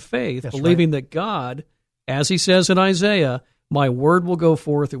done it in faith, believing that God, as he says in Isaiah, my word will go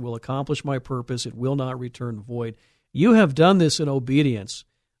forth, it will accomplish my purpose, it will not return void. You have done this in obedience.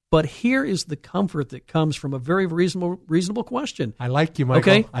 But here is the comfort that comes from a very reasonable question. I like you, Michael.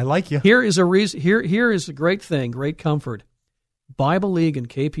 Okay? I like you. Here is a great thing, great comfort. Bible League and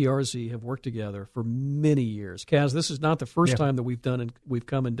KPRZ have worked together for many years. Kaz, this is not the first time that we've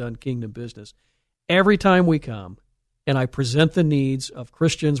come and done kingdom business. Every time we come and I present the needs of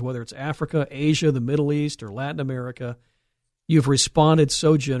Christians, whether it's Africa, Asia, the Middle East, or Latin America, you've responded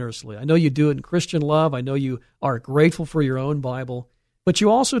so generously. I know you do it in Christian love. I know you are grateful for your own Bible. But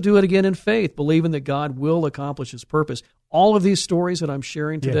you also do it again in faith, believing that God will accomplish his purpose. All of these stories that I'm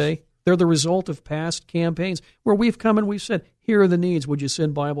sharing today, they're the result of past campaigns where we've come and we've said, here are the needs. Would you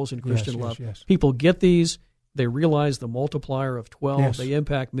send Bibles in Christian love? Yes. People get these. They realize the multiplier of 12. Yes. They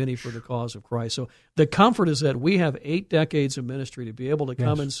impact many for the cause of Christ. So the comfort is that we have 8 decades of ministry to be able to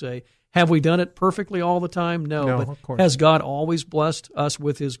come and say, have we done it perfectly all the time? No, but has God always blessed us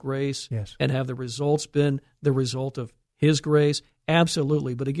with his grace? Yes. And have the results been the result of his grace?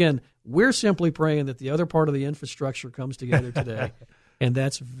 Absolutely. But again, we're simply praying that the other part of the infrastructure comes together today. And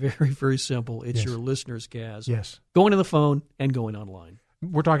that's very, very simple. It's your listeners, Kaz. Yes. Going to the phone and going online.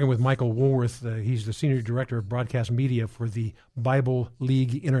 We're talking with Michael Woolworth. He's the Senior Director of Broadcast Media for the Bible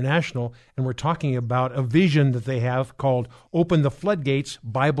League International. And we're talking about a vision that they have called Open the Floodgates,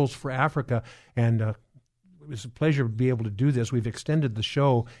 Bibles for Africa. And it's a pleasure to be able to do this. We've extended the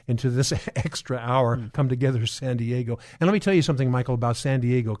show into this extra hour, Come Together San Diego. And let me tell you something, Michael, about San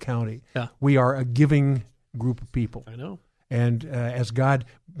Diego County. Yeah. We are a giving group of people. I know. And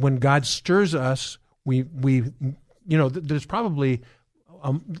when God stirs us, we there's probably,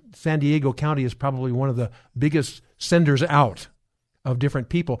 San Diego County is probably one of the biggest senders out of different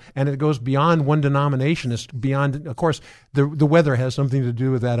people, and it goes beyond one denomination. It's beyond, of course, the weather has something to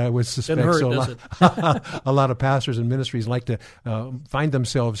do with that, I would suspect. A lot of pastors and ministries like to find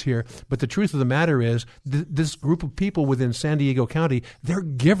themselves here. But the truth of the matter is, this group of people within San Diego County, they're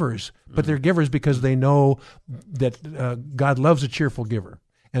givers, but they're givers because they know that God loves a cheerful giver.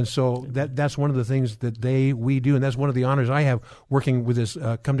 And so that's one of the things that we do, and that's one of the honors I have working with this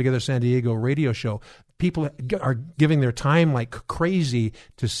Come Together San Diego radio show. People are giving their time like crazy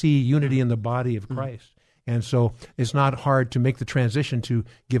to see unity in the body of Christ. And so it's not hard to make the transition to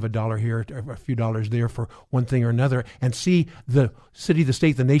give $1 here, a few dollars there for one thing or another, and see the city, the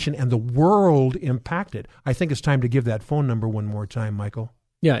state, the nation, and the world impacted. I think it's time to give that phone number one more time, Michael.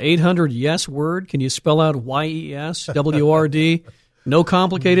 Yeah, 800-YES-WORD. Can you spell out YES-WRD? No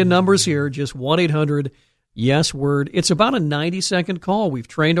complicated numbers here, just 1-800-YES-WORD. It's about a 90-second call. We've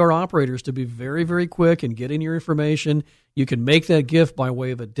trained our operators to be very, very quick in getting your information. You can make that gift by way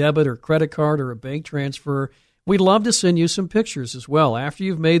of a debit or credit card or a bank transfer. We'd love to send you some pictures as well. After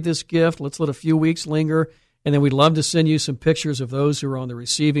you've made this gift, let's let a few weeks linger, and then we'd love to send you some pictures of those who are on the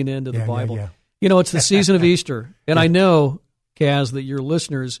receiving end of the Bible. Yeah. You know, it's the season of Easter, and I know, Kaz, that your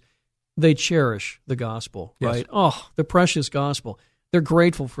listeners, they cherish the gospel, right? Yes. Oh, the precious gospel. They're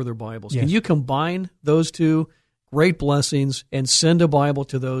grateful for their Bibles. Yes. Can you combine those two great blessings and send a Bible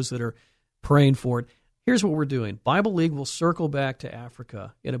to those that are praying for it? Here's what we're doing. Bible League will circle back to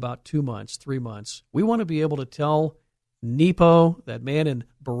Africa in about 2 months, 3 months. We want to be able to tell Nepo, that man in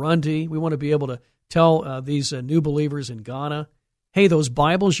Burundi, we want to be able to tell these new believers in Ghana, hey, those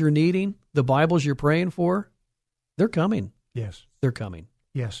Bibles you're needing, the Bibles you're praying for, they're coming. Yes. They're coming.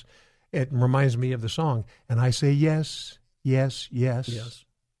 Yes. It reminds me of the song, and I say yes. Yes, yes. Yes.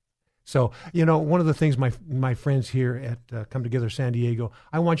 So, one of the things my friends here at Come Together San Diego,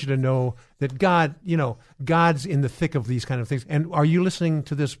 I want you to know that God, God's in the thick of these kind of things. And are you listening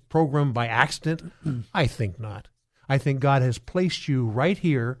to this program by accident? I think not. I think God has placed you right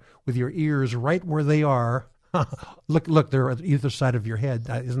here with your ears right where they are. Look, they're at either side of your head.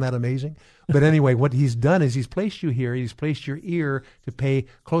 Isn't that amazing? But anyway, what he's done is he's placed you here. He's placed your ear to pay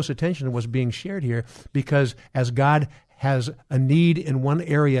close attention to what's being shared here, because as God has a need in one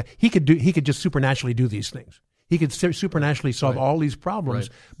area, he could just supernaturally do these things. He could supernaturally solve all these problems.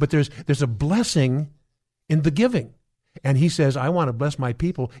 Right. But there's a blessing in the giving. And he says, I want to bless my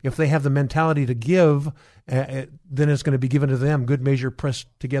people. If they have the mentality to give, then it's going to be given to them. Good measure, pressed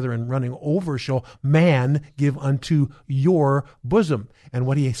together and running over, shall man give unto your bosom. And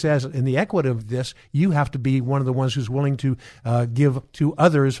what he says in the equity of this, you have to be one of the ones who's willing to give to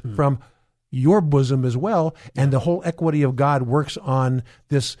others from your bosom as well. And the whole equity of God works on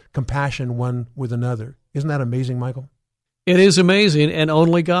this compassion one with another. Isn't that amazing, Michael? It is amazing, and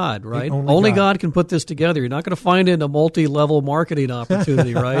only God, right? Only God can put this together. You're not going to find it in a multi-level marketing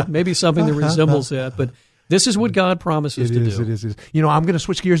opportunity, right? Maybe something that resembles that, but this is what God promises to do. It is. I'm going to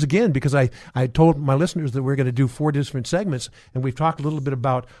switch gears again, because I told my listeners that we're going to do 4 different segments, and we've talked a little bit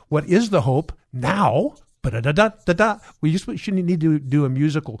about what is the hope now. Da-da-da-da-da-da. We shouldn't need to do a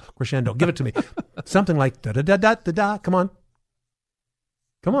musical crescendo. Give it to me. Something like da-da-da-da-da-da. Come on.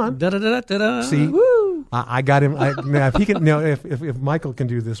 Da-da-da-da-da. See? Woo. I got him. If he can, if Michael can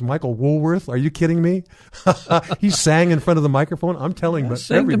do this, Michael Woolworth, are you kidding me? He sang in front of the microphone. I'm telling you,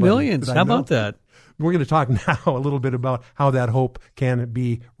 sang to millions. How about that? We're going to talk now a little bit about how that hope can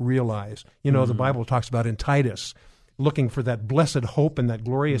be realized. The Bible talks about in Titus, looking for that blessed hope and that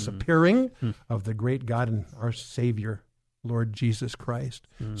glorious appearing of the great God and our Savior, Lord Jesus Christ.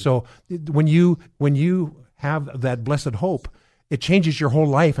 So when you have that blessed hope, it changes your whole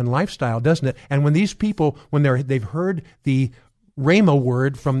life and lifestyle, doesn't it? And when these people, they've heard the Rhema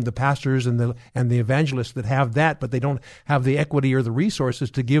word from the pastors and the evangelists that have that, but they don't have the equity or the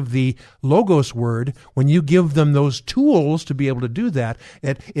resources to give the Logos word, when you give them those tools to be able to do that,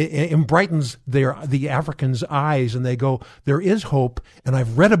 it brightens the Africans' eyes, and they go, there is hope, and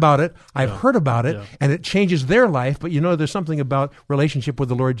I've read about it, I've heard about it, and it changes their life. But there's something about relationship with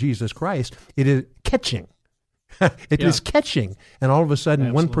the Lord Jesus Christ. It is catching. It is catching, and all of a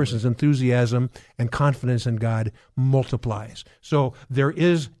sudden, one person's enthusiasm and confidence in God multiplies. So there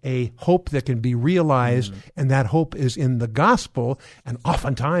is a hope that can be realized, and that hope is in the gospel. And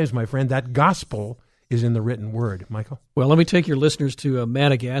oftentimes, my friend, that gospel is in the written word. Michael? Well, let me take your listeners to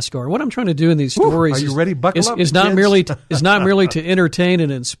Madagascar. What I'm trying to do in these stories are you ready? Buckle up, is not kids. merely to entertain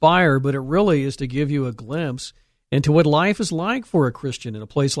and inspire, but it really is to give you a glimpse into what life is like for a Christian in a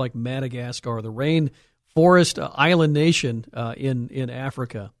place like Madagascar, the rainforest island nation in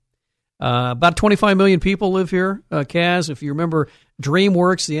Africa. About 25 million people live here, Kaz. If you remember,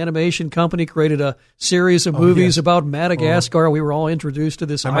 DreamWorks, the animation company, created a series of movies about Madagascar. We were all introduced to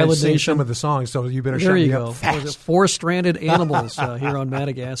this island nation. Some of the songs, so you better there shut you me go. up fast. There's 4 stranded animals here on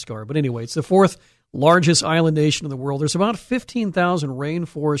Madagascar. But anyway, it's the 4th largest island nation in the world. There's about 15,000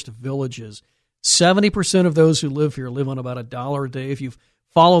 rainforest villages. 70% of those who live here live on about $1 a day. If you've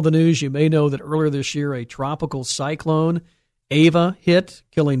followed the news, you may know that earlier this year, a tropical cyclone, Ava, hit,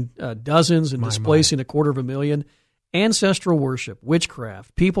 killing dozens and displacing 250,000. Ancestral worship,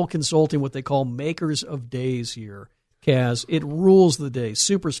 witchcraft, people consulting what they call makers of days here, Kaz. It rules the day.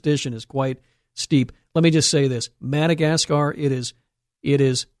 Superstition is quite steep. Let me just say this. Madagascar, it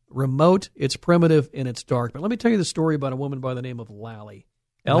is remote, it's primitive, and it's dark. But let me tell you the story about a woman by the name of Lally.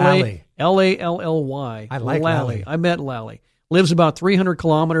 Lally. L-A-L-L-Y. I like Lally. I met Lally. Lives about 300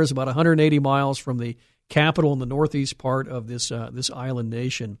 kilometers, about 180 miles from the capital in the northeast part of this island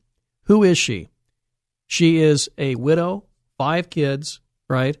nation. Who is she? She is a widow, 5 kids,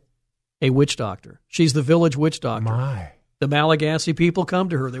 right? A witch doctor. She's the village witch doctor. My. The Malagasy people come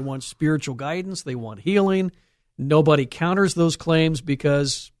to her. They want spiritual guidance. They want healing. Nobody counters those claims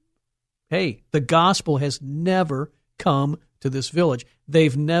because, hey, the gospel has never come to this village.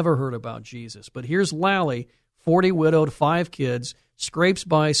 They've never heard about Jesus. But here's Lally, 40 widowed, 5 kids, scrapes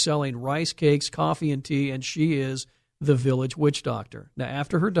by selling rice cakes, coffee, and tea, and she is the village witch doctor. Now,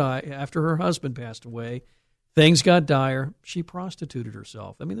 after her husband passed away, things got dire. She prostituted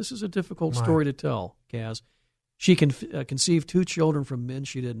herself. I mean, this is a difficult story to tell, Kaz. She conceived 2 children from men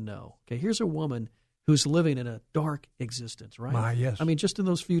she didn't know. Okay, here's a woman who's living in a dark existence, right? Yes. I mean, just in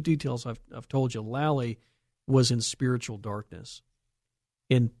those few details I've told you, Lally was in spiritual darkness.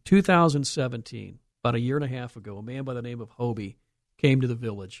 In 2017, about a year and a half ago, a man by the name of Hobie came to the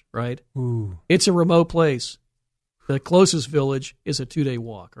village, right? Ooh. It's a remote place. The closest village is a 2-day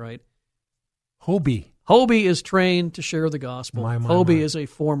walk, right? Hobie is trained to share the gospel. Hobie is a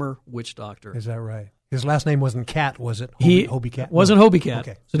former witch doctor. Is that right? His last name wasn't Cat, was it? Hobie Cat? Wasn't Hobie Cat.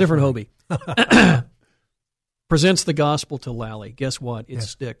 Okay. It's a different Hobie. Presents the gospel to Lally. Guess what? It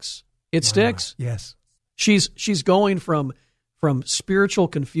sticks. It sticks. Yes. She's going from spiritual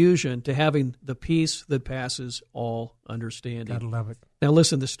confusion to having the peace that passes all understanding. Gotta love it. Now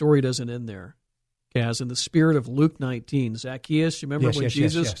listen, the story doesn't end there, Kaz. In the spirit of Luke 19, Zacchaeus, you remember when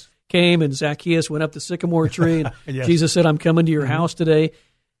Jesus came and Zacchaeus went up the sycamore tree and Jesus said, I'm coming to your house today.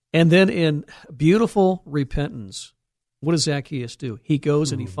 And then in beautiful repentance, what does Zacchaeus do? He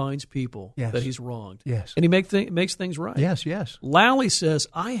goes and he finds people that he's wronged. Yes. And he makes things right. Yes. Lally says,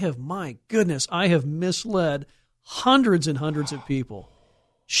 I have misled hundreds and hundreds of people.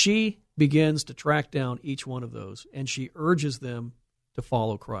 She begins to track down each one of those, and she urges them to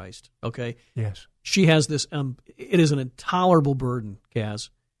follow Christ. Okay? Yes. She has this, it is an intolerable burden, Kaz,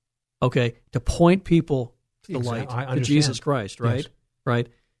 okay, to point people to the light, to Jesus Christ, right? Yes. Right?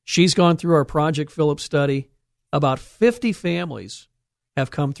 She's gone through our Project Philip study. About 50 families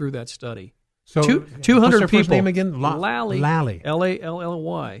have come through that study. So 200 what's her people. First name again? Lally.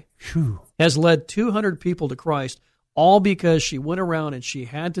 L-A-L-L-Y. Whew. Has led 200 people to Christ, all because she went around and she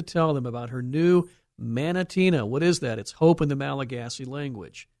had to tell them about her new Manatina. What is that? It's hope in the Malagasy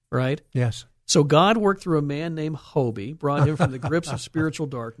language, right? Yes. So God worked through a man named Hobie, brought him from the grips of spiritual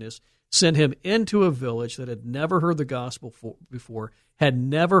darkness, sent him into a village that had never heard the gospel before, had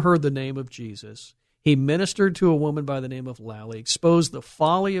never heard the name of Jesus. He ministered to a woman by the name of Lally, exposed the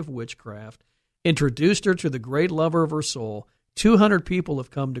folly of witchcraft, introduced her to the great lover of her soul. 200 people have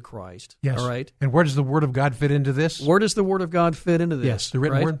come to Christ. Yes. All right. And where does the Word of God fit into this? Where does the Word of God fit into this? Yes, the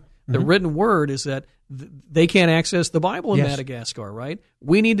written Word. The written Word is that they can't access the Bible in Madagascar, right?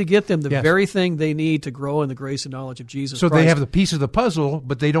 We need to get them the very thing they need to grow in the grace and knowledge of Jesus Christ. So they have the piece of the puzzle,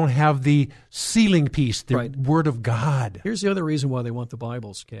 but they don't have the sealing piece, the Word of God. Here's the other reason why they want the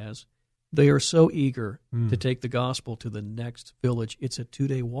Bibles, Kaz. They are so eager to take the gospel to the next village. It's a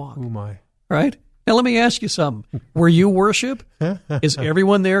 2-day walk. Oh, my. Right? Now, let me ask you something. Where you worship, is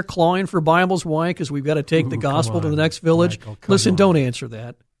everyone there clawing for Bibles? Why? Because we've got to take the gospel to the next village? Michael, listen, don't answer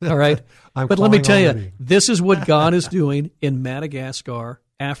that. All right? But let me tell you, this is what God is doing in Madagascar,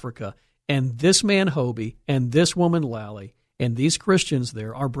 Africa. And this man, Hobie, and this woman, Lally, and these Christians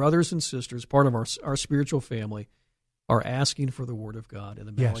there, our brothers and sisters, part of our spiritual family, are asking for the Word of God in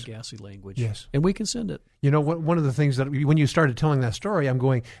the Malagasy language. Yes. And we can send it. You know, one of the things that when you started telling that story, I'm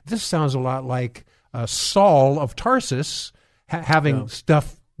going, this sounds a lot like Saul of Tarsus having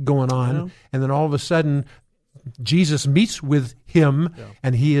stuff going on, and then all of a sudden Jesus meets with him,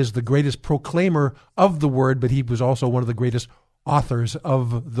 and he is the greatest proclaimer of the word, but he was also one of the greatest authors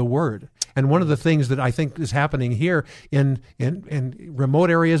of the word. And one of the things that I think is happening here in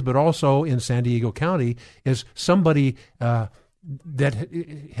remote areas, but also in San Diego County, is somebody that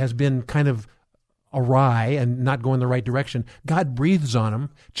has been kind of awry and not going the right direction. God breathes on them,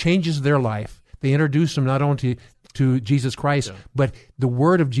 changes their life. They introduce them not only to Jesus Christ, but the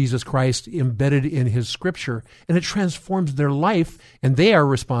word of Jesus Christ embedded in his scripture, and it transforms their life, and they are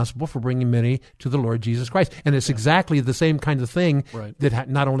responsible for bringing many to the Lord Jesus Christ. And it's exactly the same kind of thing that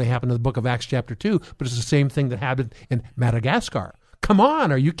not only happened in the book of Acts chapter 2, but it's the same thing that happened in Madagascar. Come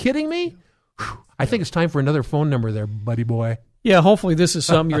on, are you kidding me? Whew. I think it's time for another phone number there, buddy boy. Yeah, hopefully this is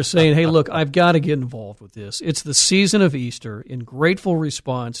something you're saying, hey, look, I've got to get involved with this. It's the season of Easter, in grateful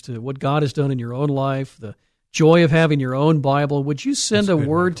response to what God has done in your own life, the joy of having your own Bible. Would you send a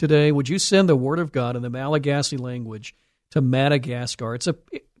word today? Would you send the Word of God in the Malagasy language to Madagascar? It's a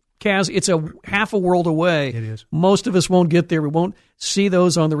half a world away. It is. Most of us won't get there. We won't see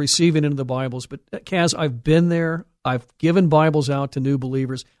those on the receiving end of the Bibles. But Kaz, I've been there. I've given Bibles out to new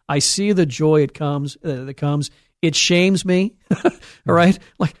believers. I see the joy that comes. It shames me. All right,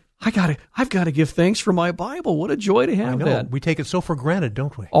 like I've got to give thanks for my Bible. What a joy to have that. We take it so for granted,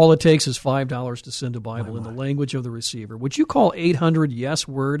 don't we? All it takes is $5 to send a Bible in the language of the receiver. Would you call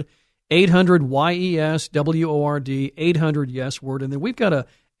 800-YES-WORD, 800-YES-WORD, 800-YES-WORD, and then we've got a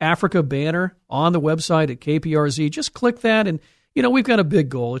Africa banner on the website at KPRZ. Just click that, and we've got a big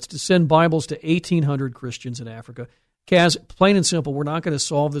goal. It's to send Bibles to 1,800 Christians in Africa. Kaz, plain and simple, we're not going to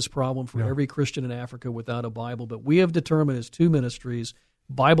solve this problem for every Christian in Africa without a Bible, but we have determined as two ministries,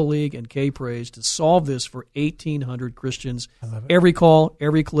 Bible League and K-Praise, to solve this for 1,800 Christians. Every call,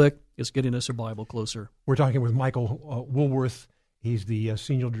 every click is getting us a Bible closer. We're talking with Michael Woolworth. He's the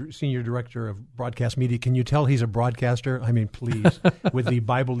senior director of broadcast media. Can you tell he's a broadcaster? I mean, please, with the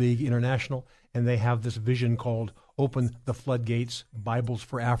Bible League International, and they have this vision called "Open the Floodgates: Bibles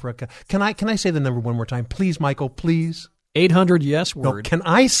for Africa." Can I say the number one more time, please, Michael? Please. 800-YES-WORD. No, can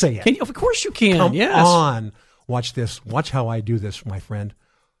I say it? Of course you can. Come yes. on. Watch this. Watch how I do this, my friend.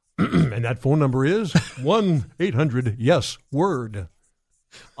 And that phone number is 1-800-YES-WORD.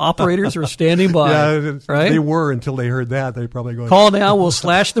 Operators are standing by, right? They were until they heard that. They probably go, call now. We'll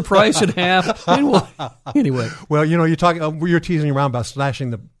slash the price in half. Anyway. Well, you're talking. You're teasing around about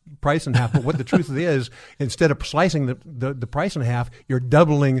slashing the price in half, but what the truth is, instead of slicing the price in half, you're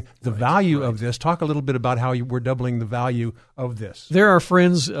doubling the value of this. Talk a little bit about how we're doubling the value of this. There are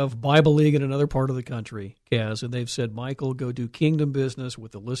friends of Bible League in another part of the country, Kaz, and they've said, Michael, go do kingdom business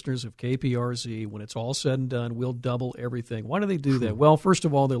with the listeners of KPRZ. When it's all said and done, we'll double everything. Why do they do that? Well, first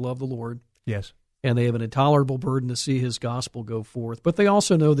of all, they love the Lord. Yes. And they have an intolerable burden to see his gospel go forth. But they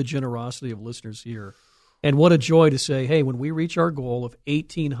also know the generosity of listeners here. And what a joy to say, hey, when we reach our goal of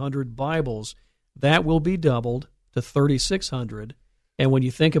 1,800 Bibles, that will be doubled to 3,600. And when you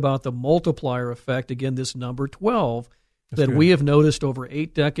think about the multiplier effect, again, this number 12, we have noticed over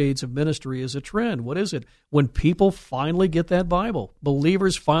 8 decades of ministry is a trend. What is it? When people finally get that Bible,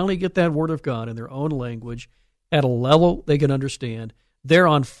 believers finally get that Word of God in their own language at a level they can understand, they're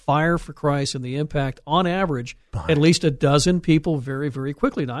on fire for Christ, and the impact, on average, at least a dozen people very, very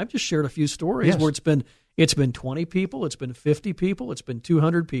quickly. Now, I've just shared a few stories where it's been 20 people, it's been 50 people, it's been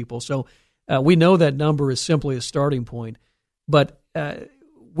 200 people. So we know that number is simply a starting point. But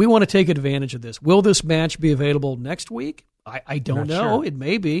we want to take advantage of this. Will this match be available next week? I don't know. Sure. It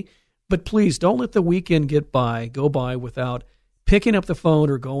may be. But please, don't let the weekend go by without picking up the phone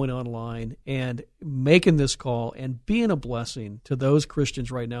or going online and making this call and being a blessing to those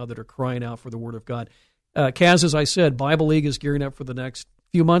Christians right now that are crying out for the Word of God. Kaz, as I said, Bible League is gearing up for the next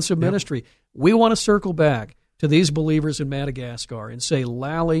few months of ministry. We want to circle back to these believers in Madagascar and say,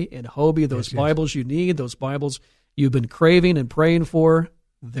 Lally and Hobie, those Bibles you need, those Bibles you've been craving and praying for,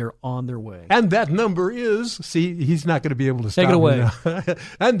 they're on their way. And that number is, he's not going to be able to stop. Take it away.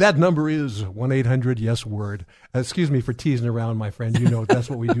 And that number is 1-800-YES-WORD. Excuse me for teasing around, my friend. You know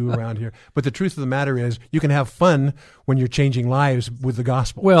that's what we do around here. But the truth of the matter is, you can have fun when you're changing lives with the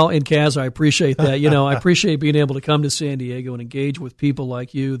gospel. Well, and Kaz, I appreciate that. I appreciate being able to come to San Diego and engage with people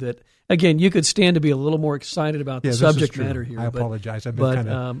like you that, again, you could stand to be a little more excited about the subject matter here. I apologize. I've been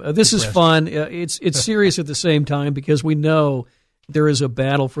kind of this is fun. It's serious at the same time because we know there is a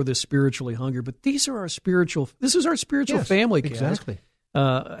battle for the spiritually hungry, but this is our spiritual family, Kaz. Exactly.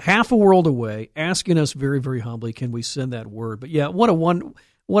 Half a world away, asking us very, very humbly, can we send that word? But yeah, what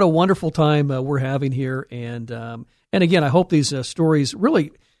a wonderful time we're having here, and again, I hope these stories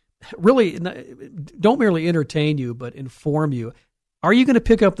really really don't merely entertain you, but inform you. Are you going to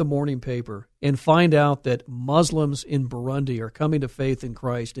pick up the morning paper and find out that Muslims in Burundi are coming to faith in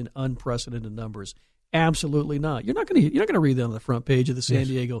Christ in unprecedented numbers? Absolutely not. You're not going to read that on the front page of the San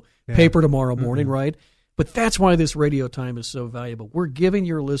Diego paper tomorrow morning, right? But that's why this radio time is so valuable. We're giving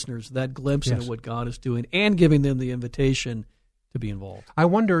your listeners that glimpse into what God is doing and giving them the invitation to be involved. I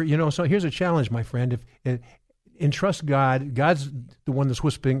wonder, so here's a challenge, my friend. If entrust God. God's the one that's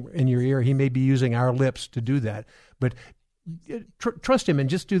whispering in your ear. He may be using our lips to do that, but trust Him and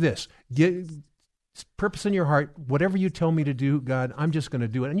just do this. Purpose in your heart, whatever you tell me to do, God, I'm just going to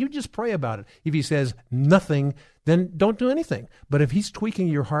do it. And you just pray about it. If He says nothing, then don't do anything. But if He's tweaking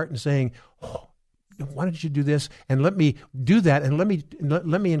your heart and saying, why don't you do this? And let me do that. And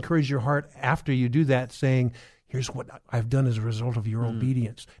let me encourage your heart after you do that, saying, here's what I've done as a result of your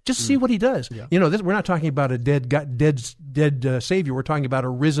obedience. Just see what He does. Yeah. We're not talking about a dead Savior. We're talking about a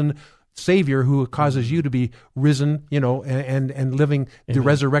risen Savior who causes you to be risen, and living the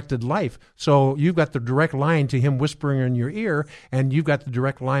resurrected life. So you've got the direct line to Him whispering in your ear, and you've got the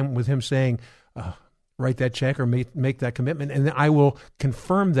direct line with Him saying, write that check or make that commitment, and I will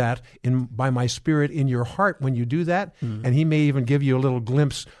confirm that by my Spirit in your heart when you do that. And He may even give you a little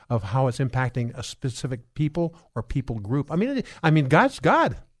glimpse of how it's impacting a specific people or people group. I mean, God's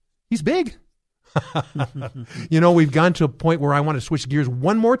God. He's big. We've gone to a point where I want to switch gears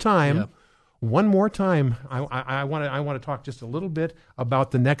one more time. Yep. One more time. I want to talk just a little bit about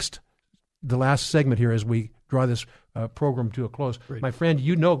the last segment here as we draw this program to a close. Great. My friend,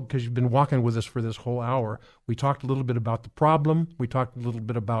 because you've been walking with us for this whole hour, we talked a little bit about the problem. We talked a little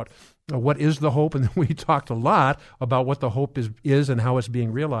bit about what is the hope, and then we talked a lot about what the hope is and how it's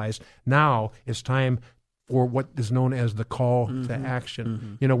being realized. Now it's time for what is known as the call to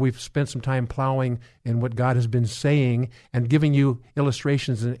action. We've spent some time plowing in what God has been saying and giving you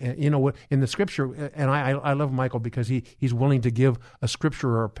illustrations. And in the Scripture, and I love Michael because he's willing to give a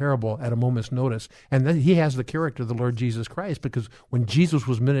Scripture or a parable at a moment's notice. And then he has the character of the Lord Jesus Christ, because when Jesus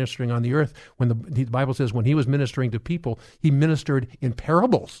was ministering on the earth, when the Bible says when He was ministering to people, He ministered in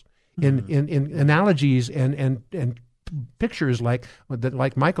parables, in analogies and pictures like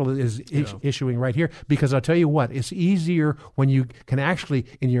Michael is issuing right here, because I'll tell you what, it's easier when you can actually,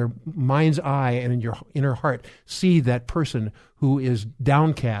 in your mind's eye and in your inner heart, see that person who is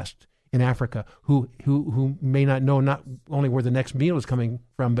downcast in Africa, who may not know not only where the next meal is coming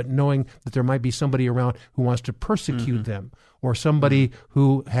from, but knowing that there might be somebody around who wants to persecute them, or somebody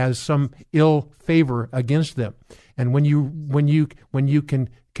who has some ill favor against them. And when you can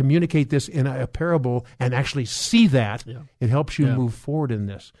communicate this in a parable and actually see that, it helps you move forward in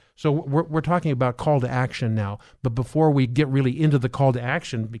this. So we're talking about call to action now. But before we get really into the call to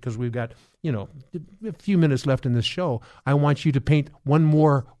action, because we've got a few minutes left in this show, I want you to paint one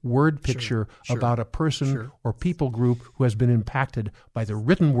more word picture about a person or people group who has been impacted by the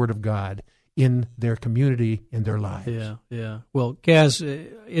written Word of God in their community, in their lives. Yeah. Well, Kaz,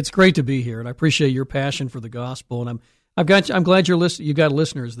 it's great to be here, and I appreciate your passion for the gospel. And I'm glad you've got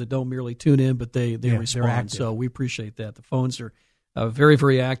listeners that don't merely tune in, but they respond. So we appreciate that. The phones are very,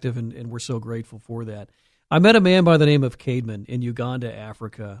 very active, and we're so grateful for that. I met a man by the name of Caedmon in Uganda,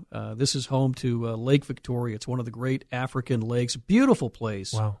 Africa. This is home to Lake Victoria. It's one of the great African lakes. Beautiful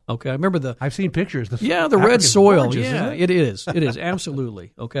place. Wow. Okay, I remember I've seen pictures. The red soil. Gorgeous, it is. It is,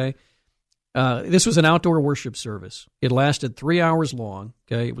 absolutely. Okay. This was an outdoor worship service. It lasted 3 hours long.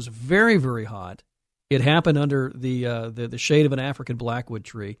 Okay, it was very, very hot. It happened under the shade of an African blackwood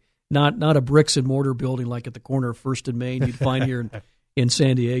tree, not a bricks and mortar building like at the corner of First and Main you'd find here in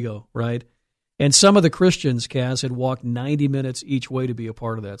San Diego, right? And some of the Christians, Kaz, had walked 90 minutes each way to be a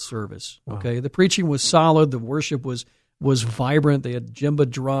part of that service. Okay, the preaching was solid. The worship was vibrant. They had djembe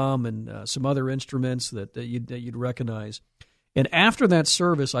drum and some other instruments that you'd recognize. And after that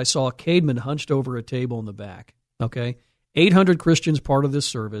service, I saw Caedmon hunched over a table in the back. Okay, 800 Christians part of this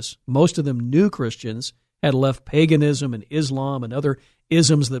service. Most of them new Christians, had left paganism and Islam and other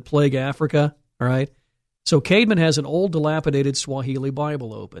isms that plague Africa. All right, so Caedmon has an old, dilapidated Swahili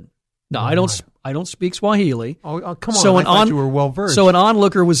Bible open. Now, I don't speak Swahili. Oh, come on! I thought you were well versed. So an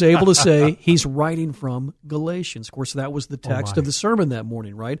onlooker was able to say he's writing from Galatians. Of course, that was the text of the sermon that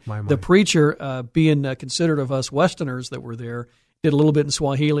morning, right? The preacher, being considerate of us Westerners that were there, did a little bit in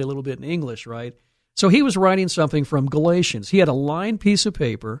Swahili, a little bit in English, right? So he was writing something from Galatians. He had a lined piece of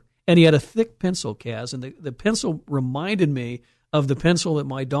paper, and he had a thick pencil, Kaz, and the pencil reminded me of the pencil that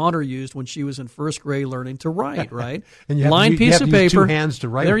my daughter used when she was in first grade learning to write, right? And you have to use 2 hands to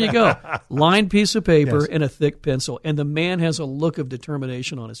write. There you go. Lined piece of paper and a thick pencil. And the man has a look of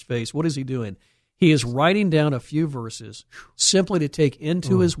determination on his face. What is he doing? He is writing down a few verses simply to take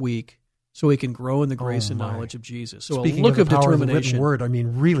into his week so he can grow in the grace and knowledge of Jesus. So Speaking a look of the power determination. Of the written word, I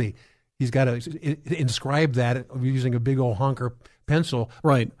mean, really, he's got to inscribe that using a big old honker pencil.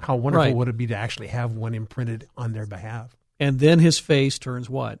 Right. How wonderful would it be to actually have one imprinted on their behalf? And then his face turns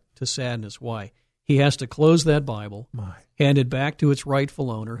what? To sadness. Why? He has to close that Bible, hand it back to its rightful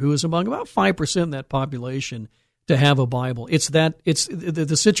owner, who is among about 5% of that population, to have a Bible.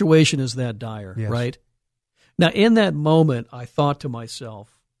 The situation is that dire, right? Now, in that moment, I thought to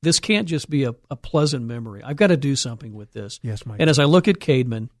myself, this can't just be a pleasant memory. I've got to do something with this. Yes, Mike. And as I look at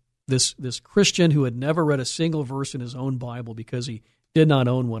Caedmon, this Christian who had never read a single verse in his own Bible because he did not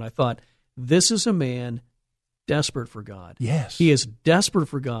own one, I thought, this is a man desperate for God. Yes. He is desperate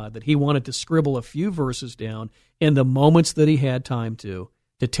for God, that he wanted to scribble a few verses down in the moments that he had time to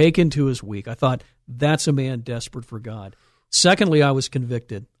take into his week. I thought, that's a man desperate for God. Secondly, I was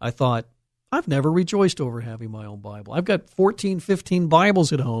convicted. I thought, I've never rejoiced over having my own Bible. I've got 14, 15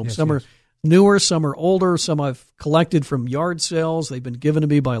 Bibles at home. Some are newer, some are older, some I've collected from yard sales. They've been given to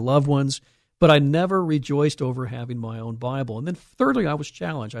me by loved ones. But I never rejoiced over having my own Bible. And then thirdly, I was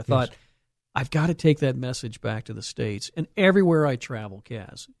challenged. I thought, I've got to take that message back to the States. And everywhere I travel,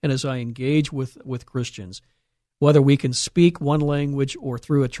 Kaz, and as I engage with Christians, whether we can speak one language or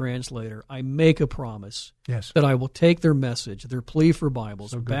through a translator, I make a promise that I will take their message, their plea for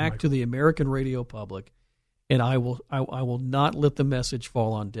Bibles, back to the American radio public, and I will not let the message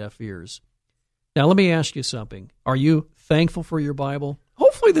fall on deaf ears. Now, let me ask you something. Are you thankful for your Bible?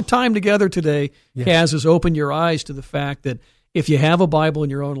 Hopefully the time together today, Kaz, has opened your eyes to the fact that if you have a Bible in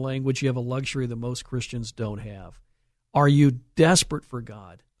your own language, you have a luxury that most Christians don't have. Are you desperate for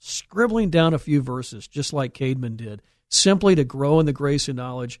God? Scribbling down a few verses, just like Caedmon did, simply to grow in the grace and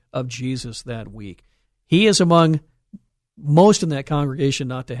knowledge of Jesus that week. He is among most in that congregation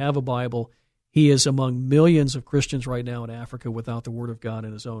not to have a Bible. He is among millions of Christians right now in Africa without the Word of God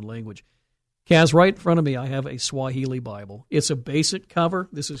in his own language. Kaz, right in front of me, I have a Swahili Bible. It's a basic cover.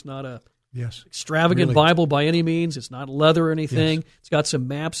 This is not a extravagant Bible by any means. It's not leather or anything. It's got some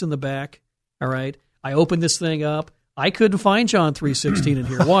maps in the back. All right. I opened this thing up. I couldn't find John 3:16 in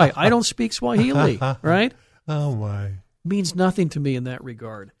here. Why? I don't speak Swahili, right? Oh, my. Means nothing to me in that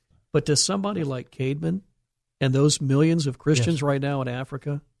regard. But to somebody like Caedmon and those millions of Christians right now in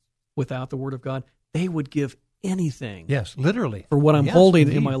Africa without the Word of God, they would give anything. Yes, literally. For what I'm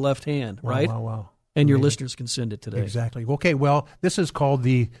holding in my left hand, right? Wow. And your listeners can send it today. Exactly. Okay, well, this is called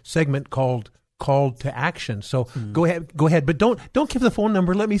the segment called to Action. So go ahead, but don't give the phone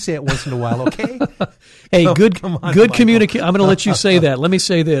number. Let me say it once in a while, okay? Hey, good communicator. I'm going to let you say that. Let me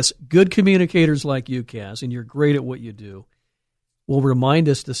say this. Good communicators like you, Kaz, and you're great at what you do, will remind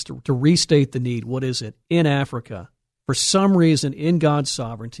us to restate the need. What is it? In Africa, for some reason, in God's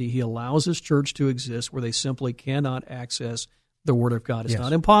sovereignty, He allows His church to exist where they simply cannot access the Word of God. It's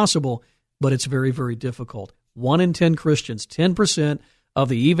not impossible, but it's very, very difficult. 1 in 10 Christians, 10% of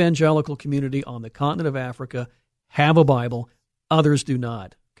the evangelical community on the continent of Africa have a Bible. Others do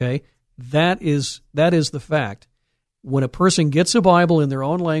not. Okay, that is the fact. When a person gets a Bible in their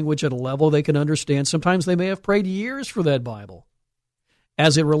own language at a level they can understand, sometimes they may have prayed years for that Bible.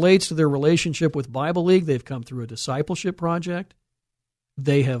 As it relates to their relationship with Bible League, they've come through a discipleship project.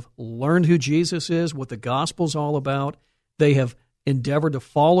 They have learned who Jesus is, what the gospel's all about. They have endeavored to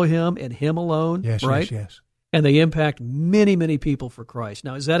follow Him and Him alone, right? Yes. And they impact many, many people for Christ.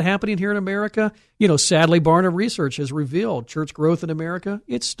 Now, is that happening here in America? Sadly, Barna Research has revealed church growth in America,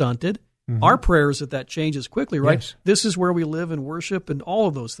 it's stunted. Mm-hmm. Our prayer is that changes quickly, right? Yes. This is where we live and worship and all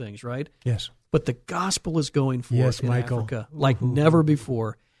of those things, right? Yes. But the gospel is going forth in Africa like Ooh. Never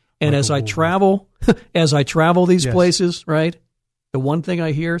before. And as I travel these places, right? The one thing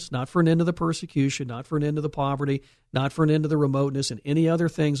I hear is not for an end of the persecution, not for an end of the poverty, not for an end of the remoteness, and any other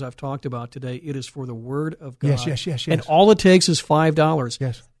things I've talked about today. It is for the Word of God. Yes. And all it takes is $5.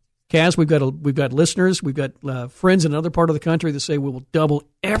 Yes. Kaz, we've got listeners, we've got friends in another part of the country that say we will double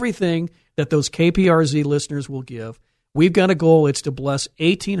everything that those KPRZ listeners will give. We've got a goal. It's to bless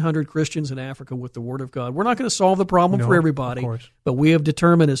 1,800 Christians in Africa with the Word of God. We're not going to solve the problem for everybody, but we have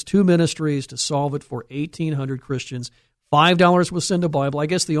determined as two ministries to solve it for 1,800 Christians. $5 will send a Bible. I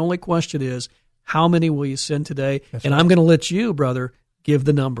guess the only question is, how many will you send today? That's and right. I'm going to let you, brother, give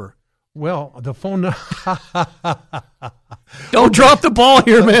the number. Well, the phone Don't drop the ball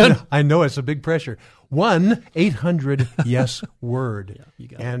here, man. I know it's a big pressure. 1-800-YES-WORD. Yeah, you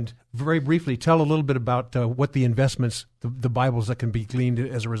got it. And very briefly, tell a little bit about what the investments, the Bibles that can be gleaned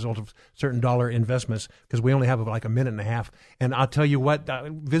as a result of certain dollar investments, because we only have like a minute and a half. And I'll tell you what,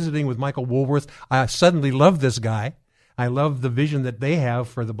 visiting with Michael Woolworth, I suddenly loved this guy. I love the vision that they have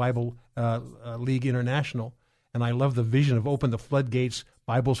for the Bible League International, and I love the vision of Open the Floodgates,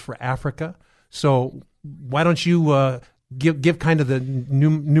 Bibles for Africa. So why don't you give kind of the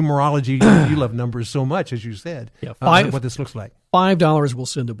numerology? You love numbers so much, as you said. Yeah, what this looks like. $5 will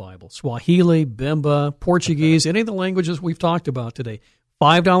send a Bible. Swahili, Bemba, Portuguese, any of the languages we've talked about today.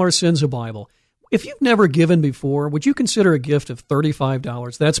 $5 sends a Bible. If you've never given before, would you consider a gift of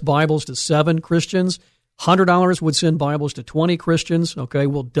 $35? That's Bibles to 7 Christians. $100 would send Bibles to 20 Christians. Okay,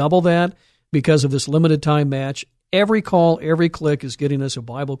 we'll double that because of this limited time match. Every call, every click is getting us a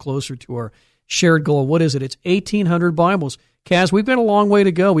Bible closer to our shared goal. What is it? It's 1,800 Bibles. Kaz, we've got a long way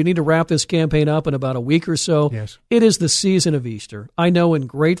to go. We need to wrap this campaign up in about a week or so. Yes. It is the season of Easter. I know in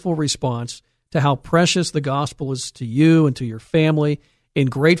grateful response to how precious the gospel is to you and to your family, in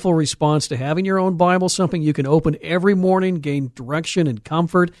grateful response to having your own Bible, something you can open every morning, gain direction and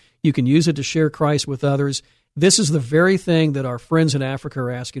comfort. You can use it to share Christ with others. This is the very thing that our friends in Africa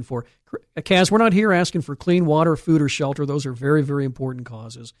are asking for. Kaz, we're not here asking for clean water, food, or shelter. Those are very, very important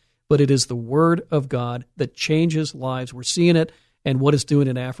causes. But it is the Word of God that changes lives. We're seeing it and what it's doing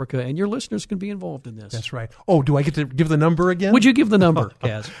in Africa, and your listeners can be involved in this. That's right. Oh, do I get to give the number again? Would you give the number,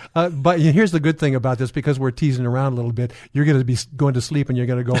 Kaz? But here's the good thing about this, because we're teasing around a little bit. You're going to be going to sleep, and you're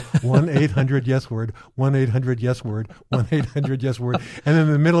going to go 1-800-YES-WORD, 1-800-YES-WORD, 1-800-YES-WORD. And then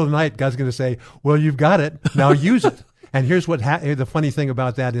in the middle of the night, God's going to say, well, you've got it. Now use it. And here's what the funny thing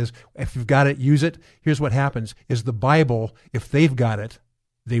about that is, if you've got it, use it. Here's what happens, is the Bible, if they've got it,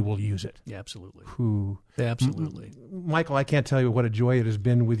 they will use it. Yeah, absolutely. Absolutely. Michael, I can't tell you what a joy it has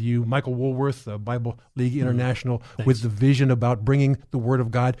been with you. Michael Woolworth, Bible League International, with the vision about bringing the Word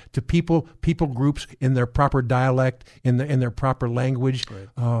of God to people groups in their proper dialect, in their proper language.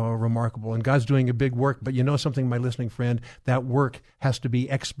 Remarkable. And God's doing a big work. But you know something, my listening friend? That work has to be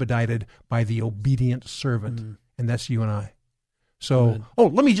expedited by the obedient servant, and that's you and I. So,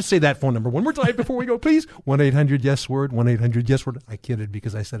 let me just say that phone number one more time before we go, please. 1-800-YES-WORD, 1-800-YES-WORD. I kidded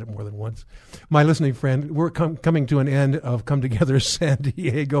because I said it more than once. My listening friend, we're coming to an end of Come Together San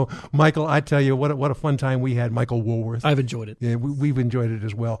Diego. Michael, I tell you, what a fun time we had, Michael Woolworth. I've enjoyed it. Yeah, we've enjoyed it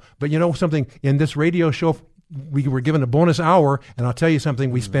as well. But you know something? In this radio show, we were given a bonus hour, and I'll tell you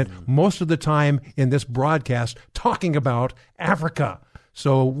something. We spent most of the time in this broadcast talking about Africa.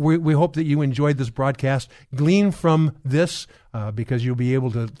 So we hope that you enjoyed this broadcast. Glean from this because you'll be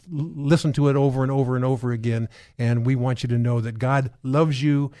able to listen to it over and over and over again. And we want you to know that God loves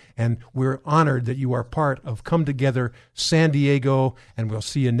you, and we're honored that you are part of Come Together San Diego. And we'll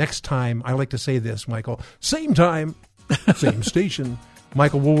see you next time. I like to say this, Michael. Same time, same station.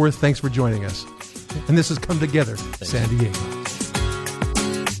 Michael Woolworth, thanks for joining us. And this is Come Together San Diego.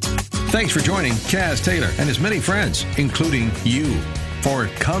 Thanks for joining Kaz Taylor and his many friends, including you, for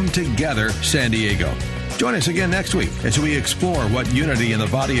Come Together San Diego. Join us again next week as we explore what unity in the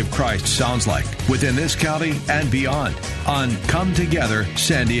body of Christ sounds like within this county and beyond on Come Together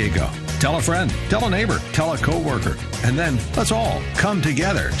San Diego. Tell a friend, tell a neighbor, tell a coworker, and then let's all come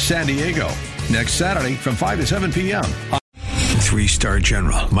together San Diego next Saturday from 5 to 7 p.m. 3-star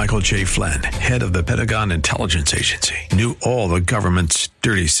General Michael J. Flynn, head of the Pentagon Intelligence Agency, knew all the government's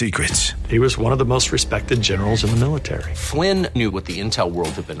dirty secrets. He was one of the most respected generals in the military. Flynn knew what the intel world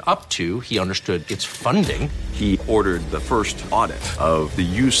had been up to. He understood its funding. He ordered the first audit of the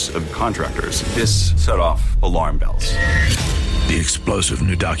use of contractors. This set off alarm bells. The explosive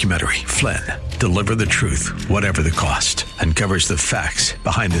new documentary, Flynn, Deliver the Truth, Whatever the Cost, uncovers the facts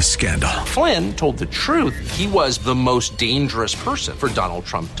behind this scandal. Flynn told the truth. He was the most dangerous person for Donald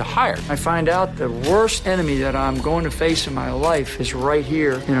Trump to hire. I find out the worst enemy that I'm going to face in my life is right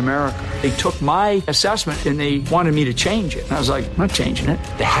here in America. They took my assessment and they wanted me to change it. And I was like, I'm not changing it.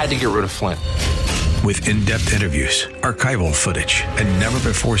 They had to get rid of Flynn. With in-depth interviews, archival footage, and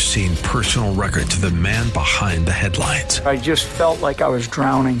never-before-seen personal records of the man behind the headlines. I just felt like I was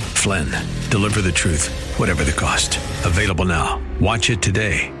drowning. Flynn, Deliver the Truth, Whatever the Cost. Available now. Watch it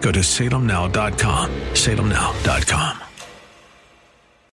today. Go to salemnow.com. salemnow.com.